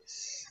that out.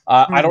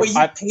 You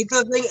paid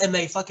for the thing and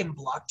they fucking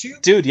blocked you?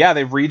 Dude, yeah,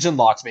 they region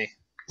locked me.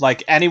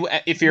 Like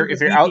if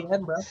you're out,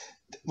 VPN, bro.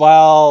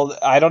 well,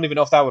 I don't even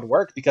know if that would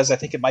work because I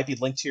think it might be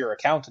linked to your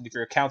account, and if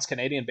your account's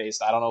Canadian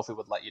based, I don't know if it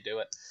would let you do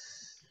it.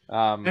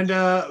 And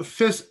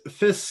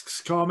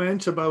Fisk's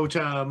comment about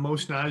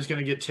most knives going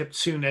to get tipped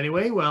soon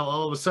anyway. Well,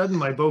 all of a sudden,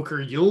 my Boker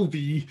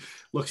Yulby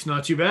looks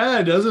not too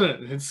bad, doesn't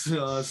it? It's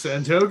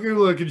Santoku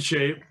looking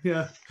shape.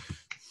 Yeah.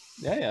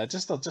 Yeah,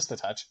 just a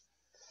touch.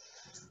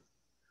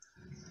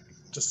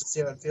 Just to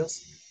see how it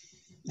feels.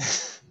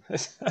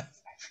 I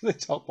really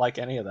don't like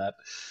any of that.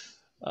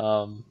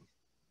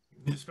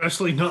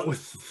 Especially not with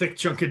thick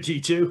chunk of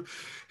D2.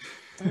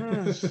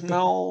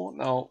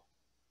 No.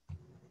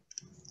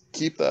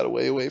 Keep that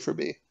away from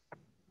me.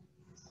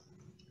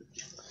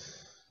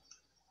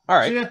 All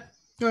right. So, yeah.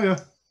 Oh, yeah.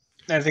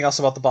 Anything else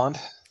about the Bond?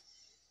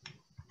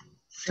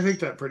 I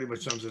think that pretty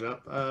much sums it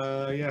up.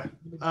 Yeah.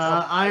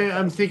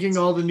 I'm thinking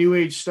all the new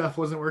age stuff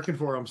wasn't working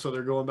for them, so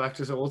they're going back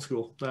to old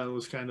school. That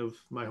was kind of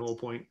my whole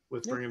point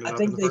with bringing it up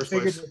in the first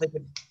place. I think they figured that they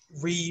could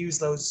reuse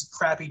those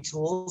crappy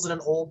tools in an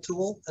old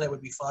tool, and it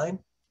would be fine.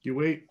 You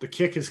wait. The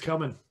kick is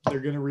coming.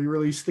 They're going to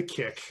re-release the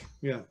kick.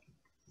 Yeah.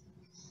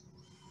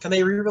 Can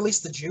they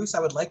re-release the juice? I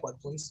would like one,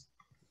 please.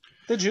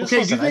 The juice.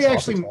 Okay. Do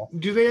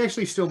they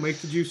actually still make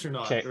the juice or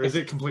not, or is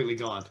it completely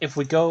gone? If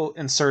we go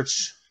and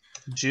search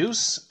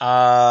juice,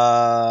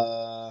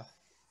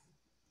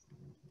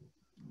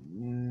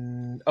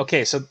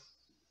 okay, so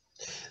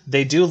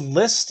they do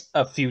list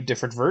a few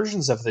different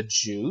versions of the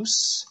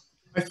juice.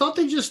 I thought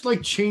they just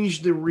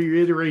changed the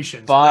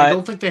reiteration. But I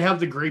don't think they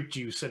have the grape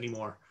juice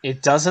anymore.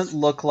 It doesn't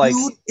look like.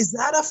 Dude, is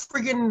that a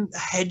friggin'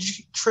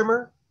 hedge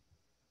trimmer?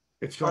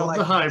 It's called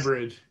the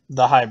hybrid.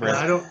 The hybrid.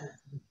 I don't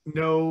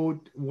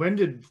know when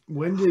did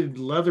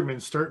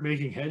Leatherman start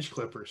making hedge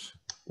clippers?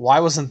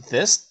 Why wasn't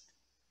this?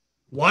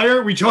 Why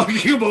aren't we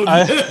talking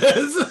about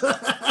this?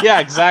 Yeah,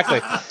 exactly.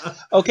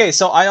 Okay,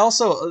 so I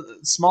also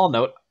small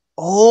note.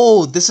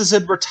 Oh, this is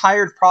in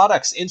retired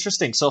products.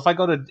 Interesting. So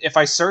if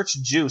I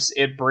search juice,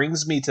 it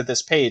brings me to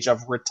this page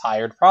of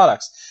retired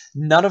products.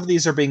 None of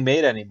these are being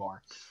made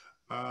anymore.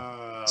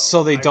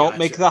 So they don't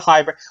make the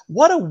hybrid.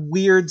 What a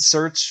weird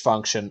search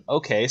function.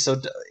 Okay,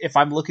 so if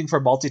I'm looking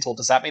for multi-tool,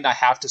 does that mean I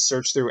have to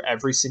search through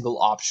every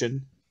single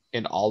option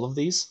in all of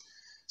these?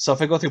 So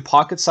if I go through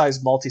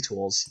pocket-sized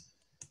multi-tools,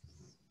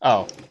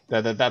 oh,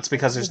 that's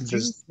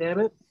because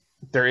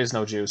there is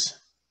no juice.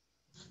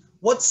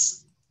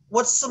 What's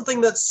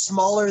something that's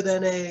smaller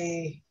than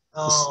a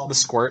the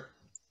squirt?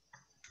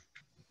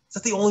 Is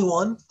that the only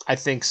one? I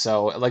think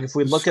so. Like if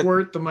we look at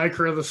the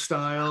Micro, the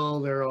Style,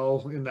 they're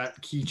all in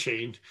that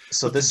keychain.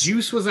 So the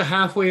juice was a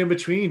halfway in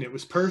between. It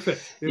was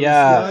perfect. It was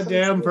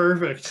goddamn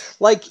perfect.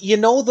 Like the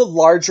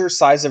larger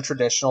size of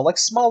traditional, like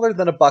smaller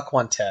than a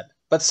 $110,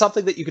 but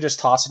something that you could just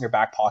toss in your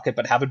back pocket,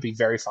 but have it be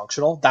very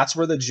functional. That's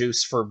where the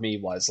juice for me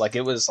was. Like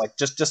it was like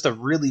just a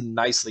really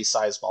nicely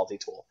sized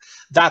multi-tool.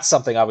 That's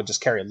something I would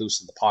just carry loose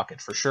in the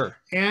pocket for sure.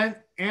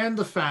 And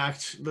the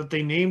fact that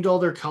they named all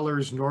their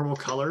colors normal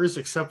colors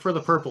except for the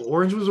purple.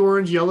 Orange was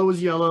orange, yellow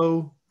was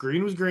yellow,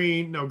 green was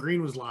green. No,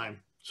 green was lime.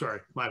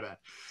 Sorry, my bad.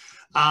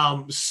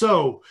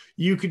 So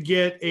you could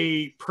get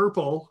a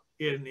purple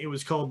and it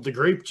was called the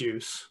grape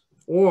juice.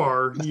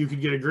 Or you could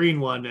get a green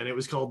one, and it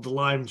was called the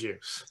lime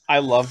juice. I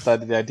love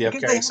the idea of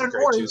carrying some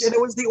grape juice. And it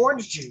was the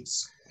orange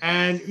juice.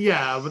 And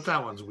yeah, but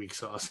that one's weak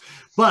sauce.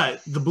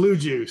 But the blue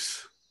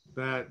juice,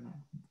 that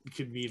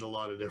could mean a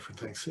lot of different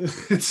things.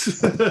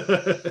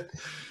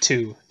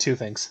 Two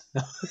things.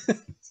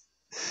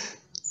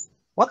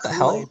 What the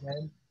hell?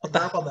 Man. What the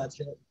hell on that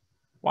shit?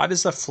 Why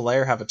does the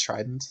flare have a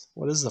trident?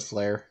 What is the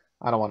flare?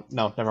 I don't want.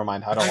 No, never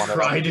mind. I don't want it.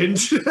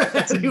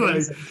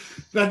 Anyway,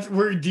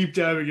 we're deep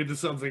diving into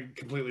something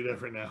completely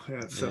different now.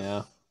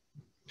 Yeah.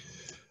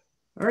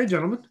 All right,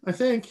 gentlemen. I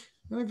think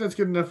that's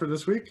good enough for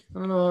this week. I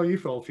don't know how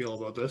you all feel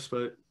about this,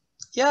 but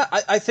yeah,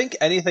 I think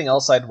anything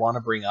else I'd want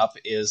to bring up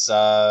is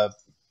a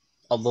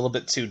little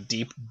bit too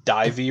deep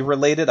divey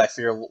related. I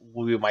fear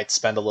we might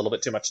spend a little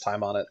bit too much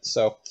time on it.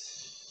 So,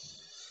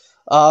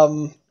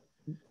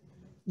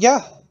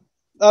 yeah.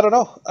 I don't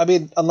know. I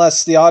mean,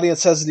 unless the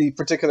audience has any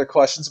particular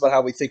questions about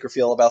how we think or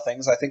feel about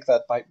things, I think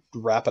that might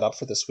wrap it up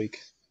for this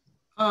week.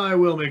 I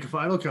will make a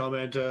final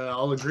comment.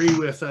 I'll agree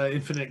with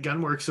Infinite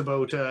Gunworks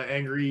about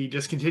Angry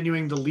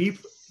discontinuing the Leap.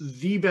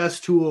 The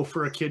best tool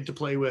for a kid to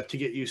play with to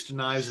get used to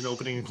knives and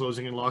opening and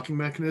closing and locking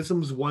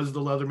mechanisms was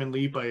the Leatherman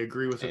Leap. I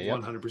agree with it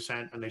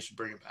 100%, and they should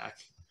bring it back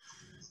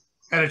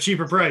at a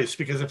cheaper price,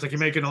 because if they can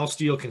make an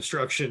all-steel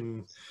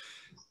construction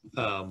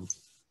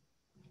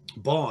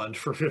Bond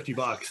for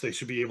 $50, they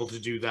should be able to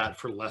do that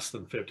for less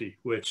than 50,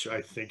 which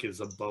I think is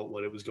about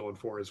what it was going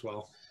for as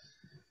well.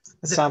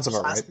 Sounds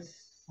about right.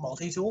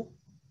 Multi-tool?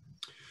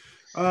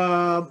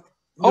 No,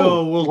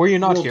 were you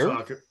not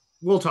here?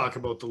 We'll talk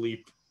about the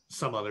Leap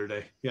some other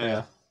day.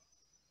 Yeah.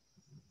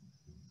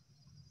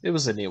 It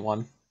was a neat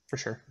one for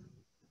sure.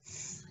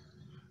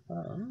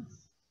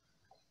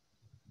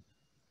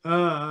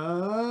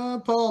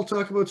 Paul,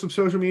 talk about some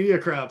social media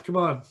crap. Come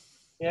on.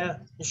 Yeah,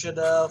 you should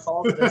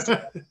follow this.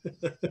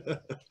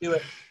 Do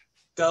it.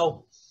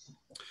 Go.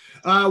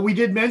 We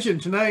did mention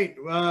tonight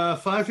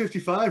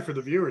 5:55 for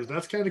the viewers.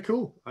 That's kind of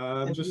cool.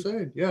 I'm just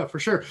saying. Yeah, for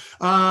sure.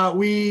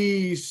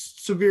 We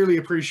severely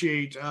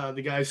appreciate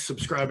the guys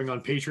subscribing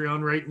on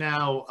Patreon right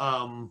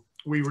now.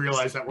 We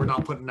realize that we're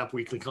not putting up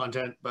weekly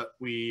content, but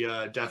we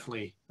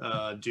definitely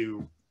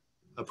do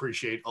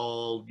appreciate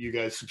all you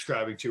guys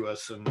subscribing to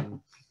us. And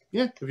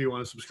yeah, if you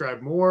want to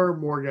subscribe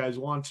more guys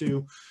want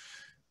to,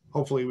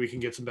 hopefully we can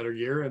get some better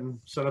gear and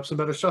set up some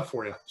better stuff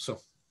for you. So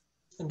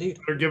Indeed.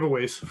 better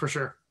giveaways for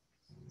sure.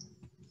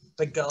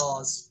 The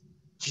gauze.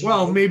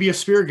 Well, maybe a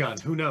spear gun.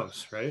 Who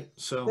knows, right?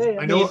 So Hey,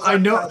 I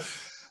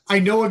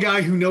know a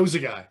guy who knows a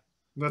guy.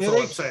 That's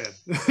all I'm saying.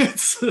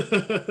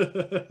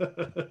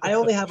 I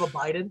only have a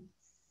Biden.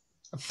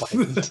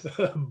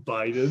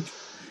 Biden.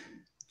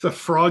 It's a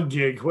frog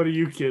gig. What are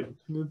you kidding?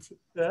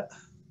 Yeah.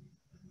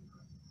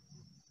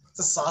 It's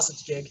a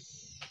sausage gig.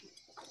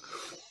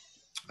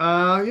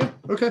 Yeah.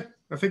 Okay.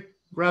 I think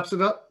wraps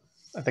it up.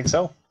 I think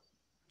so.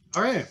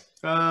 All right.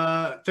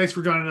 Thanks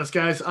for joining us,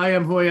 guys. I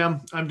am who I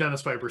am. I'm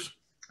Dennis Pipers.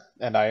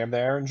 And I am the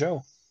Aaron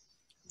Joe.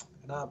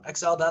 And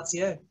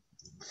XL.ca.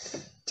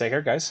 Take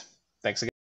care, guys. Thanks again.